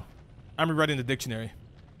word now. I'm rewriting the dictionary.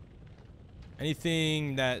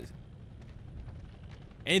 Anything that...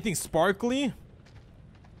 Anything sparkly?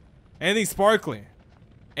 Anything sparkly?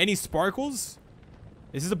 Any sparkles?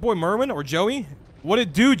 Is this the boy Merwin or Joey? What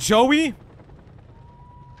it do, Joey?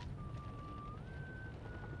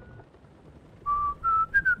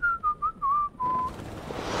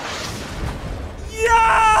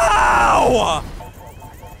 Yo!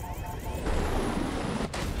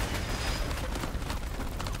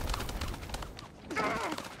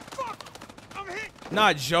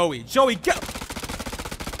 Not Joey. Joey, go!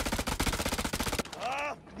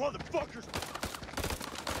 Motherfuckers!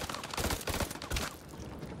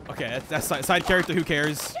 Okay, that's side character. Who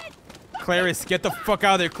cares? Clarice, get the fuck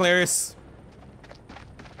out of there, Clarice.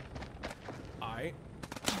 Alright.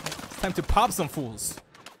 It's time to pop some fools.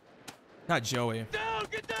 Not Joey. Down!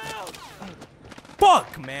 Get down!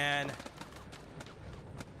 Fuck, man.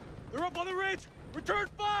 They're up on the ridge! Return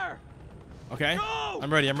fire! Okay. Go!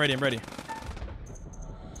 I'm ready.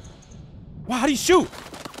 Wow, how do you shoot?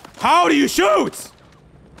 How do you shoot?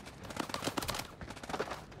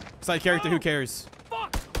 Side character, who cares?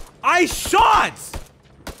 Fuck! I shot!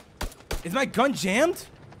 Is my gun jammed?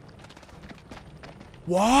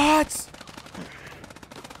 What?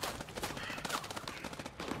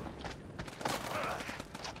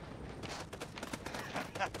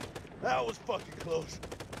 That was fucking close.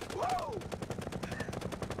 Whoa!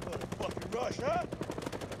 What a fucking rush, huh?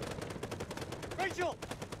 Rachel!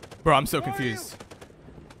 Bro, I'm so confused.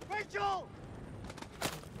 Rachel!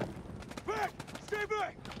 Back! Stay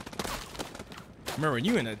back! Merwin,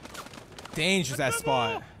 you in a dangerous ass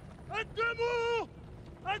spot. A demo!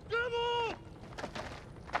 A demo!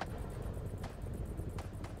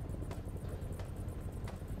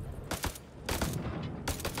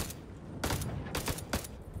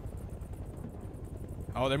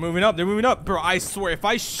 Oh, they're moving up. Bro, I swear, if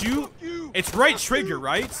I shoot, it's right trigger,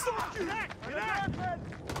 right?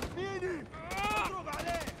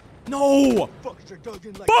 No!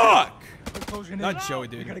 Fuck! Not Joey,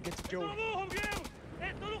 dude.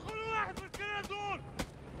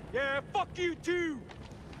 Yeah, fuck you too!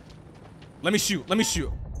 Let me shoot.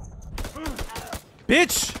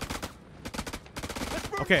 Bitch!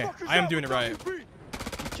 Okay, I am doing it right. You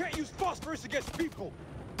can't use phosphorus against people.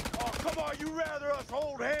 Oh, come on, you rather us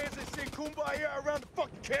hold hands and sing Kumbaya around the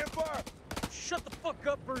fucking campfire? Shut the fuck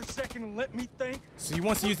up for a second and let me think. So he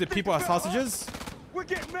wants to use the people as sausages? We're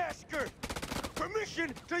getting massacred.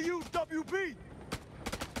 Permission to use WP.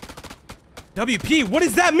 WP? What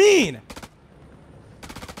does that mean?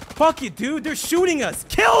 Fuck it, dude. They're shooting us.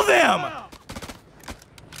 Kill them!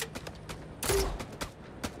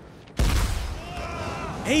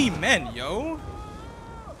 Amen, yo.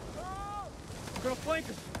 I'm gonna flank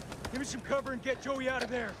him. Give me some cover and get Joey out of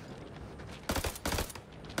there.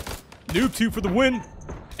 Noob 2 for the win.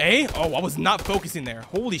 A? Oh, I was not focusing there.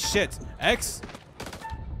 Holy shit. X?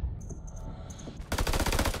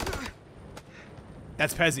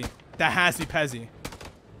 That's Pezzy. That has to be Pezzy.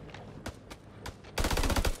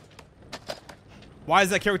 Why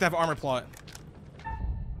does that character have armor plot?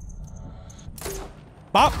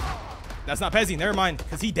 Bop! That's not Pezzy. Never mind,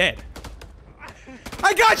 because he dead.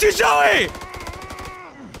 I got you, Joey!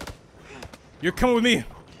 You're coming with me.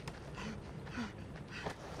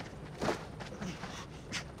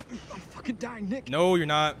 I'm fucking dying, Nick. No, you're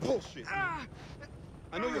not. Bullshit. I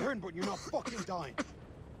know you're hurting, but you're not fucking dying.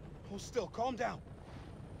 Hold still. Calm down.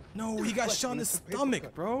 No, he got shot in the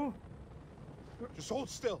stomach, bro. Just hold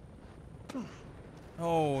still.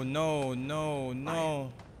 Oh, no, no,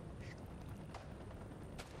 no.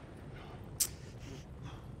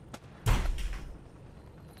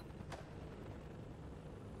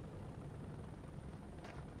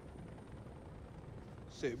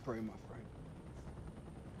 Say a prayer, my friend.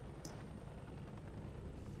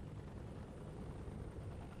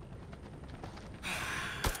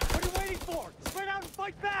 What are you waiting for? Spread out and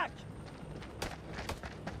fight back!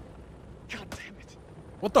 God damn it.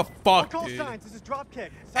 What the fuck, Call dude? signs. This is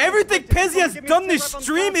dropkick. Everything Pezzy has done this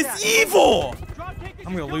stream is evil!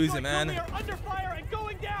 I'm gonna lose it, man. We are under fire and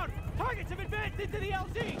going down. Targets have advanced into the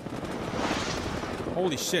LZ.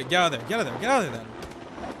 Holy shit, get out of there, get out of there, get out of there then.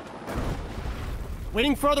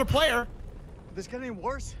 Waiting for other player. Did this get any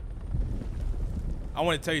worse? I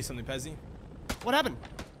want to tell you something, Pezzy. What happened?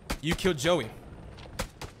 You killed Joey.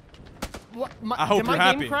 What? I hope did you're my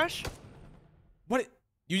happy. game crash? What?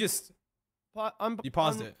 You just... You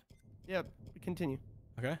paused it. Yeah, continue.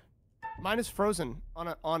 Okay. Mine is frozen on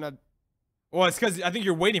a... Well, it's because I think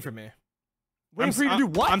you're waiting for me. Waiting for you to do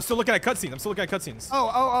what? I'm still looking at cutscenes. I'm still looking at cutscenes.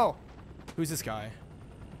 Oh. Who's this guy?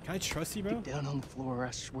 Can I trust you, bro? Get down on the floor, I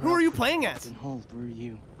swear. Who are you playing as? Hold through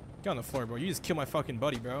you. Get on the floor, bro. You just killed my fucking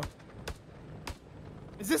buddy, bro.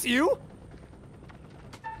 Is this you?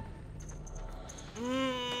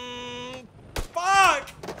 Fuck!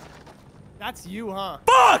 That's you, huh?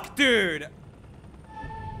 Fuck, dude!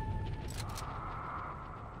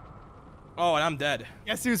 Oh, and I'm dead.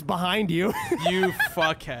 Guess who's behind you? You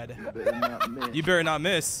fuckhead. You better not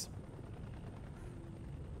miss.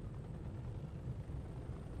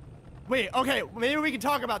 Wait, okay, maybe we can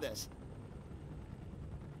talk about this.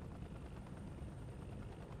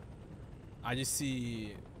 I just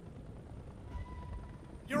see...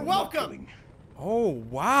 You're welcome! Oh,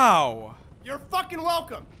 wow. You're fucking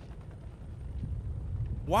welcome!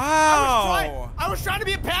 Wow! I was trying to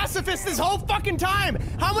be a pacifist this whole fucking time!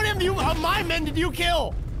 How many of my men did you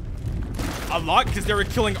kill? A lot, because they were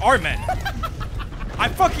killing our men. I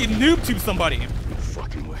fucking noob-tubed somebody.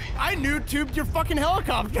 Fucking way. I noob-tubed your fucking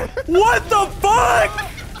helicopter. What the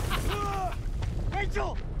fuck?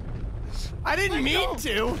 Rachel! I didn't mean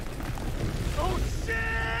to. Oh, shit!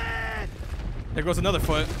 There goes another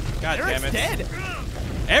foot. God damn it. Dead.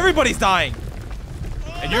 Everybody's dying.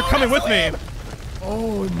 And you're coming with me.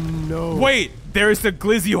 Oh, no. Wait, there's the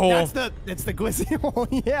glizzy hole. It's the glizzy hole,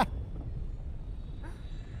 yeah.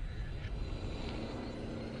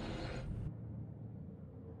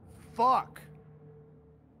 Fuck.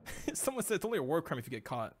 Someone said it's only a war crime if you get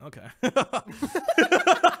caught. Okay.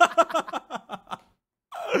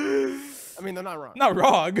 I mean, they're not wrong. Not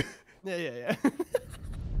wrong. Yeah.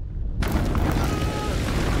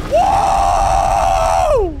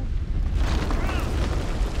 Whoa!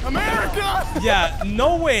 America! Yeah,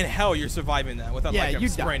 no way in hell you're surviving that without like a you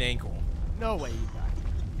sprained die. ankle. No way you die.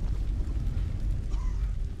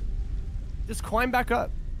 Just climb back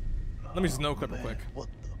up. Let me just no clip real quick.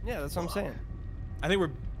 Yeah, that's what I'm saying. I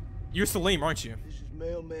think you're Salim, aren't you?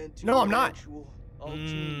 No, I'm not. All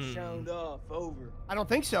teams sound off. Over. I don't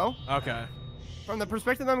think so. Okay. From the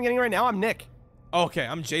perspective I'm getting right now, I'm Nick. Okay,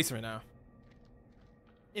 I'm Jason right now.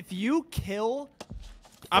 If you kill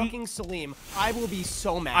fucking Salim, I will be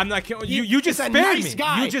so mad. I'm not killing you. You just is a spared nice me.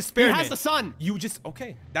 guy. You just spared me. He has the sun. You just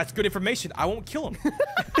okay. That's good information. I won't kill him.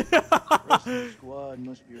 Squad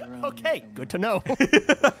must be around. Okay, good to know. Wait,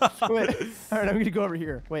 all right, I'm gonna go over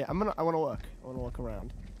here. Wait, I want to look. I want to look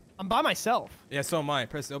around. I'm by myself. Yeah, so am I.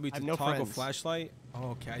 Press LB to no toggle friends. flashlight. Oh,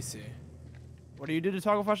 okay, I see. What do you do to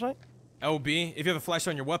toggle flashlight? LB, if you have a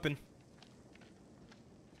flashlight on your weapon.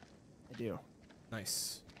 I do.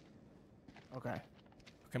 Nice. Okay. Okay,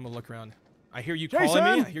 I'm gonna look around. I hear you Jason!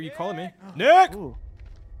 calling me. I hear you calling me. Nick! Ooh.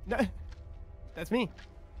 No, that's me.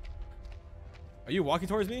 Are you walking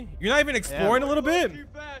towards me? You're not even exploring a little bit?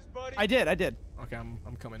 I did. Okay, I'm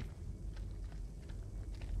coming.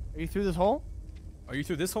 Are you through this hole? Are you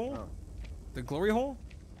through this hole? Oh. The glory hole?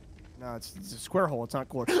 No, it's a square hole. It's not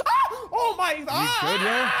glory. Oh my! You good,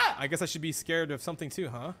 yo? I guess I should be scared of something too,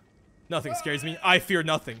 huh? Nothing scares me. I fear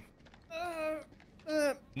nothing.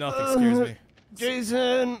 Nothing scares me.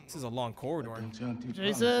 Jason. This is a long corridor.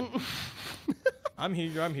 Jason. I'm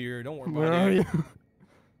here. I'm here. Don't worry Where about are it. you?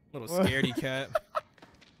 Little scaredy cat.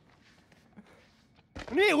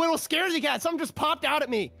 I need a little scaredy cat. Something just popped out at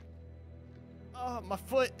me. Oh, my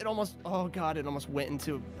foot. It almost. Oh god! It almost went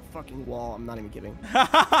into a fucking wall. I'm not even kidding.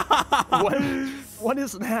 What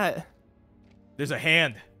is that? There's a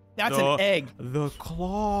hand. That's an egg. The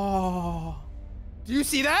claw. Do you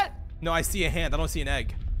see that? No, I see a hand. I don't see an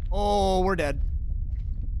egg. Oh, we're dead.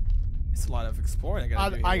 It's a lot of exploring I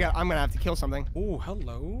gotta do here. I'm gonna have to kill something. Oh,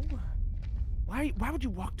 hello. Why would you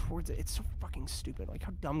walk towards it? It's so fucking stupid. Like,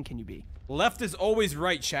 how dumb can you be? Left is always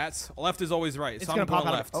right, chats. Left is always right. It's So gonna I'm going pop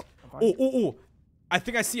out left. of- Oh. I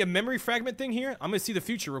think I see a memory fragment thing here. I'm gonna see the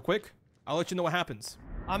future real quick. I'll let you know what happens.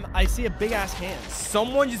 I see a big ass hand.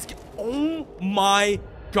 Someone just. Oh my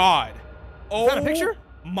god. Oh. Is that a picture?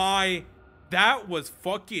 That was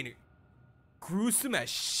fucking gruesome as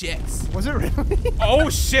shit. Was it really? Oh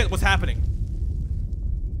shit! What's happening?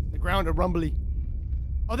 The ground are rumbly.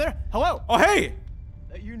 Oh, there. Hello. Oh hey.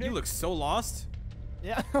 You look so lost.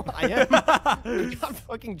 Yeah, I am. You got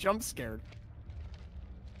fucking jump scared.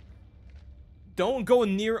 Don't go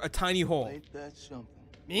near a tiny hole. Ain't that something?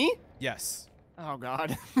 Me? Yes. Oh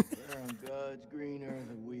god. Where on God's green earth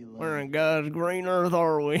are we lying? Where in God's green earth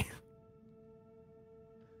are we?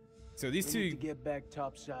 So these We need two. to get back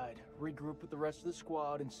topside, regroup with the rest of the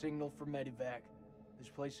squad, and signal for medevac. This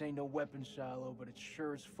place ain't no weapons silo, but it's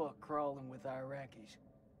sure as fuck crawling with Iraqis.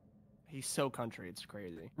 He's so country, it's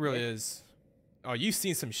crazy. Really is. Oh, you've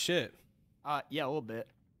seen some shit. Yeah, a little bit.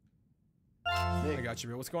 I got you,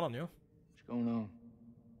 bro. What's going on, yo? What's going on?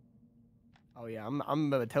 Oh yeah, I'm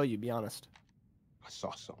gonna tell you, be honest. I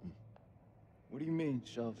saw something. What do you mean,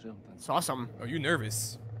 saw something? Saw something. Oh, you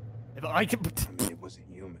nervous? If I could. I mean, it wasn't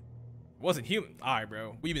human. Wasn't human. All right,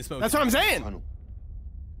 bro. We've been smoking. That's what I'm saying.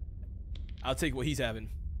 I'll take what he's having.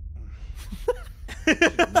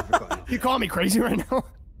 You call me crazy right now?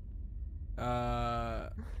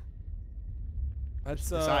 Let's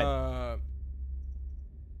decide.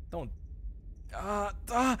 Don't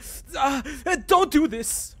don't do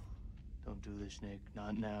this. Don't do this, Nick.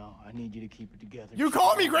 Not now. I need you to keep it together. You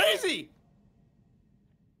call me crazy?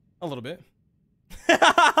 A little bit.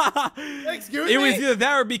 Excuse It me? was either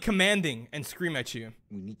that or be commanding and scream at you.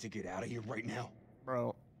 We need to get out of here right now.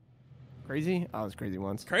 Bro. Crazy? I was crazy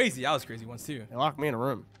once. Crazy. I was crazy once too. They locked me in a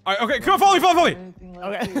room. All right, okay, come on, follow me.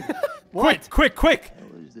 Okay. What? Quick.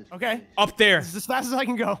 Okay. Up there. This is as fast as I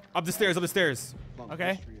can go. Up the stairs.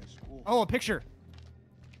 Okay. Oh, a picture.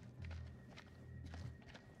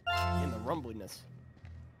 In the rumbliness.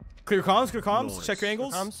 Clear comms. Check your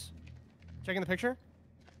angles. Comms. Checking the picture.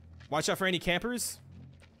 Watch out for any campers.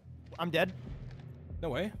 I'm dead. No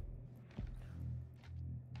way.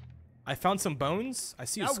 I found some bones. I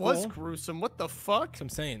see a That skull. was gruesome. What the fuck? That's what I'm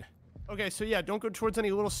saying. Okay, so yeah, don't go towards any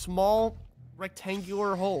little small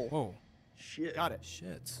rectangular hole. Whoa. Shit. Got it.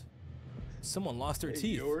 Shit. Someone lost their Hey,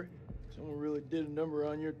 teeth. York, someone really did a number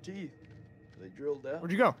on your teeth. They drilled out.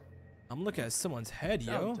 Where'd you go? I'm looking at someone's head,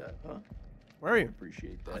 yo. Sound tap, huh? Where are you?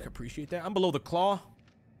 Appreciate that. I can appreciate that. I'm below the claw.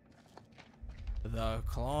 The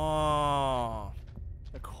claw.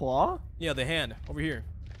 The claw? Yeah, the hand. Over here.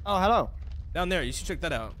 Oh, hello. Down there. You should check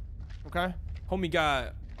that out. Okay.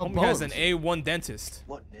 Homie Oh, has an bones. A1 dentist.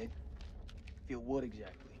 What, Nick? Feel what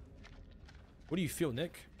exactly? What do you feel,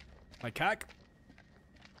 Nick? My cock?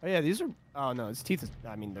 Oh yeah, these are. Oh no, his teeth is.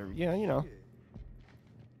 I mean, they're. Yeah, you know.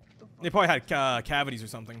 They probably had cavities or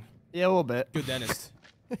something. Yeah, a little bit. Good dentist.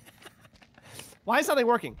 Why is nothing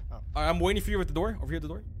working? Oh. I'm waiting for you at the door. Over here at the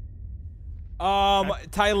door.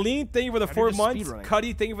 Tylene, thank you for the I did 4 just months. speedrunning.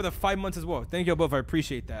 Cuddy, thank you for the 5 months as well. Thank you both. I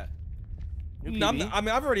appreciate that. No, I mean,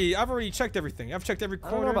 I've already checked everything. I've checked every I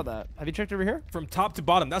corner. don't know about that. Have you checked over here? From top to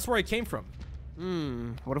bottom. That's where I came from.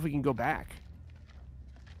 What if we can go back?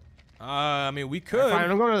 I mean, we could. Fine,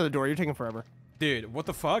 I'm going to the door. You're taking forever. Dude, what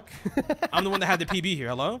the fuck? I'm the one that had the PB here.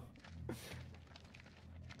 Hello?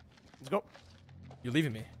 Let's go. You're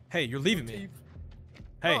leaving me. Hey, you're leaving me.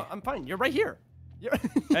 Hey. Oh, I'm fine. You're right here. You're,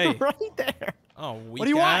 Hey. you're right there. Oh, weak What do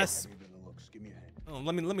you ass. want? Oh,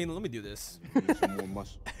 let me do this. Some more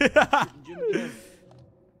muscle.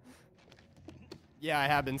 Yeah, I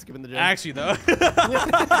have been skipping the gym. Actually, though.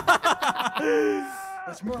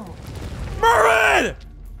 That's Merwin. Merwin!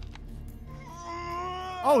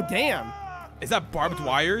 Oh, damn. Is that barbed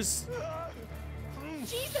wires?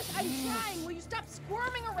 Jesus, I'm trying. Will you stop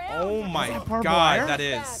squirming around? Oh my that barbed god, wire? that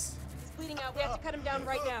Bad. is. He's bleeding out. We have to cut him down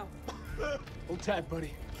right now. Hold tight,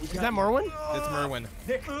 buddy. Is that Merwin? It's Merwin.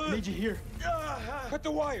 Nick, I need you here. Cut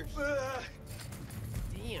the wires.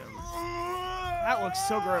 Damn. That looks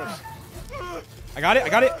so gross. I got it.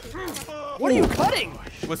 What are you cutting?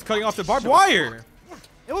 Was cutting off the barbed wire.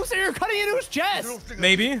 It looks like you're cutting into his chest.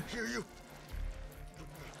 Maybe.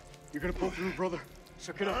 You're gonna pull through, brother.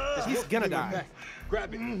 Suck it up. He's gonna die.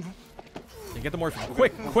 Grab it. Yeah, get the morphine.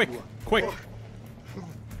 Quick.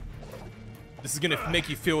 This is gonna make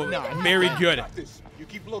you feel very good. You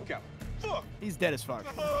keep lookout. He's dead as fuck.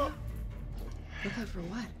 Lookout for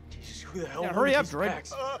what? Jesus, who the hell? Yeah, hurry up, these droid.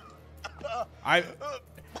 packs?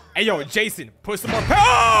 Hey, yo, Jason, put some more.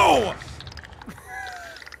 Oh!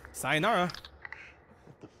 Sayonara.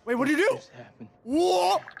 Wait, what did you do?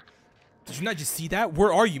 Whoa! Did you not just see that?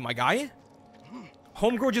 Where are you, my guy?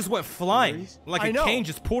 Homegirl just went flying. Like a cane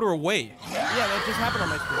just pulled her away. Yeah, that just happened on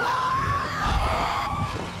my screen.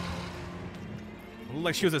 Looked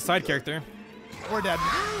like she was a side character. We're dead.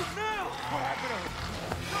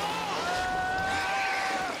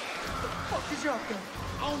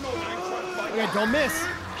 Okay, don't miss.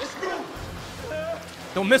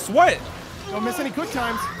 Don't miss what? Don't miss any quick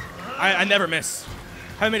times. I never miss.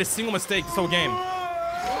 Haven't made a single mistake this whole game.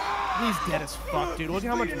 He's dead as fuck, dude. Look at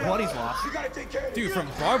how much blood he's lost. Dude, from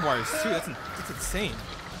barbed wires too. That's insane.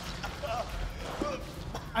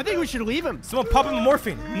 I think we should leave him. Someone pop him a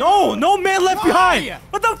morphine. No man left behind.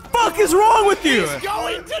 What the fuck is wrong with you? He's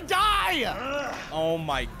going to die. Oh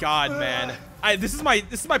my god, man. This is my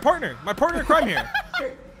partner. My partner in crime here.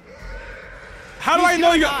 How do I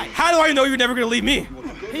know you? How do I know you're never gonna leave me?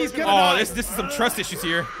 He's gonna die. This is some trust issues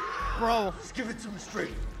here. Bro. Just give it to me straight.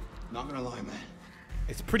 Not gonna lie, man.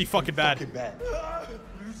 It's pretty fucking bad. Who's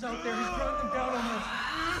out there? He's running them down on us.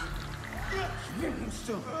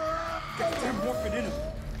 Got the damn morphine in him.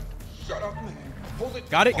 Shut up, man. Hold it.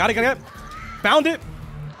 Got it. Found it.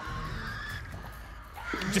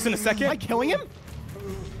 Just in a second. Am I killing him?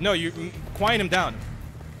 No, you quiet him down.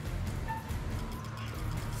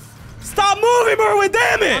 Stop moving, Merwin,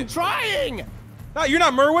 damn it! I'm trying! No, you're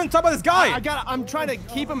not Merwin. Talk about this guy. I'm trying to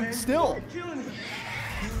keep him still.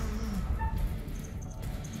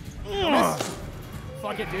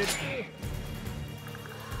 Fuck it, dude.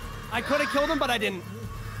 I could have killed him, but I didn't.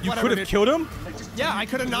 You could have killed him? Yeah, I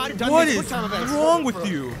could have not done What these is quick time events. wrong with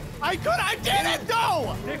you? I didn't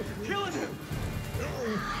though! Killing him!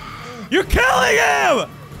 You're killing him!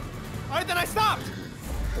 Alright, then I stopped.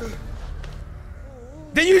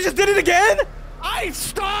 Then you just did it again? I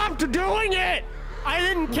stopped doing it! I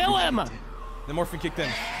didn't kill him! The morphine kicked in.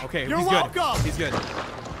 Okay, You're he's welcome. good. He's good.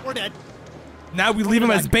 We're dead. Now we leave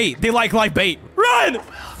him as bait. They like live bait. Run!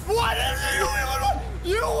 What is it?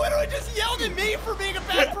 You literally just yelled at me for being a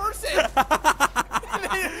bad person!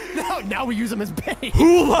 now we use him as bait.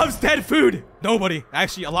 Who loves dead food? Nobody.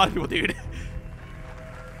 Actually, a lot of people, dude.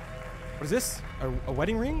 What is this? A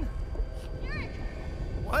wedding ring?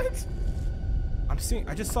 What? I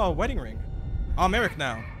just saw a wedding ring. Oh, I'm Eric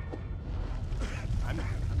now. I'm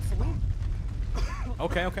Celine.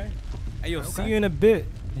 Okay. Hey, yo, see you in a bit.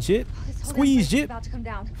 Jit. Squeeze, Jit. About to come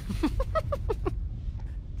down.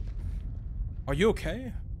 Are you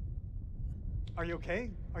okay? Are you okay?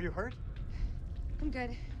 Are you hurt? I'm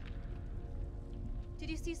good. Did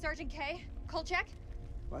you see Sergeant K? Kolchak?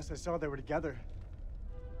 Last I saw, they were together.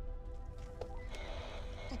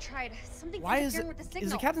 I tried. Something's Why is interfering with the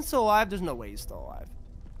signal. the captain still alive? There's no way he's still alive.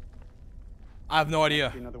 I have no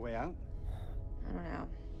idea. Another way out? I don't know.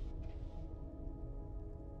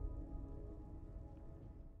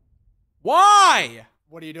 Why?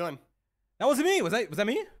 What are you doing? That wasn't me. Was that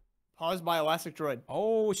me? Paused by elastic droid.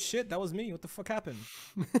 Oh shit, that was me. What the fuck happened?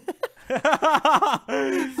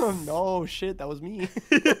 Oh no, shit, that was me.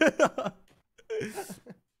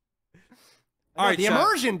 All right, the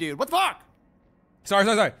immersion, dude. What the fuck? Sorry.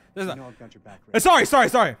 You know I've got your back, Rick. Sorry. Stay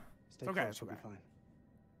Okay, close, it's you'll be okay. fine.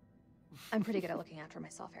 I'm pretty good at looking after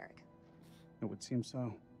myself, Eric. It would seem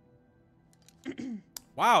so.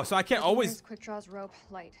 Wow, so I can't always. Quick draws, rope,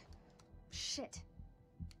 light. Shit.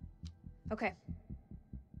 Okay.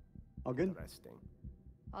 All good?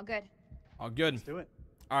 All good. All good. Let's do it.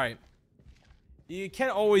 All right. You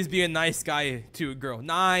can't always be a nice guy to a girl.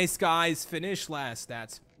 Nice guys finish last.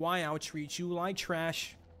 That's why I'll treat you like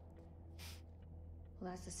trash.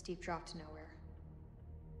 Well, that's a steep drop to nowhere.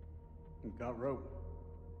 We've got rope.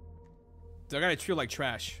 So I gotta treat her like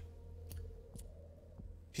trash.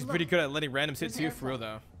 She's pretty good at letting randoms hit too, for real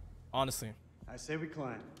though. Honestly. I say we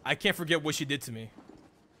climb. I can't forget what she did to me.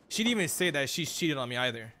 She didn't even say that she cheated on me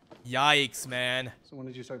either. Yikes, man. So when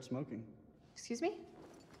did you start smoking? Excuse me?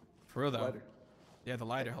 For real though. Lighter. Yeah, the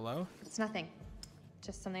lighter. Hello? It's nothing.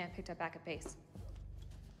 Just something I picked up back at base.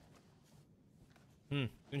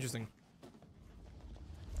 Interesting.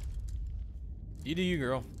 You do you,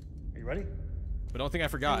 girl. Are you ready? But don't think I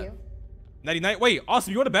forgot. you? Nighty night. Wait,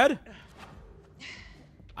 awesome. You want to bed?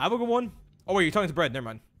 I have a good one. Oh wait, you're talking to bread. Never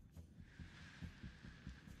mind.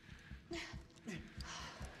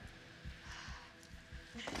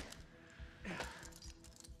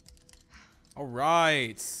 All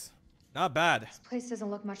right. Not bad. This place doesn't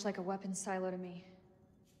look much like a weapons silo to me.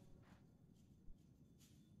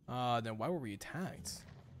 Then why were we attacked?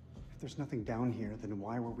 If there's nothing down here, then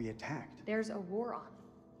why were we attacked? There's a war on.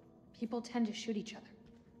 People tend to shoot each other.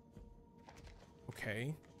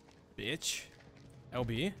 Okay. Bitch.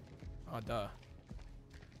 LB. Oh, duh. I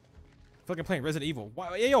feel like I'm playing Resident Evil.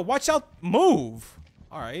 Why, hey, yo, watch out. Move.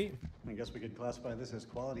 All right. I guess we could classify this as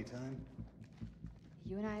quality time.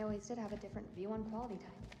 You and I always did have a different view on quality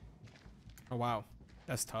time. Oh, wow.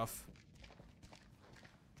 That's tough.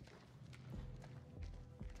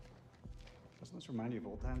 Doesn't this remind you of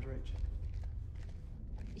old times, Rach?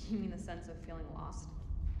 You mean the sense of feeling lost?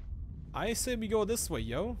 I say we go this way,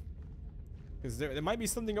 yo. Because there might be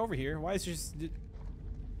something over here. Why is just...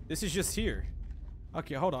 This is just here.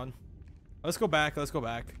 Okay, hold on. Let's go back. Let's go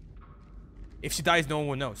back. If she dies, no one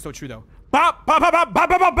will know. So true, though. Bop! Bop! Bop! Bop! Bop!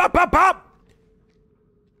 Bop! Bop! Bop! Bop!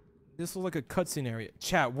 This looks like a cutscene area.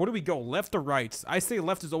 Chat, where do we go? Left or right? I say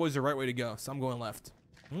left is always the right way to go, so I'm going left.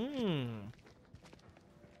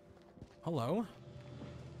 Hello?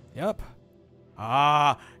 Yep.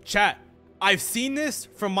 Ah, chat. I've seen this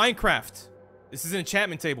from Minecraft. This is an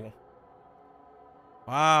enchantment table.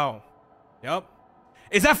 Wow. Yep.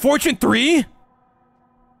 Is that Fortune 3?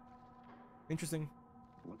 Interesting.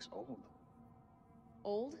 Looks old.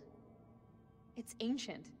 Old? It's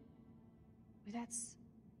ancient. Wait, that's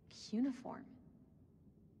cuneiform.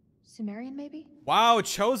 Sumerian, maybe? Wow,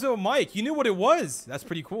 Chozo Mike. You knew what it was. That's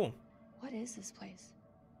pretty cool. What is this place?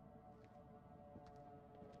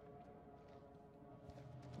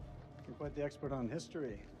 You're quite the expert on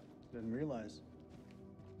history. Didn't realize.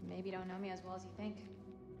 Maybe you don't know me as well as you think.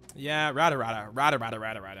 Yeah,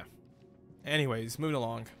 rada. Anyways, moving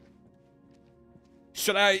along.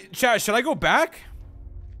 Should I go back?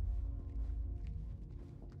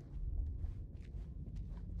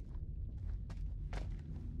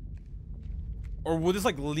 Or will this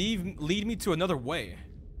like lead me to another way?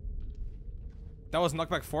 That was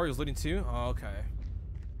knockback 4 he was leading to? Oh, okay.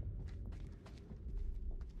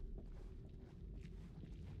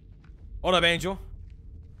 Hold up, Angel.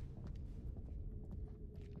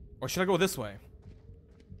 Or should I go this way?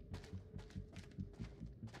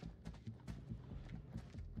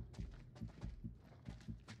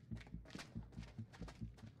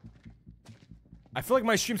 I feel like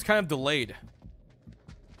my stream's kind of delayed.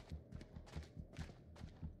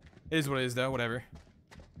 It is what it is, though. Whatever.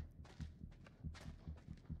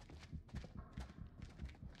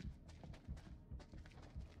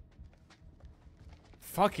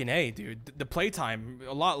 Fucking A, dude. The playtime.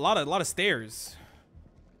 A lot of stairs.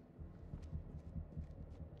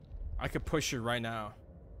 I could push her right now.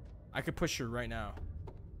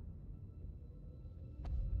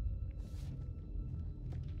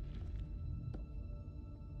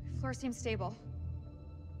 Floor seems stable.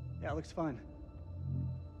 Yeah, it looks fine.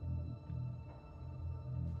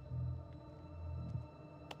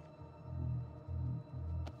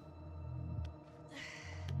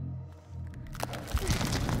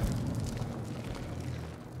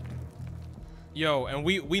 Yo, and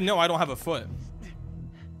we know I don't have a foot.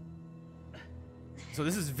 So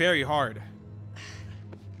this is very hard.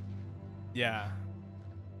 Yeah.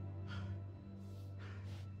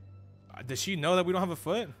 Does she know that we don't have a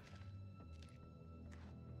foot?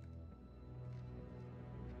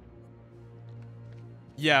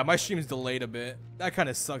 Yeah, my stream is delayed a bit. That kind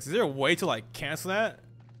of sucks. Is there a way to like cancel that?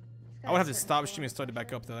 I would have to stop streaming and start it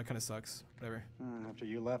back up though. That kind of sucks. Whatever. After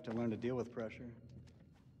you left, I learned to deal with pressure.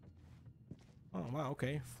 Oh, wow,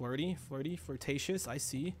 okay. Flirty, flirtatious, I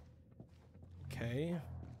see. Okay.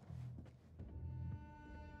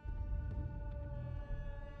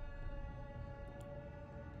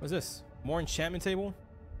 What's this? More enchantment table?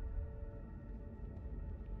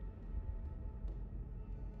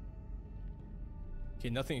 Okay,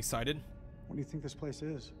 nothing excited. What do you think this place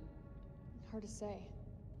is? Hard to say.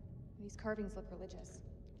 These carvings look religious.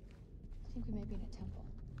 I think we may be in a temple.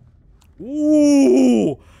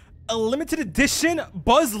 Ooh! A limited edition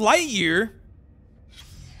Buzz Lightyear.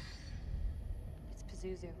 It's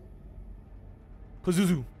Pazuzu.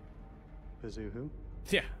 Pazuzu. Pezzy who?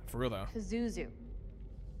 Yeah, for real though. Pazuzu.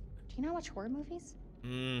 Do you not watch horror movies?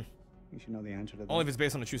 You should know the answer to that. Only if it's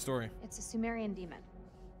based on a true story. It's a Sumerian demon.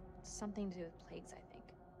 Something to do with plagues, I think.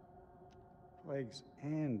 Plagues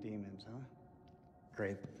and demons, huh?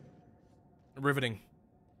 Great. Riveting.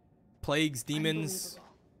 Plagues, demons,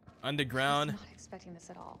 underground, Not expecting this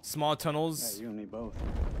at all. small tunnels. Yeah, you and me both.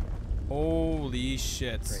 Holy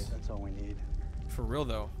shit. Great, that's all we need. For real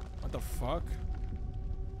though. What the fuck?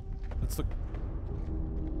 Let's look.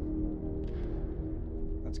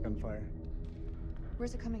 That's gunfire.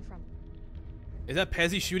 Where's it coming from? Is that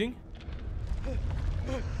Pezzy shooting?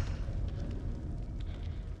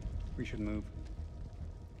 We should move.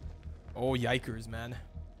 Oh, yikers, man.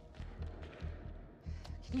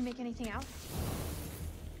 Can you make anything out?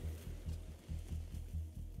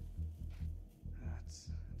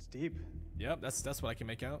 It's deep. Yep, that's what I can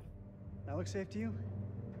make out. That looks safe to you?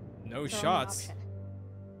 No It's our only shots. option.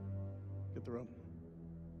 Get the rope.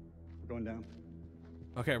 We're going down.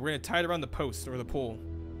 Okay, we're gonna tie it around the post or the pole.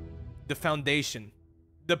 The foundation.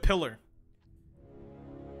 The pillar.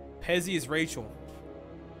 Pezzy is Rachel.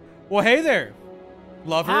 Well, hey there,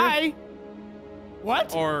 lover. Hi.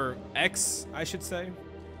 What? Or ex, I should say.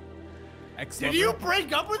 Ex-lover. Did you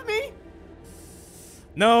break up with me?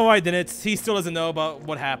 No, I didn't. He still doesn't know about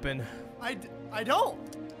what happened. I don't.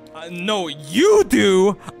 No, you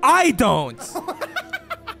do. I don't.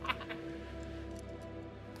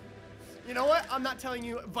 You know what? I'm not telling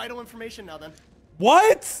you vital information now then.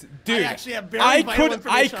 What? Dude, I actually have very vital information.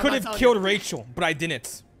 I I'm could not have telling killed you. Rachel, but I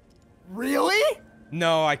didn't. Really?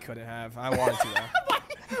 No, I couldn't have. I wanted to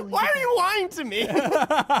though. Why are you lying to me?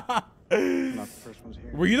 Not the first ones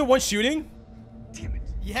here. Were you the one shooting? Damn it.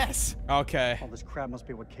 Yes. Okay. All this crap must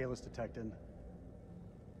be what Kayla's detected.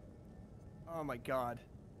 Oh my god.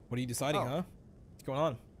 What are you deciding, huh? What's going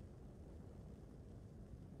on?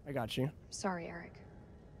 I got you. Sorry, Eric.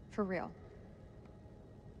 For real.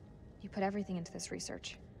 You put everything into this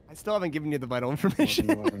research. I still haven't given you the vital information.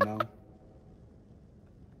 You'll ever know.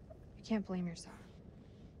 You can't blame yourself.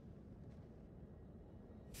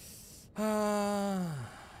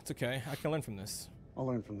 It's okay. I can learn from this. I'll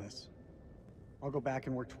learn from this. I'll go back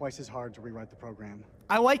and work twice as hard to rewrite the program.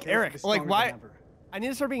 I like Kayla Eric. is Like, stronger why? than ever. I need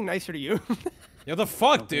to start being nicer to you. Yo, the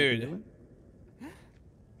fuck, Don't think you dude? do it?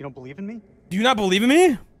 You don't believe in me? Do you not believe in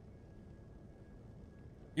me?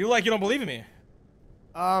 You don't believe in me?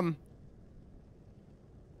 I'll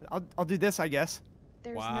do this, I guess.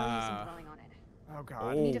 There's no use in dwelling on it. Oh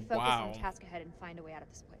god. We need to focus on wow. the task ahead and find a way out of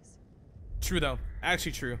this place. True though.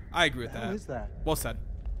 Actually true. I agree with What the that. hell is that? Well said.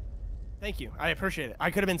 Thank you. I appreciate it. I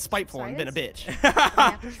could have been spiteful and been a bitch.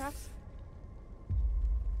 Aftershocks?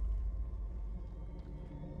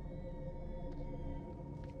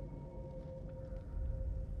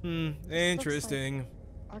 Interesting.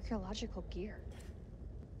 Archaeological gear.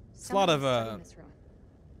 It's a lot of Someone is studying this ruin.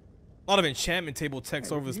 a lot of enchantment table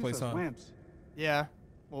text Hey, over this use place, those huh? lamps. Yeah, a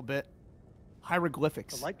little bit.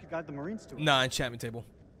 Hieroglyphics. The light could guide the Marines to it. Nah, enchantment table.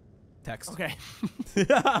 Text. Okay. Do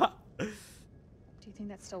you think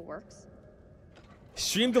that still works?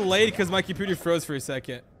 Stream delayed because my computer froze for a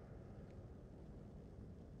second.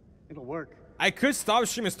 It'll work. I could stop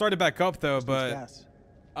stream and start it back up though, Just needs but gas.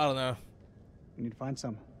 I don't know. We need to find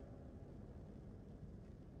some.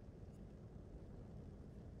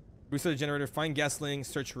 Reset the generator, find gasoline,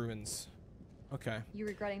 search ruins. Okay. You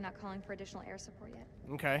regretting not calling for additional air support yet?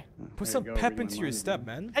 Okay. Put There some you go, pep read my into your mind step,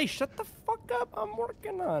 again. man. Hey, shut the fuck up. I'm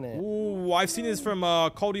working on it. Ooh, I've seen this from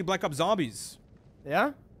Call of Duty Black Ops Zombies.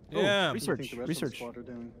 Yeah? Oh, Yeah. What do you think research. the rest of the Research. squad are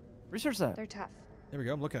doing? Research that. They're tough. There we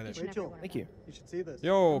go. I'm looking at Each it. and every Rachel. one. Thank you. You should see this.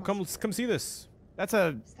 Yo, come see this. That's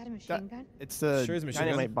a. Is that a machine gun? It's the Sure is a machine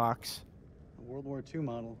dynamite gun. box. A World War II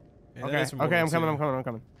model. Yeah, that Okay. is from Okay, World I'm War coming. II. I'm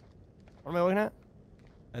coming. What am I looking at?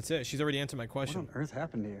 That's it. She's already answered my What question. on earth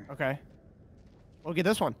happened here? Okay. We'll get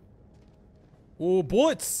this one. Oh,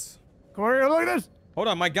 bullets. Come over here. Look at this. Hold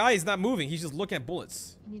on, my guy is not moving. He's just looking at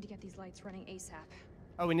bullets. You need to get these lights running ASAP.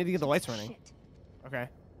 Oh, we need to get the lights running. Shit. Okay.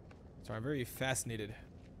 Sorry, I'm very fascinated.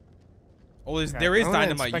 Oh, Okay, there is I'm gonna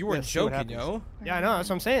dynamite. inspect You were this, see what joking, happens. yo. Yeah, I know. That's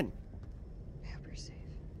what I'm saying.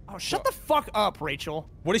 Oh, shut the fuck up, Rachel.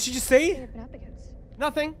 What did she just say? Been up against.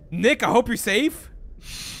 Nothing. Nick, I hope you're safe.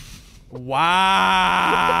 Wow.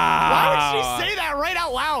 Why would she say that right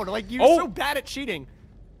out loud? Like, you're so bad at cheating.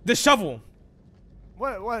 The shovel.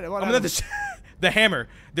 What I mean, not the hammer.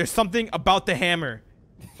 There's something about the hammer.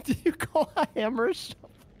 Do you call a hammer a shovel?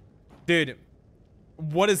 Dude,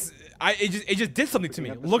 what is... It just did something to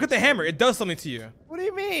me. Look at the hammer. It does something to you. What do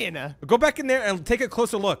you mean? Go back in there and take a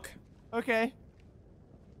closer look. Okay.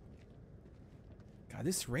 God,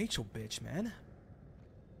 this Rachel bitch, man.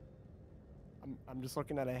 I'm just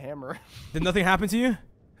looking at a hammer. Did nothing happen to you?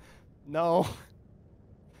 No.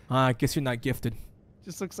 I guess you're not gifted.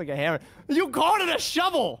 Just looks like a hammer. You called it a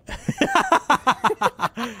shovel!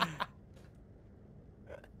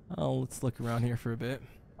 Oh, let's look around here for a bit.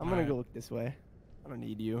 I'm gonna go look this way. I don't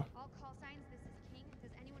need you. All call signs, this is King.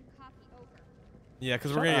 Does anyone copy over? Yeah,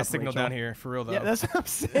 because we're gonna get a signal down here, for real though. Yeah, that's what I'm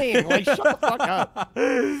saying. Like, shut the fuck up.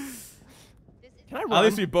 Can I run? At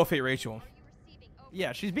least we both hate Rachel.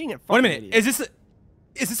 Yeah, she's being a fucking Wait a minute. idiot.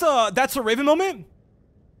 Is this a That's a Raven moment?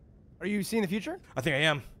 Are you seeing the future? I think I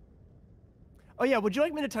am. Oh yeah, would you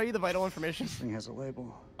like me to tell you the vital information? This thing has a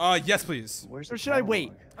label. Yes, please. Where's Or the should I wait?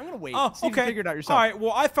 catalog? I'm gonna wait. Oh, See if you okay. figure it out yourself. All right.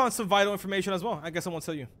 Well, I found some vital information as well. I guess I won't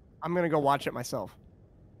tell you. I'm gonna go watch it myself.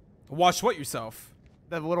 Watch what yourself?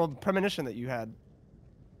 The little premonition that you had.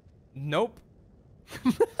 Nope.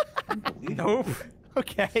 Nope.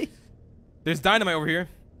 Okay. There's dynamite over here.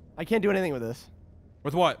 I can't do anything with this.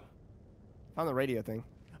 With what? On the radio thing.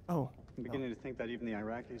 Oh. I'm beginning to think that even the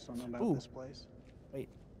Iraqis don't know about this place. Wait.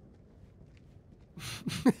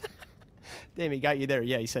 Damn, he got you there.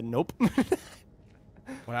 Yeah, he said nope.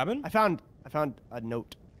 What happened? I found a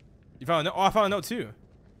note. You found a note? Oh, I found a note too.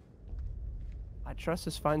 I trust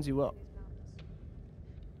this finds you up.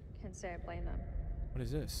 Can't say I blame them. What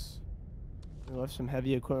is this? We left some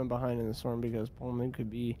heavy equipment behind in the storm because Pullman could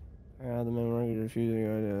be the men working refusing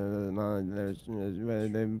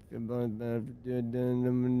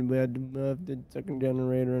we had to move the second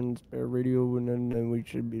generator and spare radio and then we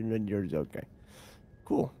should be in yours. Okay.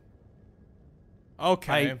 Cool.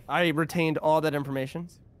 Okay. I retained all that information.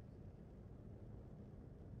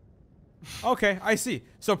 Okay, I see.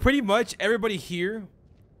 So pretty much everybody here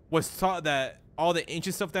was taught that all the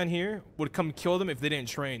ancient stuff down here would come kill them if they didn't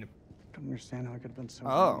train. I don't understand how it could have been so Oh.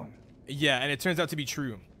 wrong. Yeah, and it turns out to be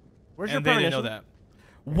true. Where's And your they didn't know premonition?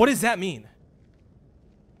 that. What does that mean?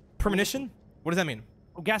 Premonition? What does that mean?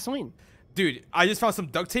 Oh, gasoline. Dude, I just found some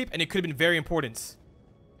duct tape and it could have been very important.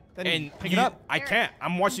 Then And pick it up. I can't.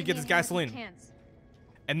 I'm watching you get this gasoline.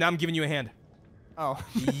 And now I'm giving you a hand. Oh.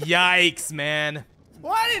 Yikes, man.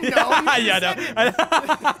 Well, I didn't know. Yeah,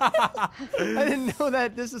 I didn't know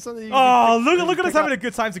that this is something you Oh, could look at us pick having up. a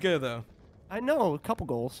good time together, though. I know, a couple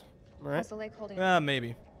goals. All right. How's the lake holding?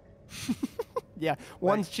 Maybe. Yeah,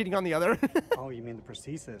 one's cheating on the other. Oh, you mean the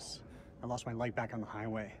prosthesis? I lost my leg back on the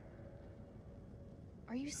highway.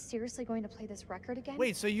 Are you seriously going to play this record again?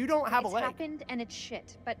 Wait, so you don't have a It's leg? happened and it's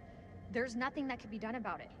shit, but there's nothing that can be done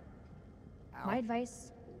about it. My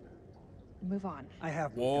advice, move on. I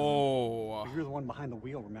have. Whoa. You're the one behind the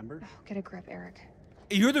wheel, remember? Get a grip, Eric.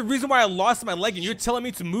 You're the reason why I lost my leg and you're telling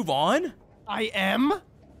me to move on? I am?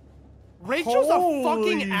 Rachel's a Holy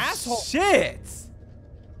fucking asshole. Shit.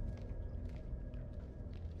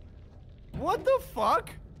 What the fuck?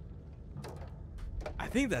 I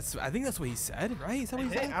think that's what he said, right? Is that what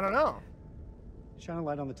he said? I don't know. Shine a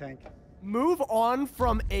light on the tank. Move on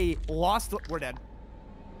from a lost. We're dead.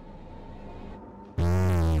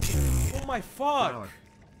 Oh my fuck.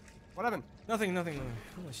 What happened? Nothing.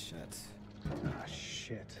 Holy shit. Ah,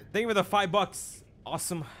 shit. Thank you for the $5.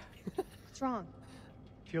 Awesome. What's wrong?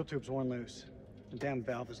 Fuel tube's worn loose. The damn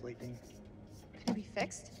valve is leaking. Can it be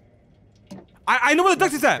fixed? I know where the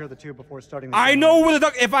duct is at. Secure the tube before starting the I know where the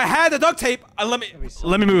duct. If I had the duct tape, let me move.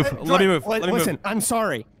 Let me move. Let me Listen, move. I'm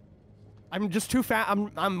sorry. I'm just too fast.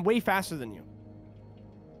 I'm way faster than you.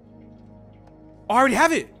 I already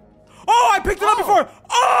have it. Oh, I picked it up before.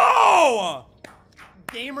 Oh!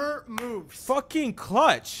 Gamer moves. Fucking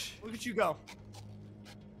clutch. Look at you go.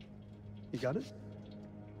 You got it?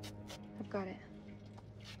 I've got it.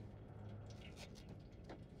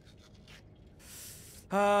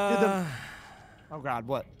 Oh God,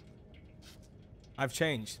 what? I've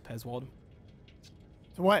changed, Pezwold.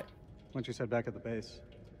 To what? Once you said back at the base,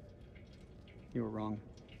 you were wrong.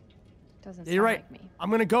 Doesn't You're sound right. like me.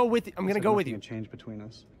 I'm gonna go with. I'm gonna go with you. Change between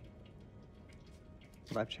us.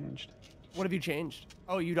 But I've changed. What have you changed?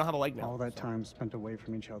 Oh, you don't have a leg now. All that time spent away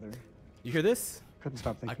from each other. You hear this? Couldn't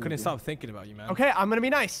stop thinking. I of couldn't you. stop thinking about you, man. Okay, I'm gonna be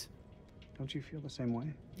nice. Don't you feel the same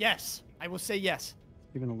way? Yes, I will say yes.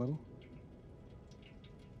 Even a little?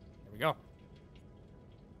 Here we go.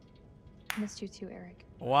 Missed you too, Eric.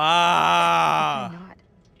 Wow. Not.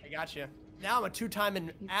 I got you. Now I'm a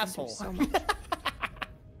two-time asshole. So much.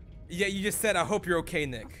 Yeah, you just said, I hope you're okay,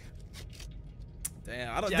 Nick.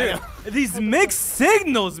 Damn, I don't. Yeah, Dude, these mixed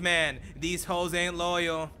signals, man. These hoes ain't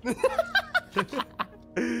loyal.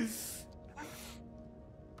 It's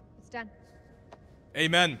done.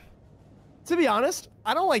 Amen. To be honest,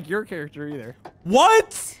 I don't like your character either.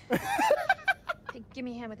 What? Hey, give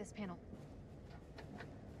me a hand with this panel.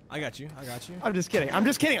 I got you. I got you. I'm just kidding. I'm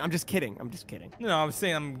just kidding. I'm just kidding. I'm just kidding. No, I'm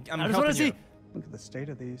saying I'm I just helping want to you. see. Look at the state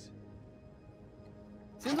of these.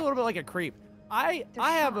 Seems a little bit like a creep. I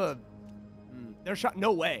have a. They're shot.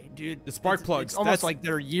 No way, dude. The spark plugs. It's almost like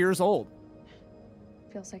they're years old.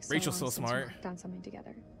 Feels like so Rachel's long so since we smart. worked on something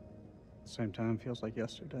together. Same time, feels like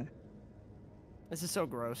yesterday. This is so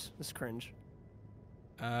gross. This is cringe.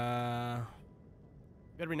 Uh.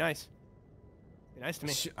 You better be nice. Be nice to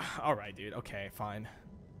me. All right, dude. Okay, fine.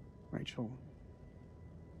 Rachel,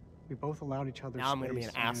 we both allowed each other. Now I'm gonna be an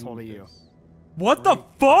space asshole to and you. this- What the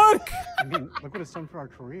fuck? I mean, look what it's done for our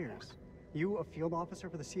careers. You, a field officer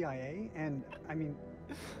for the CIA, and I mean,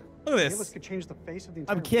 Look at This this. could change the face of the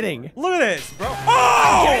entire I'm kidding. Look at this, bro.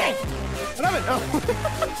 Oh!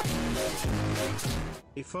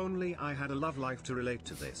 If only I had a love life to relate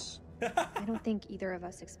to this. I don't think either of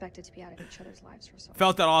us expected to be out of each other's lives for so long.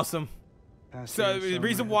 Felt that awesome. Past So years, the some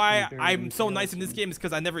reason have why been buried I'm in so chaos nice in this and game is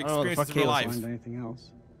because I never I don't know what the experienced fuck this in real chaos life. find anything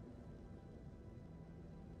else.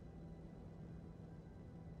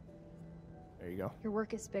 There you go. Your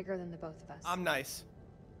work is bigger than the both of us. I'm nice.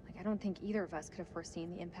 Like, I don't think either of us could have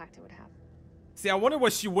foreseen the impact it would have. See, I wonder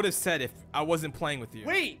what she would have said if I wasn't playing with you.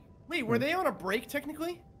 Wait, were they on a break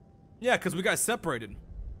technically? Yeah, because we got separated.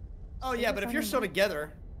 Oh yeah, but if you're still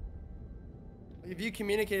together, if you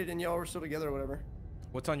communicated and y'all were still together or whatever.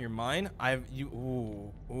 What's on your mind?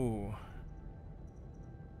 Ooh.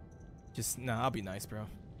 Just, nah, I'll be nice, bro.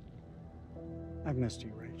 I've missed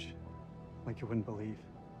you, Rach. Like you wouldn't believe.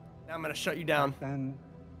 Now I'm gonna shut you down. Then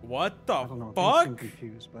What the I don't know, things fuck? seem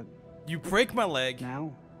confused, but You break my leg.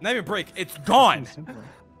 now Not even break. It's gone. seems simpler.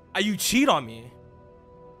 You cheat on me.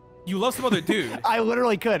 You love some other dude. I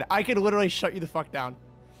literally could. I could literally shut you the fuck down.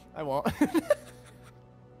 I won't.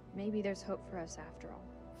 Maybe there's hope for us after all.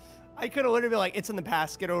 I could have literally been like, it's in the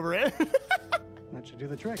past. Get over it. That should do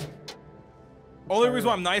the trick. Only reason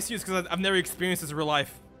why I'm nice to you is because I've never experienced this in real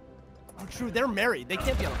life. Oh, true. They're married. They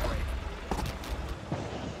can't be on a break.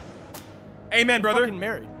 Amen, brother. Fucking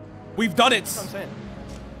married. We've done it. That's what I'm saying.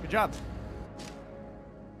 Good job.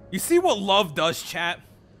 You see what love does, chat?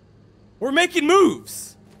 We're making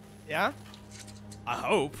moves. Yeah? I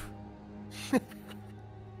hope.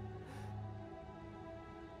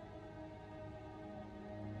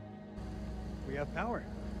 We have power.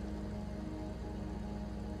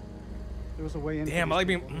 There was a way in. for Damn, I like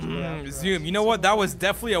these being people to go after us. Zoom. You know what? That was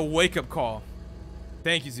definitely a wake-up call.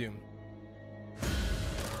 Thank you, Zoom.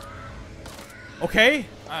 Okay,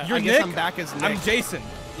 you're I Nick. guess I'm back as Nick. I'm Jason.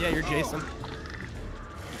 Yeah, you're Jason.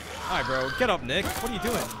 All right, bro. Get up, Nick. What are you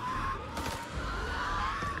doing?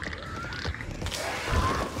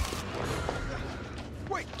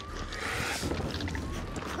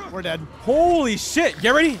 We're dead. Holy shit.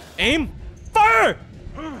 Get ready. Aim. Fire.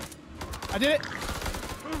 I did it.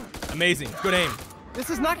 Amazing. Good aim. This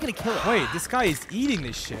is not gonna kill it. Wait, this guy is eating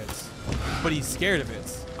this shit, but he's scared of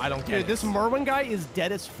it. I don't get Dude, it. this Merwin guy is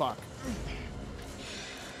dead as fuck.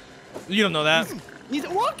 You don't know that. He's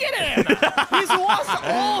look at him. He's lost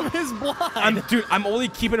all of his blood. Dude, I'm only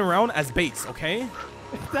keeping him around as baits, okay?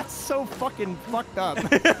 That's so fucking fucked up.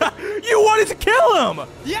 You wanted to kill him.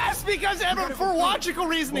 Yes, because for logical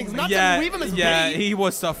reasonings, not Yeah, to leave him as yeah, bait. he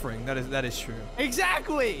was suffering. That is true.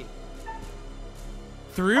 Exactly.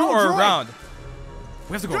 Through or Droid. around?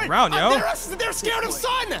 We have to go Droid, around, yo. They're scared of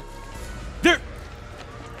sun. They're.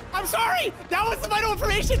 I'm sorry. That was the vital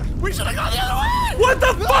information. We should have gone the other way. What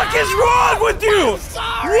the fuck is wrong with you? I'm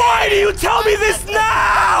sorry. Why do you tell me this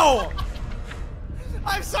now?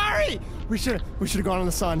 I'm sorry. We should have gone in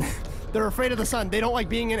the sun. They're afraid of the sun. They don't like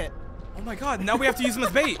being in it. Oh my god, now we have to use him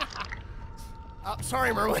as bait.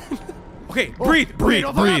 Sorry, Merwin. Okay, breathe.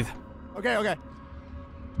 Okay.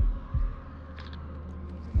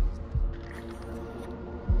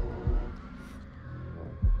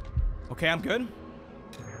 Okay, I'm good.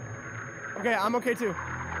 Okay, I'm okay too.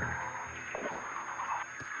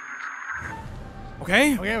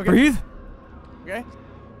 Okay, Okay. breathe. Okay.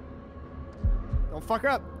 Don't fuck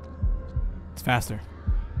up. It's faster.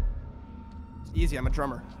 It's easy. I'm a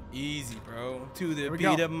drummer. Easy, bro. To the we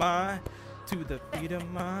beat go. of my, to the beat of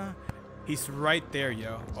my. He's right there,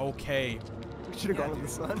 yo. Okay. We should have gone in the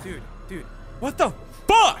sun. Dude. What the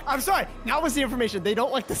fuck? I'm sorry. That was the information. They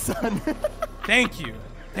don't like the sun. Thank you.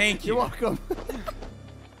 Thank you. You're welcome.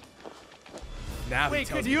 Now wait,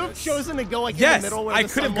 could you have chosen to go like yes, in the middle where I the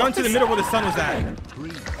could sun have gone to the was? middle where the sun was at.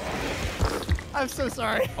 I'm so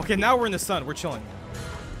sorry. Okay, now we're in the sun. We're chilling.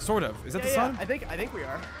 Sort of. Is that the sun? I think we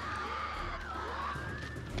are.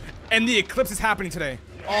 And the eclipse is happening today.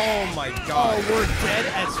 Oh my god. Oh, we're dead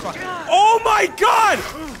as fuck. Oh my god!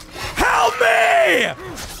 Help me!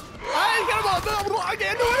 I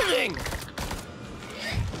can't do anything.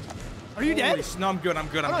 Are you dead? No, I'm good. I'm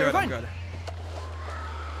good. I'm Oh, good. you're I'm fine. good.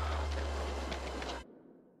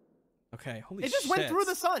 Okay, holy shit. It just went through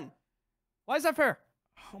the sun. Why is that fair?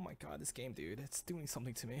 Oh my god, this game, dude. It's doing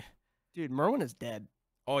something to me. Dude, Merwin is dead.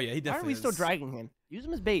 Oh yeah, he definitely Why are we still is. dragging him? Use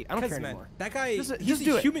him as bait. I don't care Man, anymore. that guy, Just he's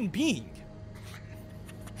do a it. human being.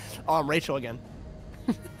 Oh, I'm Rachel again.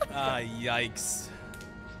 Yikes.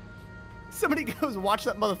 Somebody goes, watch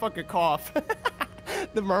that motherfucker cough.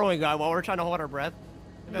 The Merwin guy while we're trying to hold our breath.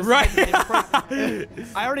 Right.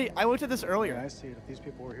 I looked at this earlier. Yeah, I see it. If these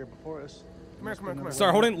people were here before us. Come here.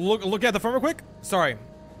 Sorry, hold on. Look at the phone real quick. Sorry.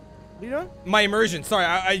 What are you doing? My immersion. Sorry,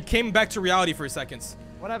 I came back to reality for a second.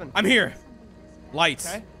 What happened? I'm here. Lights.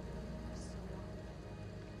 Okay.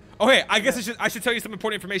 Okay, I guess I should tell you some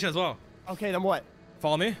important information as well. Okay, then what?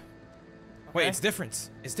 Follow me. Wait, Okay. it's different.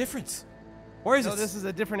 It's different. Where is No, it? this is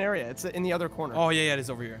a different area. It's in the other corner. Oh yeah, it is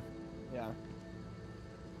over here. Yeah.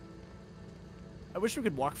 I wish we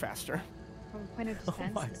could walk faster. From a point of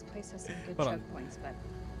defense, this place has some good Hold on. choke points, but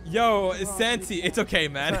Yo, Santi, it's okay,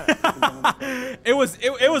 man. it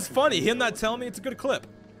was funny. Him not telling me it's a good clip.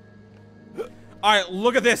 All right,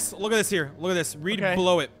 look at this. Look at this here. Look at this. Read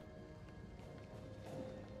below it.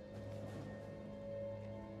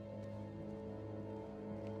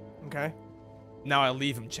 Okay. Now I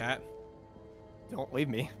leave him, chat. Don't leave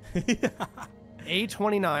me.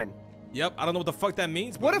 A29. Yep, I don't know what the fuck that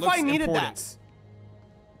means, but What it if looks I needed important. that?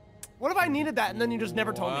 What if I needed that and then you just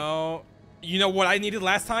never told me? Well, you know what I needed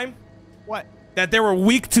last time? What? That they were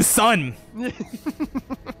weak to sun.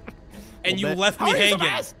 And you bit. left me How are you so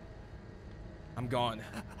hanging. fast? I'm gone.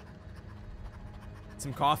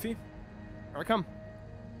 Some coffee? Here I come.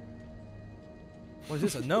 What is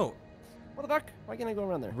this? A note? What the fuck? Why can't I go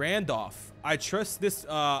around there? Randolph, I trust this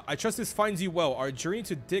finds you well. Our journey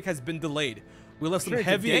to Dig has been delayed. We left some Journey to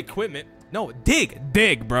heavy Dig? equipment. No,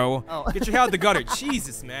 dig, bro. Oh. Get your head out the gutter.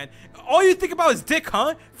 Jesus, man. All you think about is Dick,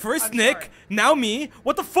 huh? First I'm Nick, sorry. now me.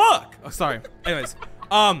 What the fuck? Oh, sorry. Anyways,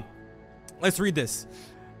 let's read this.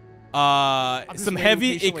 just Some waiting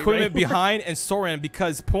heavy patiently, equipment right? behind and Soran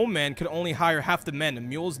because Pullman could only hire half the men. And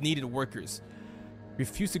mules needed workers.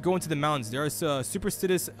 Refused to go into the mountains. They are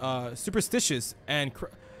superstitious, and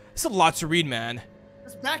it's a lot to read, man.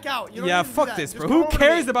 Just back out. You don't Yeah, need to do fuck that. this, Just bro. go Who over to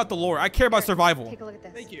cares me. about the lore? I care about survival. take a look at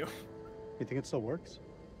this. Thank you. You think it still works?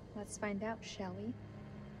 Let's find out, shall we?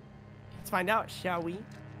 Let's find out, shall we?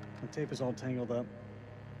 The tape is all tangled up.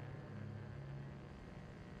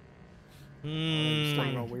 Hmm.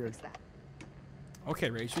 Starting all weird. Fix that. Okay,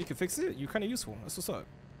 Rachel, you can fix it. You're kind of useful. That's what's up.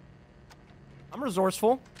 I'm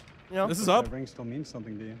resourceful. You know. This is up. That ring still means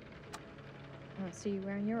something to you. I don't see you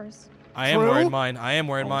wearing yours. I am True. wearing mine. I am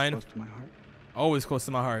wearing Always mine. close to my heart. Always close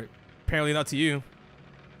to my heart. Apparently not to you.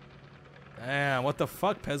 Damn, what the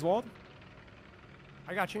fuck, Pezwald?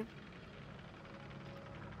 I got you.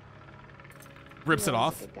 Rips it You're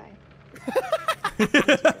off. always a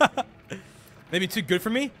good guy. Maybe too good for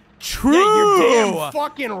me? True! Yeah, you're damn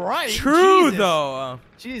fucking right. True, Jesus. though.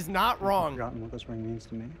 She's not wrong. I've forgotten what this ring means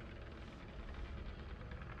to me.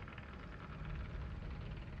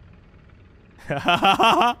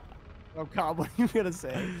 Oh God, what are you gonna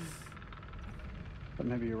say? But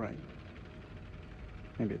maybe you're right.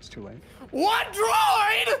 Maybe it's too late. What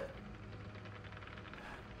droid?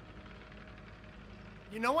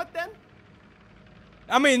 You know what then?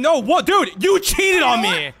 I mean, no, what? Dude, you cheated on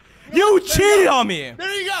me! You cheated on me!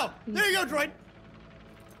 There you go. There you go, droid.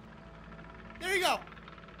 There you go.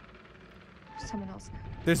 There's someone else now.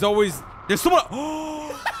 There's someone.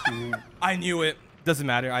 I knew it. Doesn't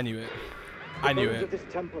matter. I knew it. I knew it. This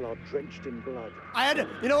temple are drenched in blood. I had to.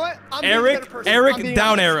 You know what? I'm being a better person. I'm Eric, being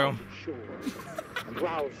down honest. arrow. Sure, and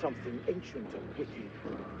rouse something ancient and wicked.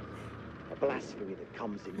 A blasphemy that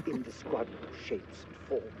comes in indescribable shapes and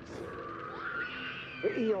forms.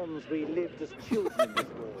 For eons we lived as children in this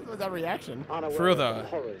world. What was that reaction? Unaware For real, of the though.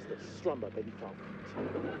 horrors that slumber beneath our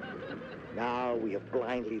feet. Now we have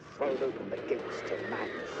blindly thrown open the gates to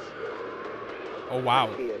madness. Oh, wow.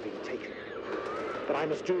 Fear being taken. But I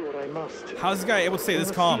must do what I must. How's this guy able to stay We this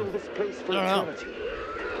must calm? seal this place for I don't know. eternity.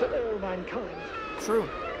 For all mankind. True.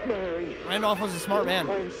 Mary. Randolph was a smart man.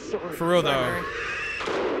 I'm sorry. For real, though. Mary.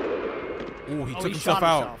 Ooh, he Oh, took shot himself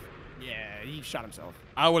out. himself. Yeah, he shot himself.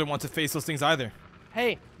 I wouldn't want to face those things either.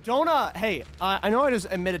 Hey, don't hey, I know I just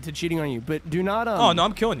admitted to cheating on you, but do not Oh no,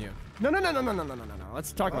 I'm killing you. No.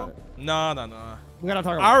 Let's talk about it. No. We gotta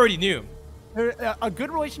talk about I already knew. A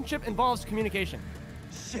good relationship involves communication.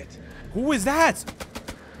 Shit. Who is that?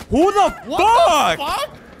 Who the What fuck? the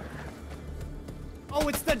fuck? Oh,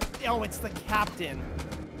 it's the captain.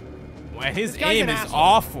 Man, his This guy's aim an is asshole.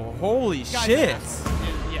 awful. Holy This guy's an shit. asshole.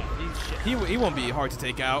 Yeah, he's shit. He won't be hard to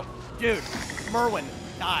take out. Dude, Merwin,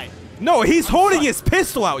 die. No, he's holding his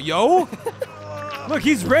pistol out, yo. Look,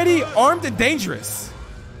 he's ready, armed, and dangerous.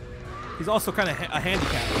 He's also kind of a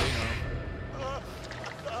handicap, you know.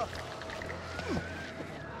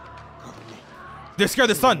 They're scared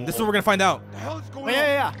of the sun. This is what we're gonna find out. The hell is going on?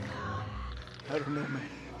 Yeah. I don't know, man.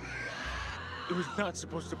 It was not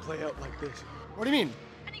supposed to play out like this. What do you mean?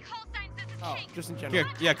 Oh, just in general.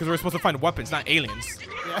 Yeah, because we're supposed to find weapons, not aliens.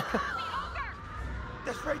 Yeah.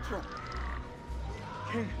 That's Rachel.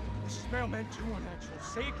 King, this is Mailman 2-1 actual.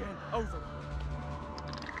 Say again. Over.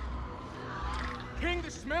 King,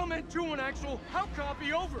 this is Mailman 2-1 actual. How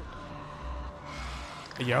copy? Over.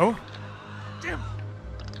 Yo. Damn.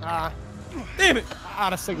 Damn it.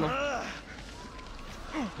 Out of signal.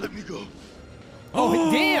 Let me go.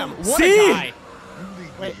 Oh, damn. What See? a guy.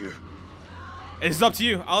 Wait. Here. It's up to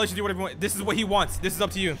you. I'll let you do whatever you want. This is what he wants. This is up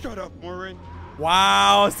to you. Shut up, Morin.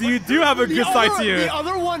 Wow. So you do have a good side to you. The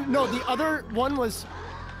other one was,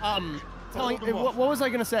 telling. What was I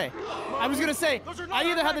gonna say? I was gonna say I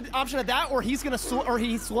either had the option of that or he's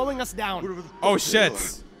slowing us down. Oh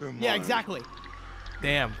shit. Yeah, exactly.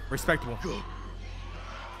 Damn. Respectable.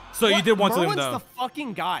 So you did want to Merwin's though. the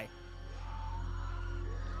fucking guy.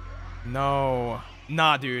 No.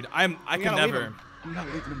 Nah, dude. I can gotta leave never. him. I'm not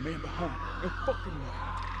leaving a man behind. No fucking way.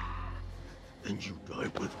 And you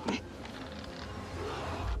die with me.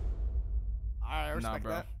 I respect Nah,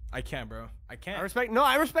 bro. that. I can't, bro. I can't. I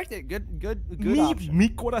respect it. Good option. Mi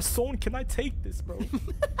corazón, can I take this, bro?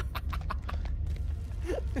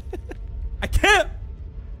 I can't.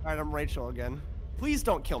 All right, I'm Rachel again. Please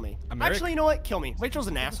don't kill me. I'm Eric. Actually, you know what? Kill me. Rachel's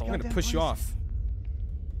an asshole. I'm gonna push you off.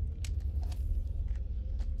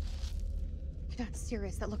 You're not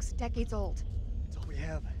serious. That looks decades old. That's all we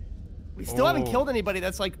have. We still haven't killed anybody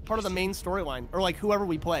that's like part of the main storyline, or like whoever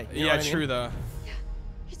we play. You know Yeah, what I mean? true though.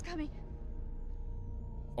 He's coming.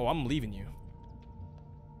 Oh, I'm leaving you.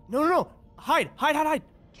 No. Hide.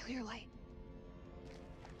 Kill your light.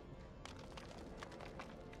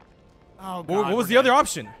 Oh, God. What was the other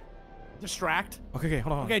option? Distract. Okay,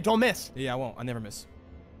 hold on. Okay, don't miss. Yeah, I won't. I never miss.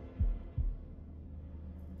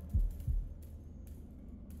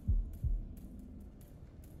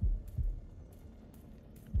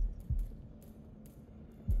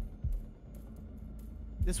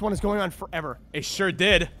 This one is going on forever. It sure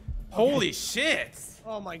did. Holy shit.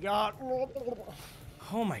 Oh my God.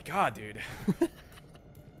 Oh my God, dude.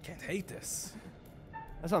 Can't hate this.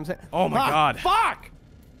 That's what I'm saying. Oh my God. Fuck!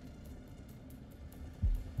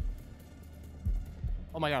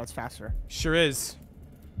 Oh my God, it's faster. Sure is.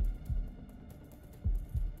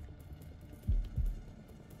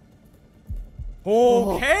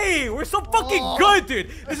 Okay, we're so fucking good, dude.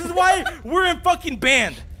 This is why we're in fucking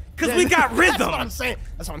band. Because we got rhythm. That's what I'm saying.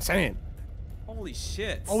 That's what I'm saying. Holy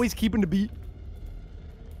shit. Always keeping the beat.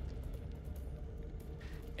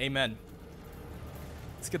 Amen.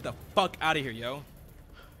 Let's get the fuck out of here, yo.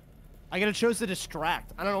 I gotta chose to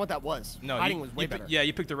distract. I don't know what that was. No, hiding you, was way better. Yeah,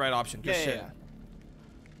 you picked the right option. Good shit. Yeah.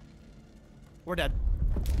 We're dead.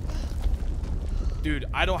 Dude,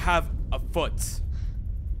 I don't have a foot.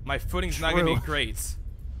 My footing's not gonna be great.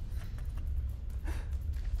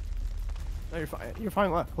 No, you're fine. You're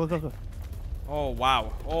fine. Look. Oh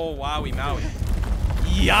wow. Oh wowie Maui.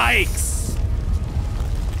 Yikes!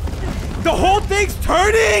 The whole thing's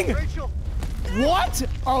turning! Rachel. What?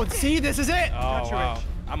 Oh, see, this is it. Oh wow.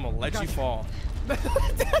 I'm gonna let you fall.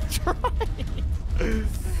 That's right.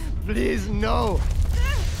 Please, no.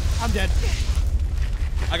 I'm dead.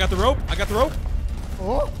 I got the rope.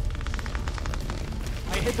 Oh.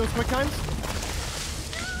 I hit those quick times.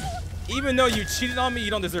 Even though you cheated on me,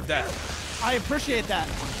 you don't deserve that. I appreciate that.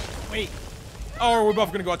 Wait. Oh, we're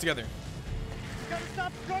both gonna go out together. Gotta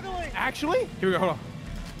stop struggling. Actually? Here we go. Hold on.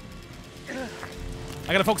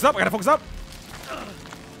 I gotta focus up.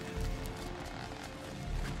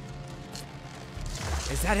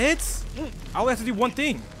 Is that it? I only have to do one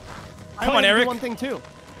thing. Come on, Eric. Do one thing too.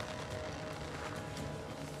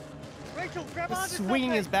 Rachel, grab The onto swinging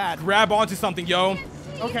something. is bad. Grab onto something, yo.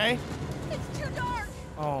 Okay. It's too dark.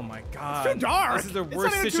 Oh my God. It's too dark. This is the It's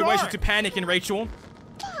worst not even too situation dark. to panic in, Rachel.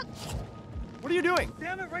 What are you doing?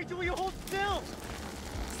 Damn it, Rachel, will you hold still?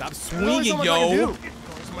 Stop There's only swinging, so much I can yo. do. There's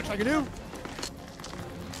only so much I can do.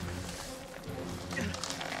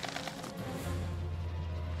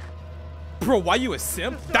 Bro, why you a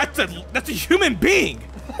simp? That's a human being.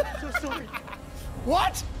 So sorry.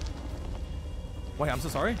 What? Wait, I'm so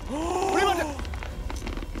sorry. What are you about to...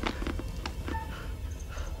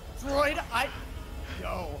 Freud,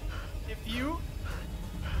 Yo, if you...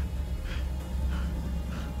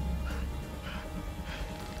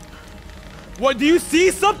 What, do you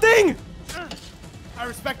see something? I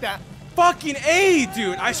respect that. Fucking A,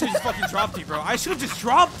 dude. I should have just fucking dropped you, bro. I should have just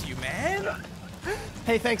dropped you, man.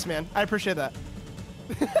 Hey, thanks, man. I appreciate that.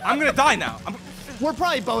 I'm gonna die now. We're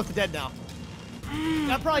probably both dead now.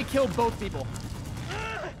 That probably killed both people.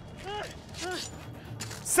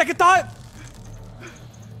 Second thought.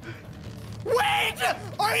 Wait!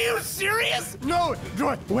 Are you serious? No,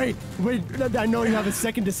 Droid. Wait. I know you have a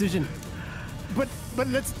second decision, but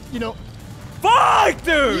let's, you know. Fuck,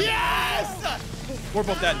 dude. Yes! We're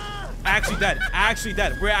both dead. Actually dead. Actually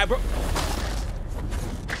dead. We're at, bro.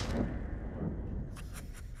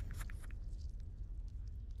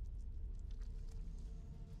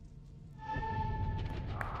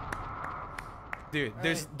 Dude,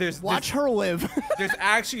 there's watch her live. There's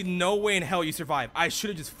actually no way in hell you survive. I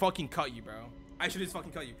should have just fucking cut you, bro. I should have just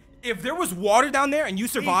fucking cut you. If there was water down there and you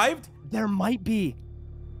survived, there might be,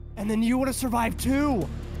 and then you would have survived too.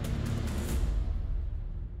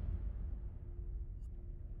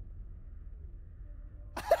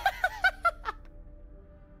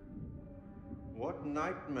 What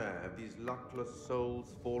nightmare have these luckless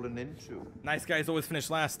souls fallen into? Nice guys always finish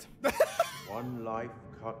last. One life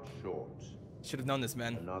cut short. Should have known this,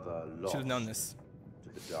 man. Another lost should have known this.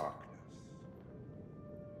 To the darkness.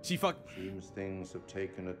 Seems things have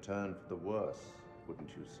taken a turn for the worse, wouldn't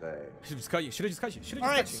you say? Should have just cut you. Should have just cut you. Should have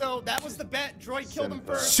All just right, cut you. so that was the bet. Droid killed him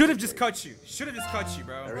first. Should have just cut you. Should have just cut you,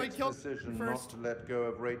 bro. Eric's decision not to let go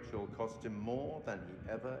of Rachel cost him more than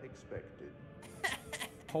he ever expected.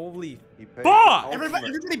 Holy fuck!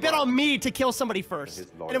 Everybody bet on me to kill somebody first,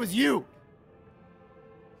 and it was you.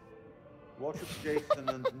 What of Jason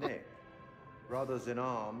and Nick? Brothers in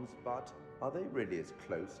arms, but are they really as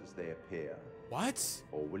close as they appear? What?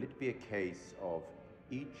 Or will it be a case of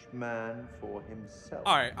each man for himself?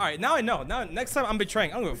 All right. Now I know. Now next time I'm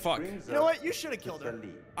betraying. I'm gonna fuck. You know what? You should have killed her.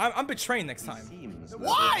 I'm betraying next time.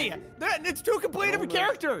 Why? It's two completely different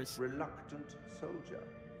characters. Reluctant soldier,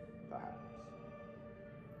 perhaps.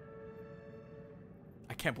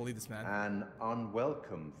 I can't believe this, man. An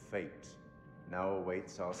unwelcome fate now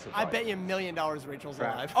awaits our survivor. I bet you $1 million Rachel's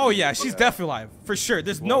alive. Oh yeah, she's definitely alive for sure.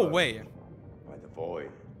 There's no way. By the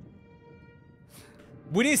void.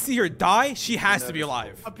 We didn't see her die. She has to be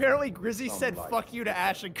alive. Apparently, Grizzy said "fuck you" to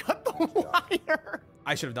Ash and cut the wire.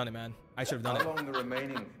 I should have done it, man. I should have done it. How long the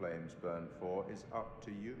remaining flames burn for is up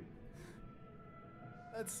to you.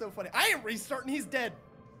 That's so funny. I am restarting. He's dead.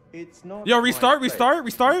 It's not. Yo, restart.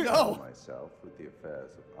 No. Myself with the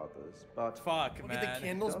affairs of others, but fuck, Look man. at the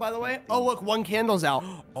candles, by the way. Oh, look, one candle's out.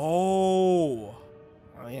 Oh.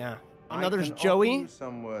 Oh yeah. Another's Joey.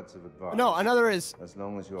 Some words of advice. No, another is as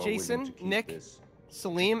long as you are Jason, Nick,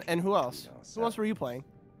 Salim, and who else? Who else were you playing?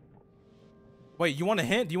 Wait, you want a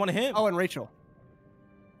hint? Do you want a hint? Oh, and Rachel.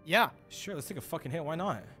 Yeah. Sure, let's take a fucking hint. Why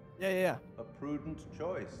not? Yeah. A prudent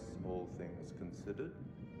choice, all things considered.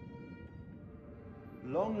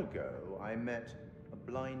 Long ago, I met a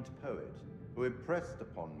blind poet who impressed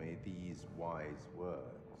upon me these wise words.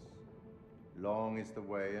 Long is the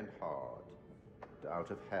way and hard, and out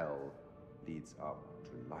of hell leads up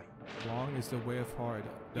to light. Long is the way of hard.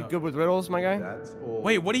 You good with riddles, my guy? That's all.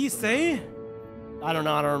 Wait, what did he say? I don't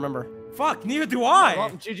know. I don't remember. Fuck, neither do I. Well,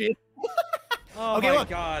 GG. Oh okay, my look.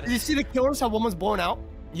 god. Did you see the killers? How one was blown out?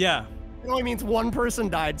 Yeah. It only means one person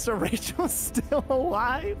died, so Rachel's still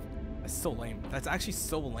alive. That's so lame. That's actually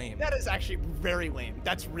so lame. That is actually very lame.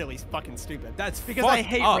 That's really fucking stupid. That's because I fucked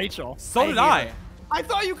hate up. Rachel. So did I. hate her. I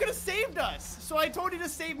thought you could have saved us, so I told you to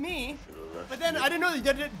save me. But then I didn't know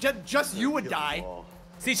that just you would die.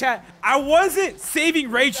 See, chat, I wasn't saving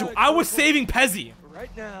Rachel. I was saving Pezzy. Right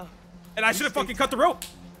now. And I should have fucking cut the rope.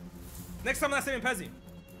 Next time I'm not saving Pezzy.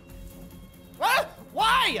 What?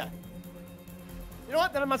 Why? You know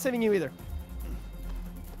what? Then I'm not saving you either.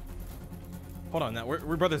 Hold on, now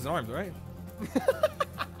we're brothers in arms, right?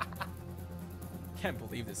 Can't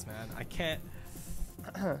believe this, man. I can't.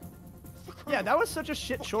 Yeah, that was such a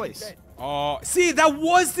shit choice. Oh, see, that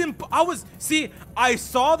wasn't. I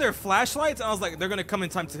saw their flashlights and I was like, they're gonna come in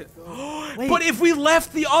time to. But if we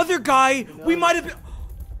left the other guy, we might have been.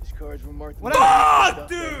 These cards were marked. Fuck,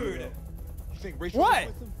 dude! You think Rachel What?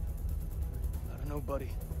 was with them? I don't know,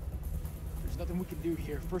 buddy. There's nothing we can do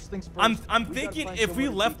here. First things first. I'm we gotta thinking find if we somewhere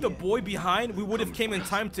to left the dig in. boy behind, we would have came in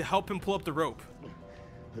time to help him pull up the rope.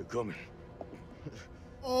 They're coming.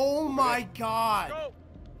 Oh my god.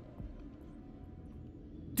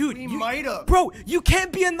 Dude, We you might have. Bro, you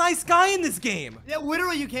can't be a nice guy in this game. Yeah,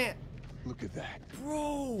 literally you can't. Look at that.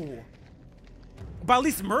 Bro. But at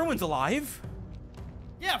least Merwin's alive.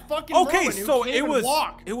 Yeah, fucking Okay, Merwin, who so can't it even was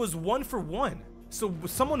walk. 1 for 1. So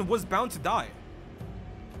someone was bound to die.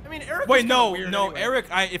 I mean, Eric Wait, was no, kinda weird no, anyway. Eric.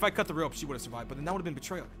 If I cut the rope, she would have survived. But then that would have been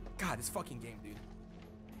betrayal. God, this fucking game, dude.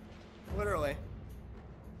 Literally.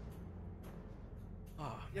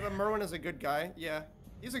 Oh, Yeah, but Merwin is a good guy. Yeah,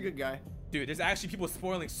 he's a good guy. dude, there's actually people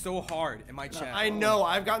spoiling so hard in my chat. I know.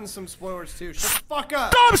 I've gotten some spoilers too. Shut the fuck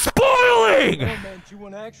up. Stop spoiling! Man,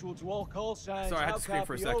 2-1 actual to all call signs. Sorry, I had How to scream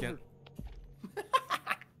for a copy, second.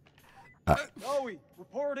 Joey,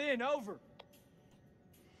 report in, over.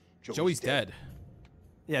 Joey's dead.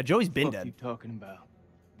 Yeah, Joey's been Fuck dead. you talking about?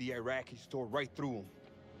 The Iraqis tore right through him.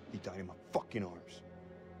 He died in my fucking arms.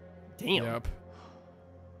 Damn. Yep.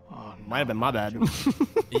 Oh, Might have been my bad.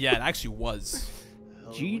 Yeah, it actually was.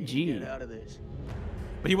 GG. Get out of this.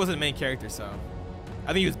 But he wasn't the main character, so I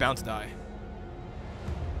think he was bound to die.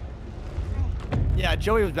 Yeah,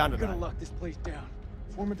 Joey was bound to We're gonna die. lock this place down.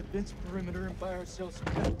 Form a defense perimeter and buy ourselves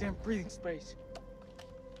some goddamn breathing space.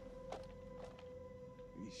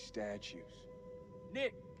 These statues.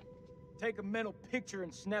 Nick, take a mental picture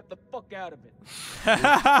and snap the fuck out of it.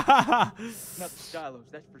 Not the silos,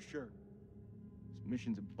 that's for sure. This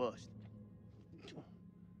mission's a bust.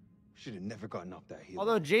 Should have never gotten up that hill.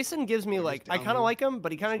 Although Jason gives me like, I kind of like him,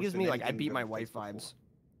 but he kind of Worse gives than me like, I anything beat we've my ever wife faced before. vibes.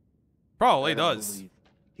 Probably I don't does. believe.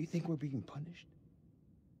 Do you think we're being punished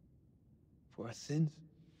for our sins?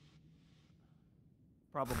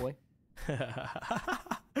 Probably.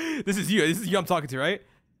 This is you. This is you I'm talking to, right?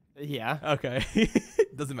 Yeah. Okay.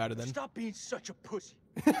 Doesn't matter then. Stop being such a pussy.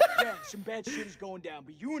 Yeah, some bad shit is going down,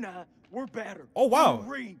 but you and I, we're better. Oh, wow. We're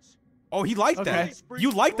Marines. Oh, he liked that.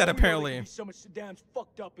 You like that apparently. So much Saddam's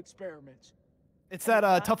fucked up experiments. It's that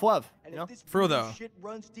tough love, you know? For real though. Shit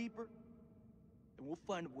runs deeper, and we'll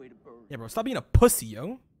find a way to burn. Yeah, bro. Stop being a pussy,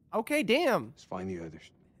 yo. Okay, damn. Let's find the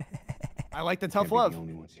others. I like the Can't tough be love. the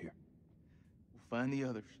only ones here. We'll find the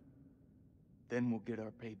others. Then we'll get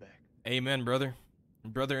our payback. Amen, brother.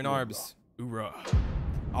 Brother in arms. Hoorah.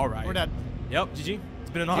 All right. We're dead. Yep, GG. It's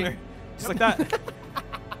been an honor. Just like that.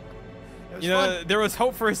 was You know, fun. there was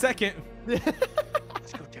hope for a second.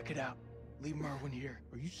 Let's go check it out. Leave Merwin here.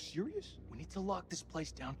 Are you serious? We need to lock this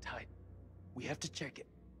place down tight. We have to check it.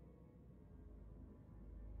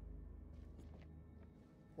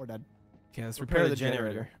 We're dead. Okay, let's repair the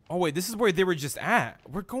generator. Oh, wait. This is where they were just at.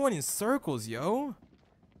 We're going in circles, yo.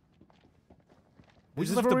 We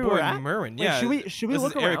just left the where we were boy at? Merwin. Wait, Yeah. should we this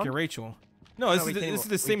look is Eric around? and Rachel. No, this is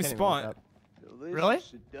the same spot. Really?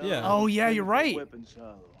 Yeah. Oh, yeah, you're right. Weapon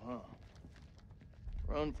silo, huh?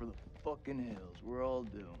 Run for the fucking hills. We're all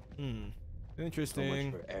doomed. So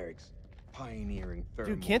Interesting. much for Eric's pioneering Dude,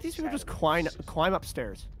 thermal can't these people just satellite climb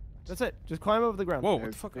upstairs? That's it. Just climb over the ground. Whoa, what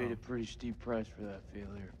Eric the fuck? paid a pretty steep price for that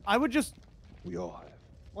failure. I would just, We all have.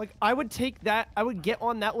 like, I would take that, I would get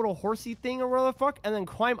on that little horsey thing or whatever the fuck, and then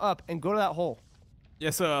climb up and go to that hole.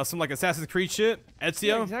 Yes, some like Assassin's Creed shit. Ezio.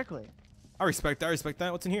 Yeah, exactly. I respect that. I respect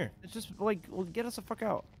that. What's in here? It's just, like, well, get us the fuck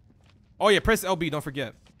out. Oh, yeah. Press LB. Don't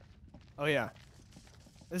forget. Oh, yeah.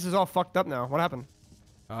 This is all fucked up now. What happened?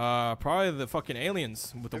 Probably the fucking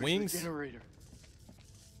aliens with the There's wings. The generator.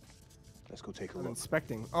 Let's go take a I'm look.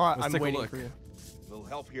 inspecting. Oh, Let's I'm take a waiting look. for you. Little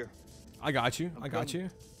help here. I got you. I got you.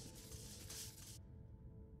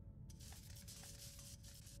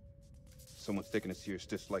 Someone's taking a serious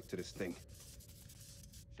dislike to this thing.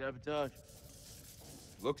 Sabotage.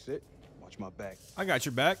 Looks it. Watch my back. I got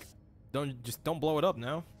your back. Don't blow it up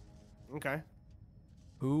now. Okay.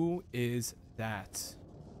 Who is that?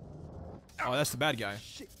 Oh, that's the bad guy.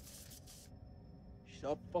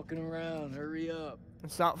 Stop fucking around. Hurry up.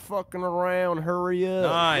 Stop fucking around. Hurry up.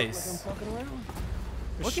 Nice. Look like I'm fucking around.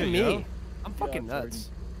 Look Shit, at me. yo. I'm fucking job, nuts.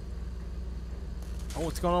 Oh,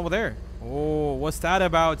 what's going on over there? Oh, what's that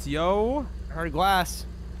about, yo? I heard glass.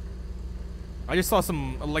 I just saw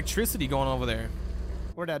some electricity going on over there.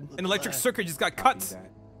 We're dead. An electric circuit just got cut.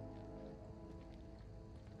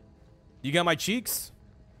 You got my cheeks?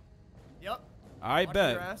 Yep. I Watch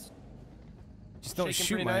bet. your ass. Just don't Shaking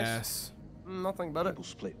shoot pretty my nice. ass. Nothing but it. We'll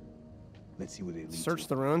split. Let's see where they lead. Search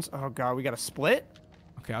the ruins. Oh god, we got to split.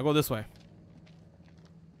 Okay, I'll go this way.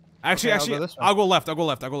 Actually, Okay, I'll go this way. I'll go left. I'll go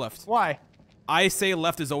left. I'll go left. Why? I say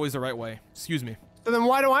left is always the right way. Excuse me. So then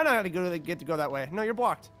why do I not get to go that way? No, you're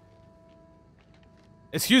blocked.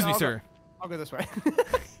 Excuse No, me, I'll go- sir. I'll go this way.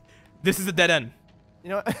 This is a dead end. You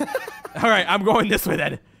know what? All right, I'm going this way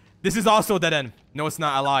then. This is also a dead end. No, it's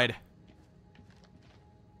not. I lied.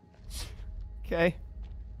 Okay.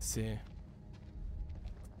 Let's see.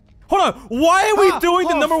 Hold on. Why are we doing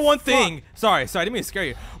the number one thing? Sorry, I didn't mean to scare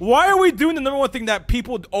you. Why are we doing the number one thing that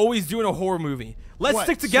people always do in a horror movie? Let's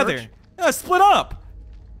stick together. Search? Yeah, split up.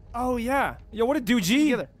 Oh yeah. Yo, what a do,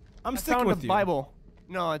 G? I'm I sticking found with a you. Bible.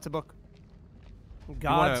 No, it's a book.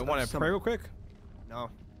 God. You want to pray real quick? No.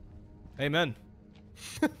 Amen.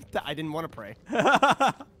 I didn't want to pray.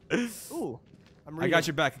 Ooh. I got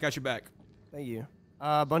your back. I got your back. Thank you.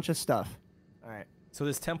 A bunch of stuff. All right. So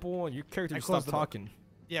this temple, your character just closed stopped the book. talking.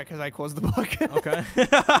 Yeah, because I closed the book. Okay.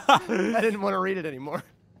 I didn't want to read it anymore.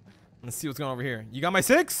 Let's see what's going on over here. You got my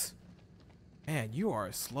 6? Man, you are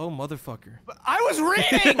a slow motherfucker. But I was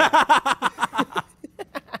reading!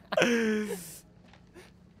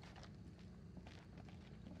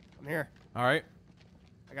 I'm here. All right.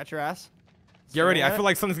 I got your ass. Get ready. I Staring at feel it?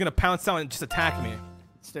 like something's going to pounce out and just attack me.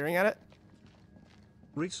 Staring at it?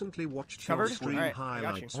 Recently watched Covered? your stream Alright, I got you.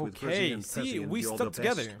 highlights with Okay, Pezzy and see, Pezzy, and we you're stuck the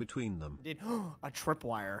best together. between them. Did a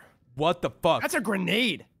tripwire. What the fuck? That's a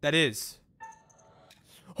grenade. That is.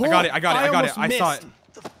 Oh, I got it. I got it. I got it. almost I saw it.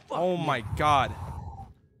 missed. Oh my god.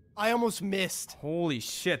 I almost missed. Holy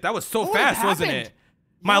shit. That was so What fast, wasn't happened? it?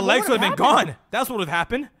 My what legs would would've have been happened? gone. That's what would have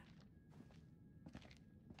happened.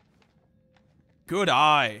 Good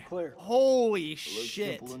eye. Clear. Holy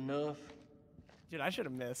shit. Simple enough. Dude, I should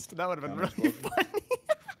have missed. That would have been really funny.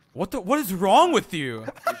 What is wrong with you?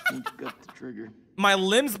 Just need to gut the trigger. My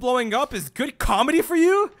limbs blowing up is good comedy for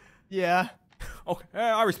you? Yeah. Okay,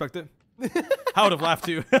 I respect it. I would have laughed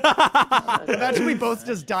too. Imagine we both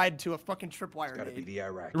just died to a fucking tripwire. Gotta be the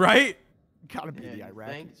Iraq. Right? Gotta be Yeah, the you Iraqis.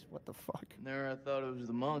 think? What the fuck? There, I thought it was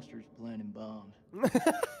the monsters planting bombs.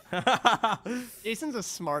 Jason's a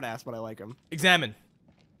smartass, but I like him. Examine.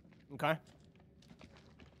 Okay.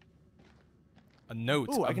 A note.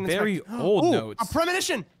 Ooh, I a can very inspect- old Ooh, note. A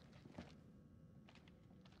premonition.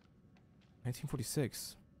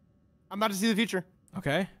 1946. I'm about to see the future.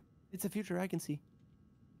 Okay. It's a future I can see.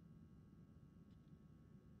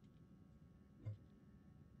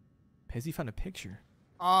 Pezzy found a picture.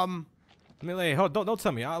 I mean, like, hold, don't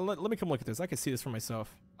tell me. Let me come look at this. I can see this for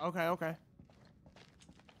myself. Okay, okay.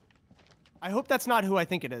 I hope that's not who I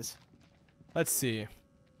think it is. Let's see.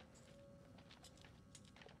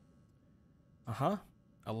 Uh-huh.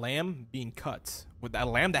 A lamb being cut. With a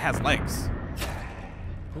lamb that has legs.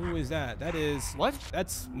 Who is that? That is... What?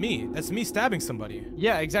 That's me. That's me stabbing somebody.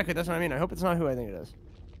 Yeah, exactly. That's what I mean. I hope it's not who I think it is.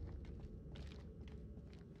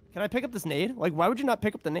 Can I pick up this nade? Like, why would you not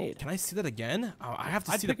pick up the nade? Can I see that again? Oh, I have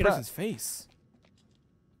to I'd see the pick it up. person's face.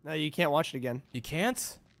 No, you can't watch it again. You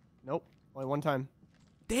can't? Nope. Only one time.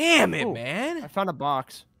 Damn it, Ooh, man. I found a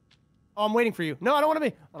box. Oh, I'm waiting for you. No, I don't want to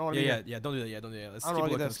be. I don't want to be. Yeah, here. yeah. Don't do that. Yeah, don't do that. Let's I keep don't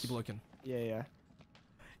wanna looking. do Let's this. keep looking. Yeah, yeah.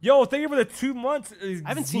 Yo, thank you for the 2 months. I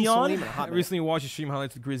haven't seen Salim in a hot I minute. recently watched your stream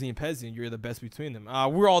highlights with Grizzly and Pezzy, and you're the best between them.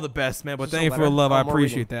 We're all the best, man. But Is this thank a you for the letter? love. Oh, I more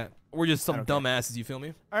appreciate reading. that. We're just some I don't care. dumbasses. You feel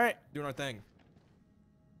me? All right. Doing our thing.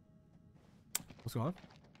 What's going on?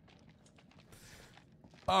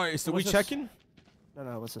 All right, so What's we this? checking?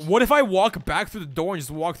 No, what's this? What if I walk back through the door and just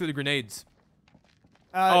walk through the grenades?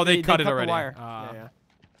 Oh, they cut it the already. wire. Yeah. Yeah,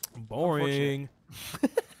 Boring.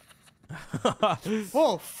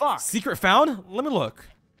 Oh, fuck. Secret found? Let me look.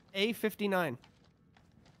 A59.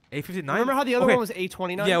 A59? Remember how the other Okay. one was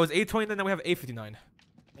A29? Yeah, it was A29, then we have A59.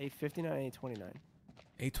 A59, A29.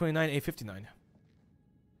 A29, A59.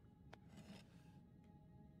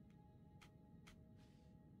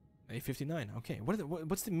 A59. Okay.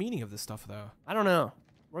 What's the meaning of this stuff, though? I don't know.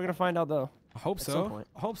 We're gonna find out though. I hope at some so. point.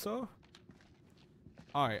 I hope so.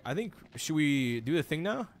 All right. I think should we do the thing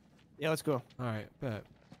now? Yeah, let's go. All right. Bet.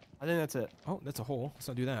 I think that's it. Oh, that's a hole. Let's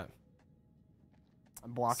not do that.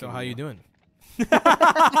 I'm blocking. So how you doing?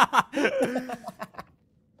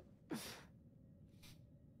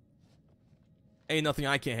 Ain't nothing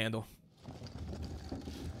I can't handle.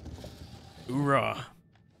 Hoorah.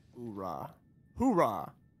 Hoorah.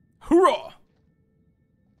 Hoorah. Hoorah.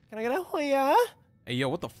 Can I get a hoya? Hey, yo,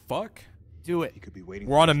 what the fuck? Do it. You could be waiting.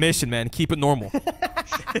 We're on a mission, man. Keep it normal.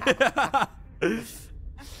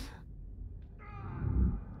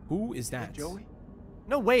 Who is that? Joey?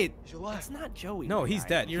 No, wait. He's alive. It's not Joey. No, my he's guy.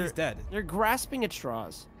 dead. You're, He's dead. You're grasping at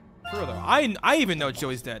straws. Further, I even know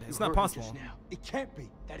Joey's dead. It's You not heard me possible. just now. It can't be.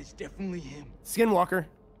 That is definitely him. Skinwalker.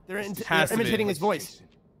 They're, Has to be. imitating his voice. Jason.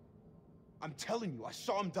 I'm telling you, I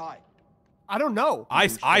saw him die. I don't know. I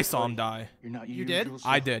saw him die. You're not your You did? usual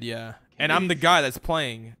I self. did, yeah. And I'm the guy that's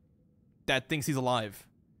playing that thinks he's alive.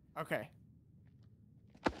 Okay.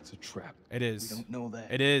 It's a trap. It is. We don't know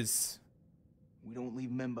that. It is. We don't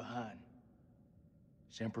leave men behind.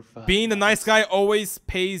 Semper Fi. Being the nice guy always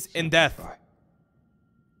pays in death.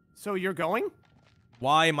 So you're going?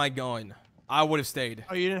 Why am I going? I would have stayed.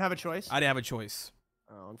 Oh, you didn't have a choice? I didn't have a choice.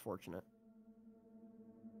 Oh, unfortunate.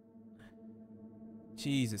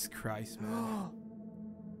 Jesus Christ, man.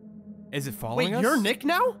 Is it following Wait, us? you're Nick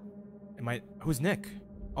now? Am I? Who's Nick?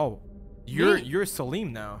 Oh, you're Me? you're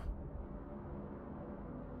Salim now.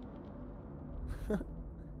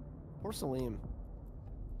 Poor Salim.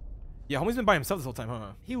 Yeah, homie's been by himself this whole time,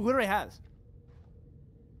 huh? He literally has.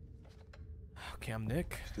 Okay, I'm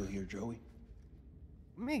Nick. Still here, Joey?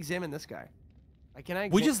 Let me examine this guy. Can I?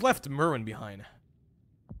 We just left Merwin behind.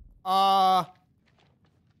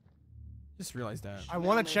 Just realized that. I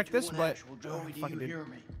want to check this, but Joey, do fucking you dude. hear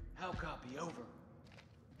me? How copy over?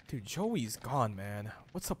 Dude, Joey's gone, man.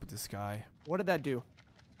 What's up with this guy? What did that do?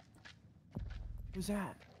 Who's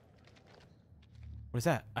that? What is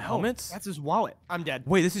that? A Oh, helmet? that's his wallet. I'm dead.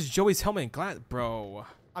 Wait, this is Joey's helmet and glass, bro.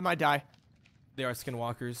 I might die. They are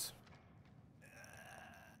skinwalkers.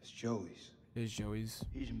 It's Joey's. It is Joey's.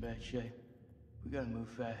 He's in bad shape. We gotta move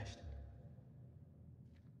fast.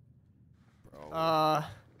 Bro.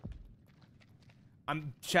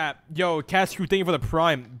 I'm chat. Yo, Cast Crew, thank you for the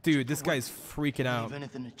prime. Dude, this guy's freaking out. Leave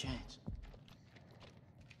anything a chance.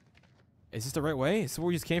 Is this the right way? Is this where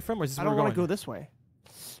we just came from, or is this I where don't we're want going? to go this way.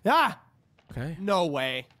 Ah! Okay. No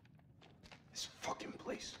way. This fucking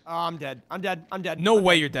place. Oh, I'm dead. I'm dead. I'm dead. No I'm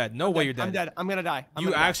way dead. you're dead. No way you're dead. I'm dead. I'm gonna die.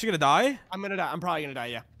 You actually gonna die? I'm gonna die. I'm probably gonna die.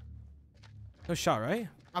 Yeah. No shot, right?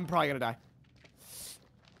 I'm probably gonna die.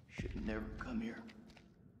 Should never come here.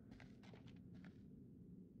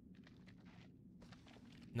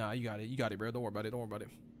 Nah, you got it. You got it, bro. Don't worry about it. Don't worry about it.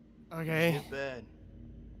 Okay. It's bad.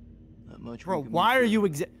 Not much. Bro, why are you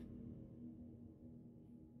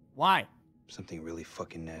Why? Something really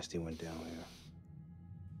fucking nasty went down here.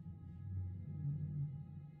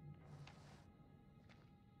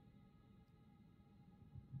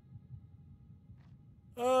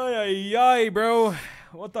 Ay, ay, ay, bro.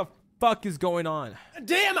 What the fuck is going on?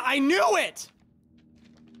 Damn, I knew it!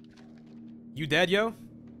 You dead, yo?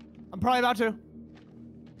 I'm probably about to.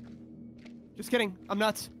 Just kidding. I'm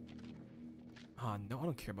nuts. Ah, no, I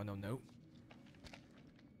don't care about no note.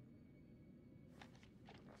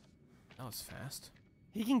 That was fast.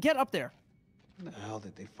 He can get up there. What the hell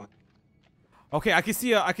did they fuck? Okay, I can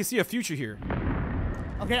see a future here.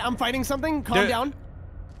 Okay, I'm fighting something. Calm down.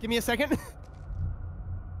 Give me a second.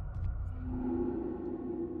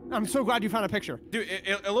 I'm so glad you found a picture. Dude,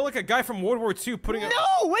 it looked like a guy from World War II putting No,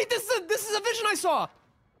 wait, this is a vision I saw.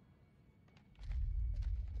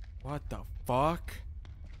 What the fuck?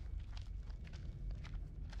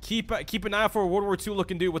 Keep an eye out for a World War II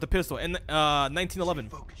looking dude with a pistol in 1911.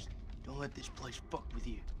 Focused. Don't let this place fuck with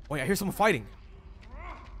you. Wait, I hear someone fighting.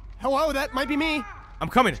 Hello, that might be me. I'm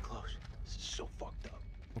coming. Close. This is so fucked up.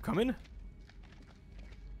 I'm coming.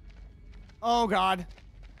 Oh God.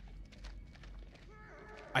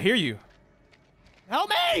 I hear you. Help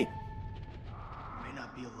me! May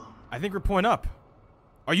not be alone. I think we're pulling up.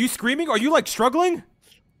 Are you screaming? Are you like struggling?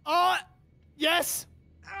 Yes.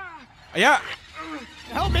 Yeah.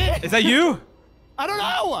 Help me! Is that you? I don't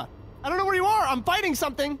know. I don't know where you are. I'm fighting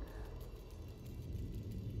something.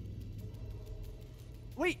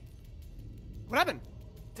 Wait. What happened?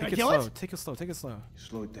 Did I Take it kill slow. it? Take it slow. Take it slow.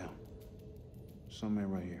 Slow it down. Some man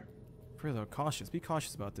right here. Fredo, cautious. Be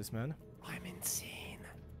cautious about this, man. I'm insane.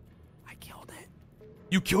 I killed it.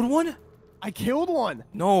 You killed one? I killed one.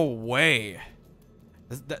 No way.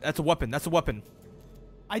 That's a weapon. That's a weapon.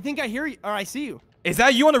 I think I hear you, or I see you. Is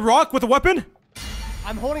that you on the rock with a weapon?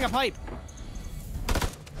 I'm holding a pipe.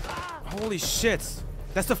 Holy shit.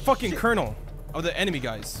 That's the fucking colonel of the enemy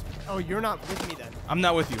guys. Oh, you're not with me then. I'm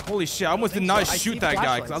not with you. Holy shit. I almost did not so. I shoot see that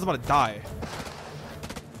guy because I was about to die.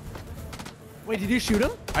 Wait, did you shoot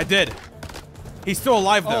him? I did. He's still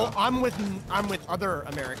alive though. Oh, I'm with other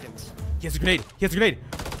Americans. He has a grenade. He has a grenade.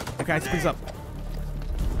 Okay, I have to pick this up.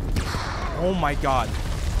 Oh my god.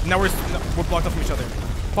 Now we're blocked off from each other.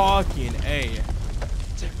 Fucking A.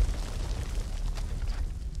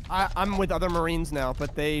 I'm with other Marines now,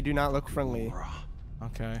 but they do not look friendly.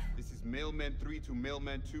 Okay. This is Mailman 3 to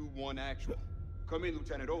Mailman 2-1 actual. Come in,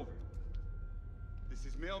 Lieutenant, over. This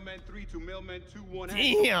is Mailman 3 to Mailman 2-1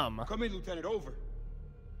 actual. Damn! Come in, Lieutenant, over.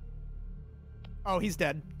 Oh, he's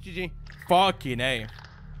dead. GG. Fucking A.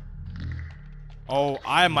 Oh,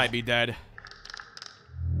 I might be dead.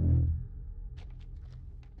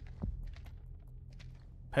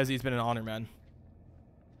 Pezzy, it's been an honor, man.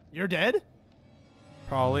 You're dead?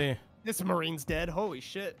 Probably. This Marine's dead. Holy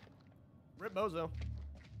shit. Rip Bozo.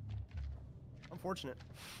 Unfortunate.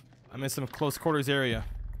 I'm in some close quarters area.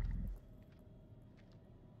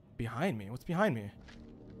 Behind me? What's behind me?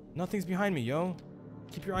 Nothing's behind me, yo.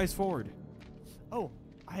 Keep your eyes forward. Oh,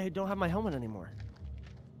 I don't have my helmet anymore.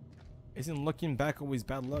 Isn't looking back always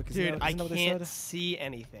bad luck? Dude, I isn't that what they can't said? see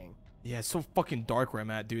anything. Yeah, it's so fucking dark where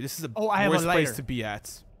I'm at, dude. This is the Oh, I have a worst place lighter. to be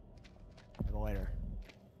at. I have a lighter.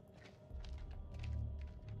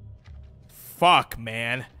 Fuck,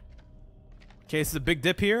 man. Okay, this is a big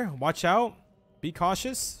dip here. Watch out. Be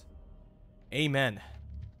cautious. Amen.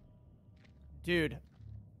 Dude,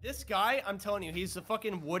 this guy, I'm telling you, he's the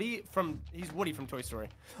fucking Woody from Toy Story.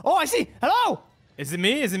 Oh, I see. Hello. Is it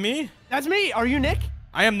me? Is it me? That's me. Are you Nick?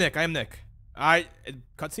 I am Nick. I am Nick.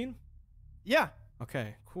 Cutscene? Yeah.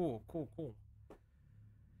 Okay. Cool. Cool. Cool.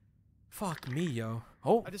 Fuck me, yo.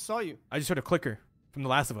 Oh. I just saw you. I just heard a clicker from The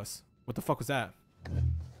Last of Us. What the fuck was that?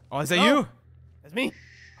 Oh, is that Oh. you? That's me.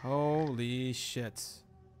 Holy shit.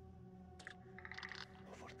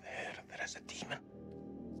 Over there, there is a demon.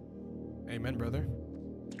 Amen, brother.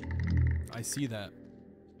 I see that.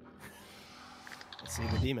 I see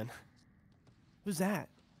the demon. Who's that?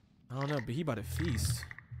 I don't know, but he about to feast.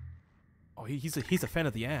 Oh, he's a fan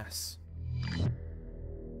of the ass.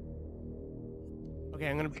 Okay,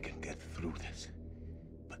 I'm gonna. We can get through this,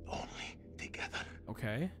 but only together.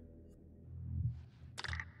 Okay.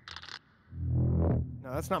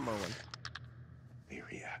 No, that's not Merlin. They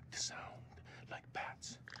react to sound like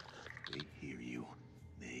bats. They hear you.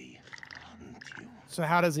 They hunt you. So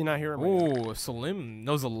how does he not hear him? Oh, Salim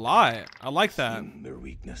knows a lot. I like that. In their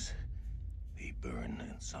weakness, they burn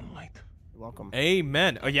in sunlight. You're welcome.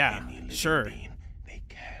 Amen. Oh yeah, sure. They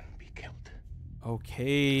can be killed.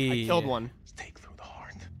 Okay. I killed one. Stake through the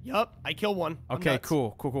heart. Yup, I killed one. I'm Okay, nuts.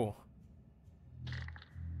 cool.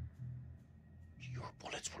 Your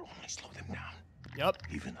bullets will only slow them down. Yup.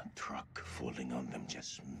 Even a truck falling on them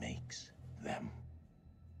just makes them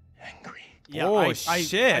angry. Yeah, Oh, I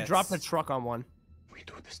shit. dropped the truck on one. We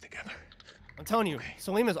do this together. I'm telling you,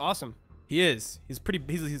 Salim is awesome. He is. He's pretty.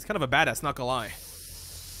 He's kind of a badass. Not gonna lie.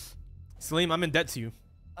 Salim, I'm in debt to you.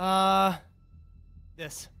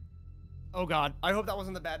 This. Oh God, I hope that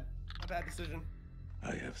wasn't a bad decision.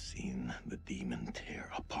 I have seen the demon tear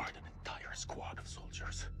apart an entire squad of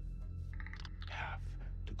soldiers. Have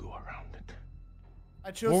to go around it.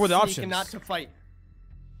 I chose What were the to sneak options? and not to fight.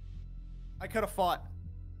 I could have fought.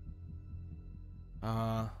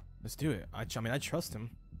 Let's do it. I mean, I trust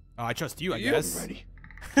him. I trust you, I You guess. ready?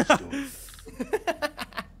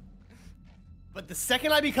 But the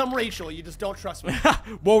second I become Rachel, you just don't trust me.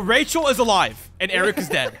 Well, Rachel is alive and Eric is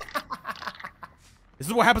dead. This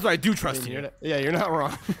is what happens when I do trust you. Yeah, you're not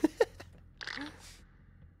wrong.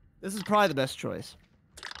 This is probably the best choice.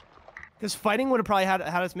 Because fighting would have probably had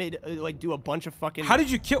us made like do a bunch of fucking. How did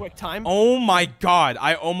you kill? Quick time. Oh my God!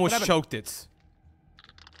 I What almost happened? choked it.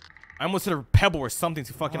 I almost hit a pebble or something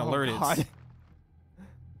to fucking alert it. God.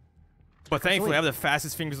 But thankfully, I have the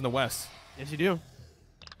fastest fingers in the West. Yes, you do.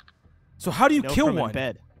 So how do you No kill from in one?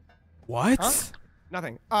 bed. What? Huh?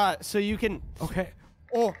 Nothing. So you can. Okay.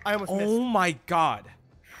 Oh, I almost missed. Oh my God!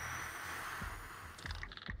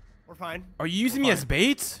 We're fine. Are you using me as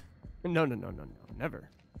bait? No, never.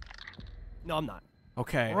 No, I'm not.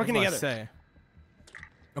 Okay. We're working I was together. about to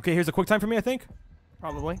say. Okay, here's a quick time for me, I think.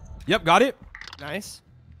 Probably. Yep, got it. Nice.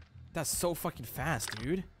 That's so fucking fast,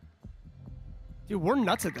 dude. Dude, we're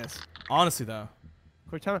nuts at this. Honestly, though.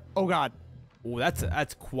 Quick time. Oh God. Oh,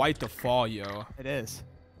 that's quite the fall, yo. It is.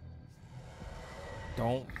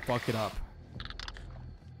 Don't fuck it up.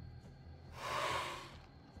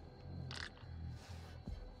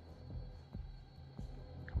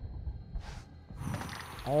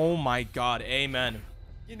 Oh my God, amen.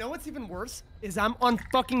 You know what's even worse? Is I'm on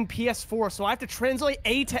fucking PS4, so I have to translate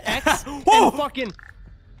A to X and Whoa! fucking.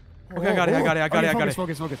 Okay, I got it, I got it, I got it, I got it.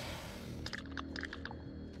 Focus.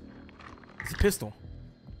 It's a pistol.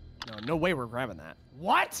 No way we're grabbing that.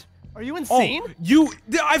 What? Are you Oh, insane?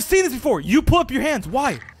 I've seen this before. You pull up your hands.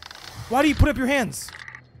 Why? Why do you put up your hands?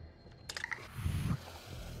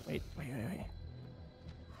 Wait.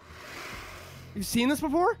 You've seen this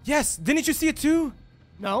before? Yes. Didn't you see it too?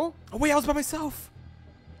 No. Oh, wait, I was by myself.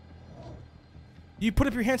 You put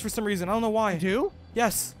up your hands for some reason. I don't know why. You do?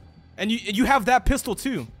 Yes. And you have that pistol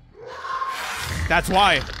too. That's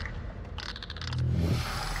why.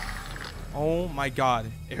 Oh my God.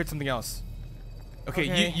 It hurt something else.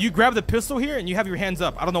 Okay. You grab the pistol here and you have your hands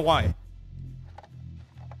up. I don't know why.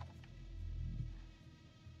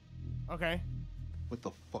 Okay. What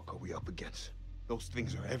the fuck are we up against? Those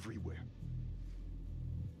things are everywhere.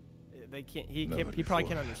 They can't. He can't. He probably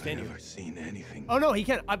can't understand you. I've never seen anything. Oh no, he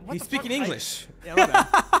can't. He's speaking English. Yeah, my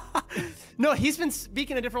bad. No, he's been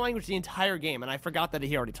speaking a different language the entire game, and I forgot that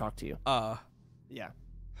he already talked to you. Yeah.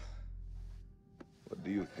 What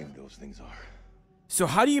do you think those things are? So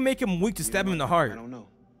how do you make him weak to stab him in the heart? I don't know.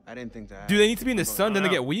 I didn't think that. Do they need to be in the sun, then they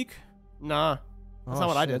get weak? Nah. That's not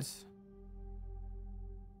what I did. shit.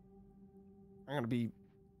 I'm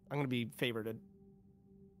gonna be favorited.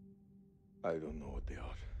 I don't know what they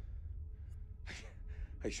are.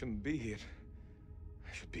 I shouldn't be here.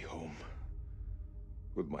 I should be home.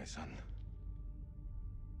 With my son.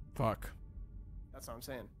 Fuck. That's what I'm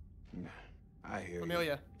saying. I hear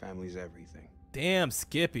Familia. you. Family's everything. Damn,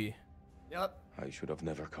 Skippy. Yep. I should have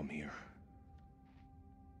never come here.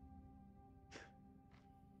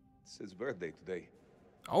 It's his birthday today.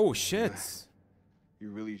 Oh shit. You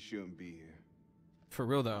really shouldn't be here. For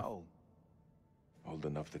real though. Old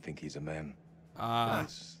enough to think he's a man.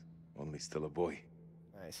 Nice. Only still a boy.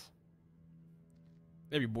 Nice.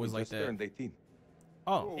 Every boy's He like just that. turned 18.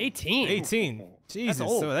 Oh. 18. 18. Jesus.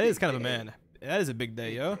 old. So that is kind of a man. That is a big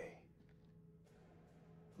day, yo.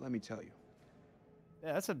 Let me tell you.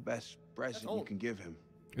 Yeah, that's a best present you can give him.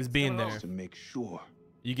 Is being there. To make sure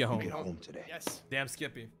You get home. you get home today. Yes. Damn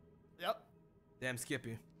Skippy. Yep. Damn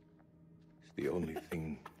Skippy. It's the only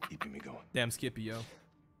thing keeping me going. Damn Skippy, yo.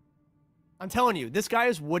 I'm telling you, this guy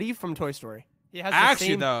is Woody from Toy Story. He has the Actually,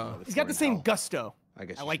 same, though. he's got the same gusto. I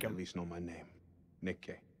guess I you like should him. at least know my name. Nick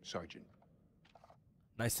K. Sergeant.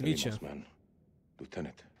 Nice to meet you. Amos, man.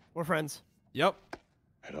 Lieutenant. We're friends. Yep.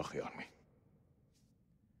 Iraqi army.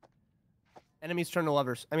 Enemies turn to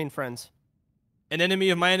lovers. I mean friends. An enemy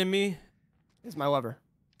of my enemy is my lover.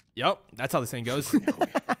 Yep. That's how the saying goes.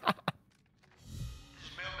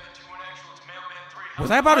 Was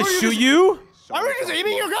I about to shoot you? Why were you just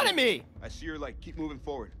aiming your gun at me? I see your light. Keep moving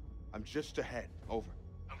forward. I'm just ahead. Over.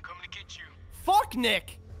 I'm coming to get you. Fuck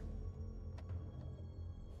Nick.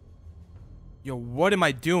 Yo, what am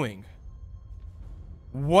I doing?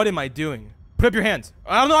 What am I doing? Put up your hands.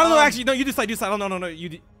 I don't know. Actually, no. You decide. You decide. No.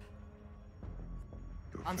 You.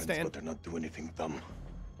 I'm staying. Better not do anything dumb.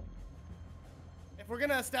 If we're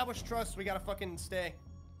gonna establish trust, we gotta fucking stay.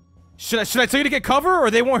 Should I tell you to get cover,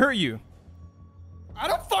 or they won't hurt you? I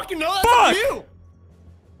don't fucking know. That's up to you.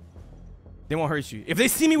 They won't hurt you. If they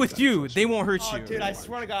see me with you, they won't hurt Oh, you. dude, I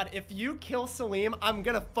swear to God, if you kill Salim, I'm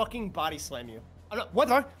gonna fucking body slam you. I'm not, what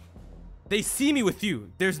the? They see me with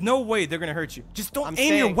you. There's no way they're gonna hurt you. Just don't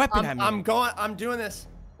aim your staying. weapon at me. I'm doing this.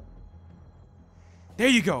 There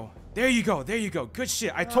you go. There you go. There you go. Good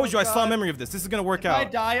shit. I told you I saw a memory of this. This is gonna work If I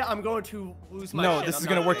out. die, I'm going to lose my No, shit. this I'm is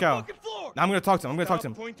gonna not- work out. Now I'm gonna talk to him. I'm gonna talk to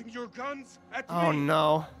him. Pointing your guns at Oh me.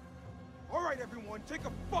 no. All right, everyone, take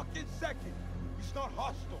a fucking second. It's not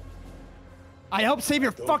hostile. I helped save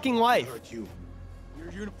your fucking life. You. Your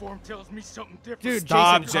uniform tells me something different. Dude,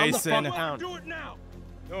 Stop, Jason. calm the Jason. fuck down. Do it now.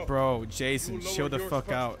 Bro, Jason, You lower chill the yours fuck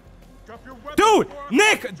first. out. Drop your weapon Dude, before I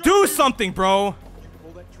Nick, drop do yours. something, bro.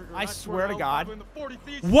 Pull that trigger, I swear to I'll God. in the 40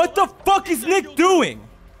 thieves What the floor. fuck is Nick doing?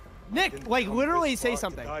 Nick, like literally say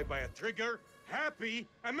something. Die by a trigger, happy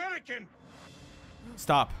American.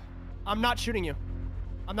 Stop. I'm not shooting you.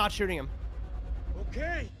 I'm not shooting him.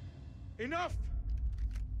 Okay, enough.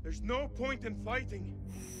 There's no point in fighting.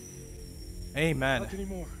 Amen. Not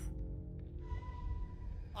anymore.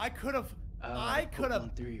 I could have Put one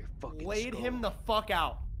through your fucking laid skull. him the fuck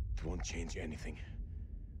out. It won't change anything.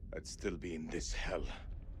 I'd still be in this hell.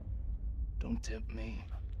 Don't tempt me.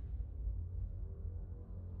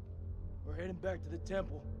 We're heading back to the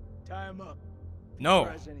temple. Tie him up. No.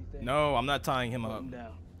 Tries anything, No, I'm not tying him put up. him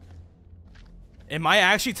down. Am I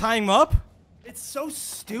actually tying him up? It's so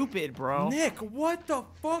stupid, bro. Nick, what the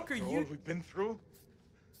fuck are All you? we've been through.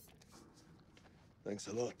 Thanks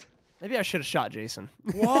a lot. Maybe I should have shot Jason.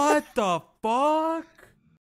 What the fuck?